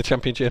making it in the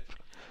Championship.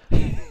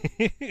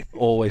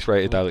 Always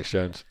rated Alex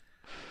Jones.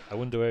 I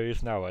wonder where he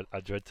is now.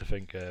 I dread to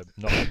think.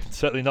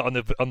 Certainly not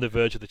on the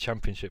verge of the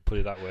Championship, put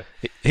it that way.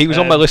 He was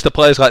on my list of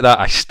players like that.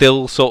 I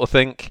still sort of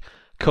think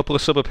a couple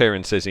of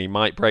sub-appearances he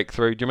might break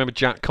through. Do you remember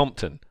Jack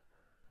Compton?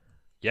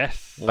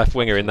 Yes, left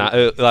winger in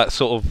that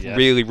sort of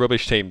really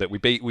rubbish team that we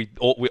beat. We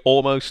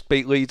almost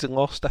beat Leeds and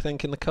lost, I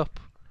think, in the cup.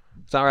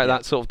 Is that right? Yeah.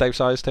 That sort of Dave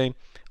Sires team.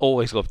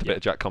 Always loved a bit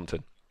of Jack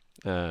Compton.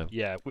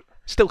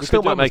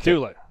 Still might make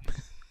it.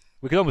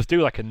 We could almost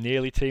do like a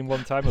nearly team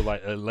one time of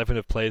like 11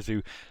 of players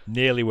who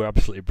nearly were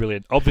absolutely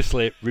brilliant.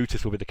 Obviously,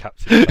 Rutus will be the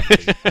captain.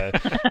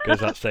 Goes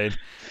that saying.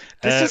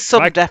 This is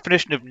some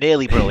definition of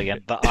nearly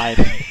brilliant that I'm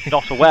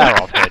not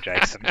aware of here,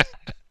 Jason.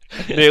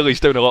 Nearly's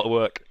doing a lot of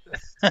work.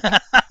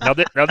 Now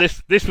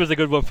this was a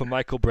good one from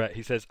Michael Brett.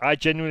 He says, I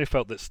genuinely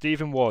felt that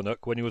Stephen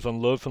Warnock, when he was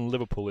on loan from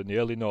Liverpool in the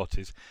early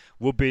noughties,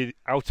 would be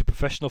out of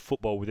professional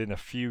football within a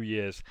few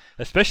years,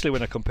 especially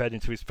when I compared him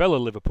to his fellow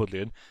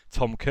Liverpudlian,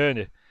 Tom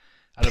Kearney.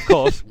 And of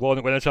course,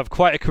 Warnock went on to have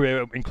quite a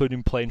career,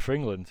 including playing for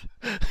England.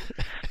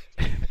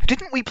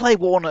 Didn't we play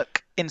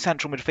Warnock in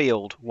central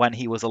midfield when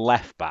he was a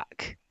left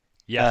back?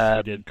 Yes,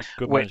 we did.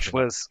 Good which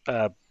management. was,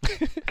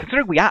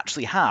 considering we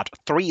actually had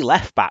 3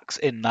 left backs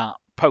in that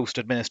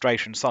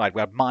post-administration side.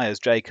 We had Myers,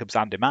 Jacobs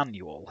and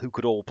Emmanuel, who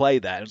could all play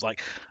there. It was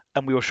like,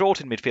 and we were short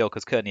in midfield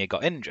because Kearney had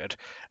got injured.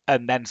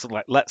 And then so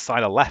like, let's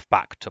sign a left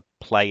back to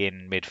play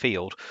in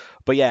midfield.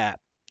 But yeah,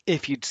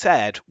 if you'd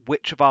said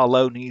which of our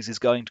loanees is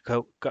going to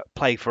go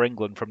play for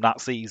England from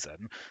that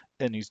season,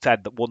 and you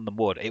said that one of them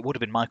would, it would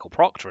have been Michael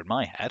Proctor in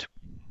my head,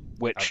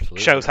 which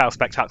Absolutely. shows how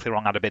spectacularly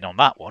wrong I'd have been on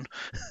that one.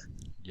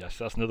 Yes,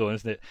 that's another one,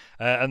 isn't it?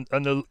 And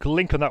the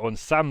link on that one,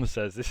 Sam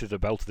says, this is a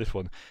belt to this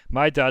one.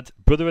 My dad,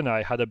 brother and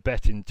I had a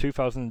bet in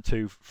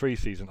 2002-3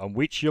 season on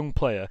which young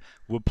player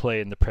would play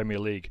in the Premier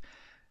League.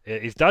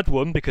 His dad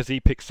won because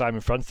he picked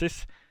Simon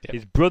Francis. Yep.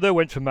 His brother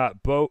went for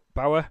Matt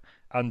Bauer,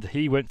 and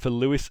he went for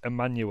Lewis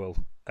Emmanuel.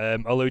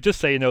 Although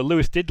just say,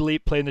 Lewis did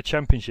play in the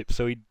Championship,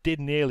 so he did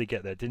nearly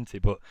get there, didn't he?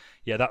 But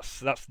yeah,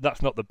 that's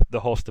not the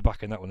horse to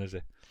back in that one, is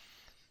it?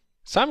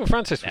 Simon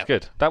Francis was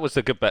good. That was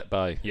the good bet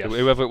by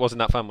whoever it was in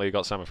that family who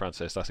got Simon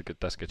Francis. That's a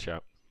good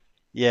shout.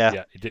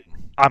 Yeah, he did.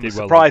 I'm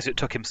surprised it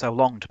took him so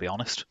long, to be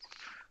honest.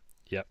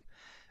 Yep.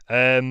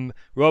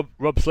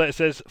 Rob Slater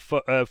says,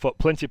 thought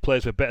plenty of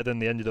players were better than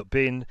they ended up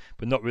being,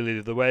 but not really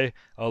the other way.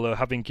 Although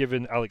having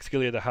given Alex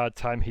Gilliard a hard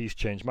time, he's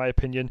changed my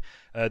opinion.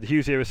 The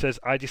Hughes era says,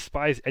 I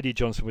despise Eddie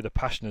Johnson with a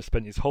passion and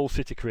spent his whole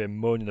City career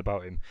moaning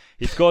about him.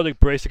 He scored a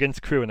brace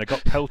against Crewe and I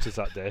got pelters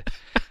that day.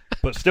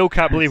 But still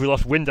can't believe we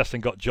lost Windass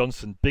and got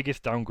Johnson.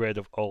 Biggest downgrade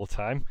of all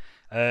time.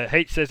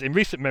 H says, in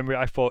recent memory,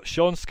 I thought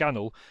Sean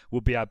Scannell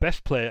would be our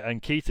best player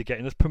and key to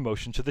getting us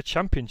promotion to the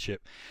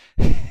Championship.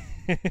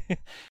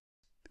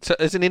 So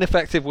as an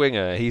ineffective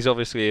winger, he's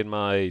obviously in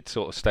my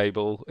sort of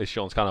stable as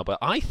Sean Scannell. But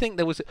I think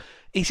there was...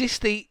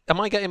 Am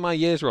I getting my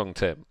years wrong,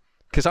 Tim?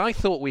 Because I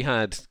thought we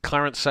had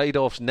Clarence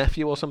Seedorf's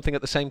nephew or something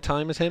at the same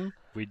time as him.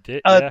 We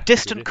did.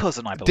 Distant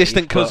cousin, I believe.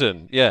 Distant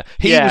cousin, yeah.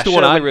 He was the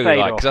one I really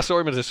liked because I saw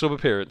him as a sub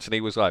appearance and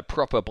he was like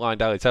proper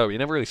blind alley terror. You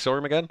never really saw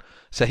him again.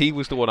 So he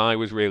was the one I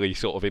was really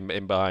sort of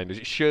in behind. Was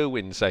it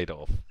Sherwin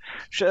Seedorf?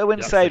 Sherwin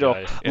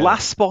Seedorf,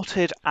 last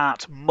spotted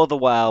at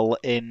Motherwell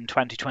in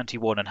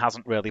 2021 and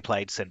hasn't really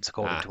played since,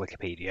 according to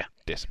Wikipedia.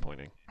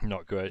 Disappointing.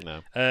 Not great.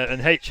 No.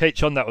 And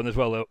H on that one as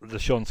well, the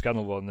Sean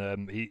Scannell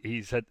one.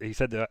 He said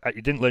that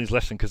he didn't learn his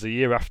lesson because the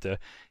year after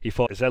he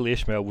thought Zeli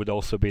Ismail would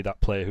also be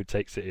that player who'd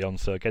take City on.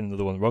 So again,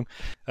 another one wrong.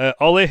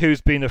 Ollie,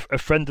 who's been a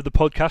friend of the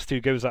podcast, who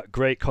gave us that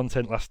great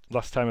content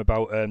last time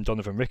about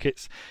Donovan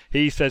Ricketts,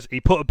 he says he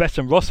put a bet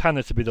on Ross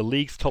Hannah to be the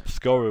league's top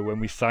scorer when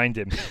we signed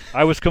him.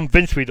 I was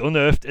convinced we'd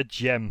unearthed a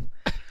gem.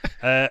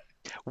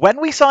 When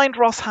we signed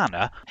Ross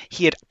Hannah,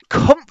 he had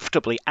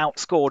comfortably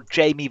outscored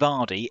Jamie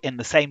Vardy in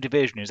the same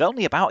division, who's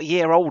only about a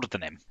year older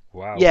than him.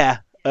 Wow. Yeah.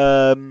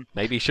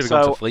 Maybe he should have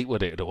gone to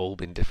Fleetwood. It'd have all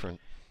been different.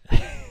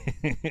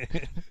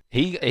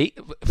 he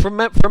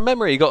from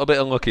memory, he got a bit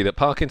unlucky that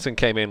Parkinson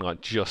came in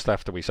like just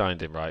after we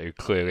signed him, right? Who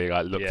clearly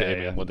like looked at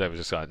him and one day was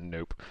just like,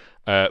 nope.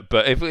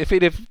 But if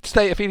we'd have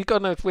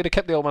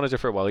kept the old manager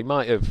for a while, he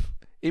might have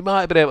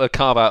been able to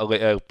carve out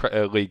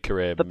a league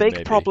career. The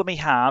big problem he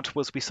had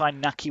was we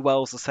signed Naki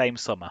Wells the same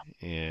summer.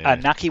 Yeah.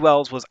 And Naki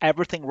Wells was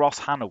everything Ross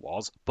Hannah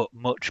was, but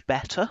much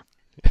better.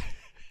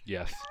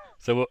 Yes.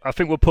 So I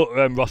think we'll put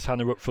Ross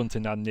Hannah up front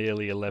in our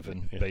nearly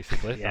 11,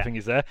 basically. Yeah. I think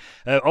he's there.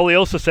 Ollie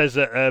also says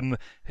that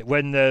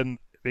when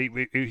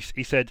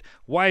he said,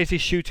 why is he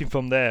shooting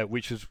from there,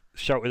 which was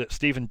shouted at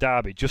Stephen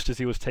Darby just as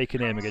he was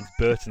taking aim against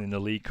Burton in the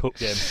League Cup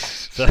game.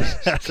 So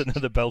that's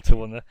another belter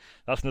one there.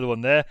 That's another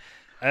one there.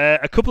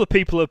 A couple of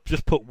people have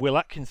just put Will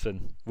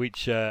Atkinson,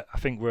 which I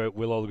think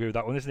we'll all agree with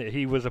that one, isn't it?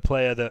 He was a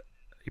player that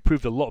he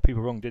proved a lot of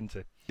people wrong, didn't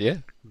he? Yeah.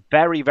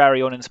 Very, very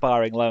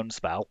uninspiring loan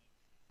spell.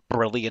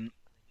 Brilliant.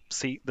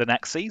 The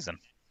next season.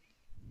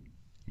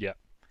 Yeah.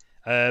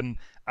 And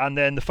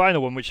then the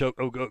final one, which I'll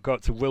go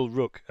to Will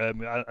Rook,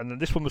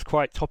 and this one was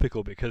quite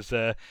topical because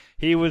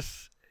he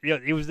was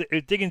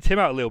digging Tim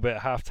out a little bit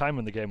at half time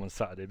on the game on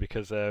Saturday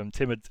because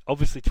Tim had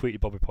obviously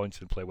tweeted Bobby Poynton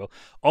didn't play well.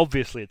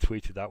 Obviously had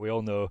tweeted that. We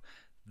all know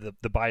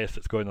the bias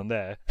that's going on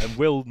there. And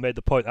Will made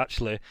the point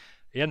actually.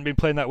 He hadn't been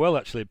playing that well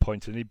actually,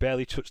 Poynton. He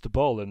barely touched the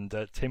ball, and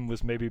Tim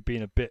was maybe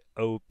being a bit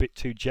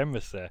too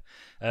generous there.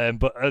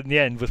 But in the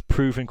end, was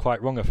proven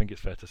quite wrong. I think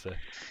it's fair to say.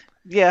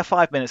 Yeah,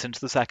 5 minutes into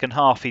the second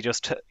half, he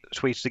just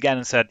tweeted again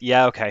and said,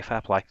 "Yeah, okay,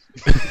 fair play."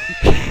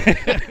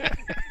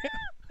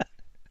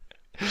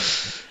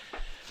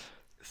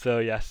 So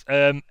yes.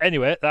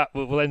 Anyway,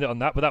 we'll end it on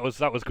that. But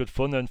that was good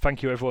fun, and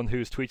thank you everyone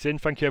who's tweeted in.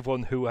 Thank you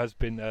everyone who has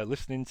been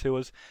listening to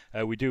us.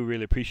 We do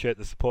really appreciate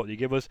the support that you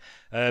give us.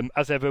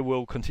 As ever,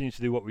 we'll continue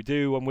to do what we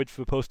do on Wid for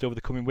the Post over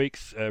the coming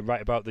weeks.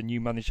 Write about the new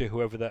manager,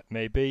 whoever that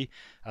may be,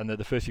 and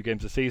the first few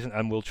games of the season.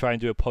 And we'll try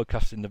and do a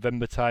podcast in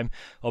November time.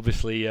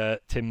 Obviously,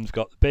 Tim's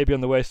got the baby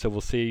on the way, so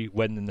we'll see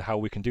when and how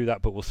we can do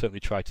that. But we'll certainly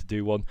try to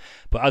do one.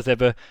 But as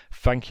ever,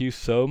 thank you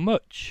so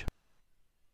much.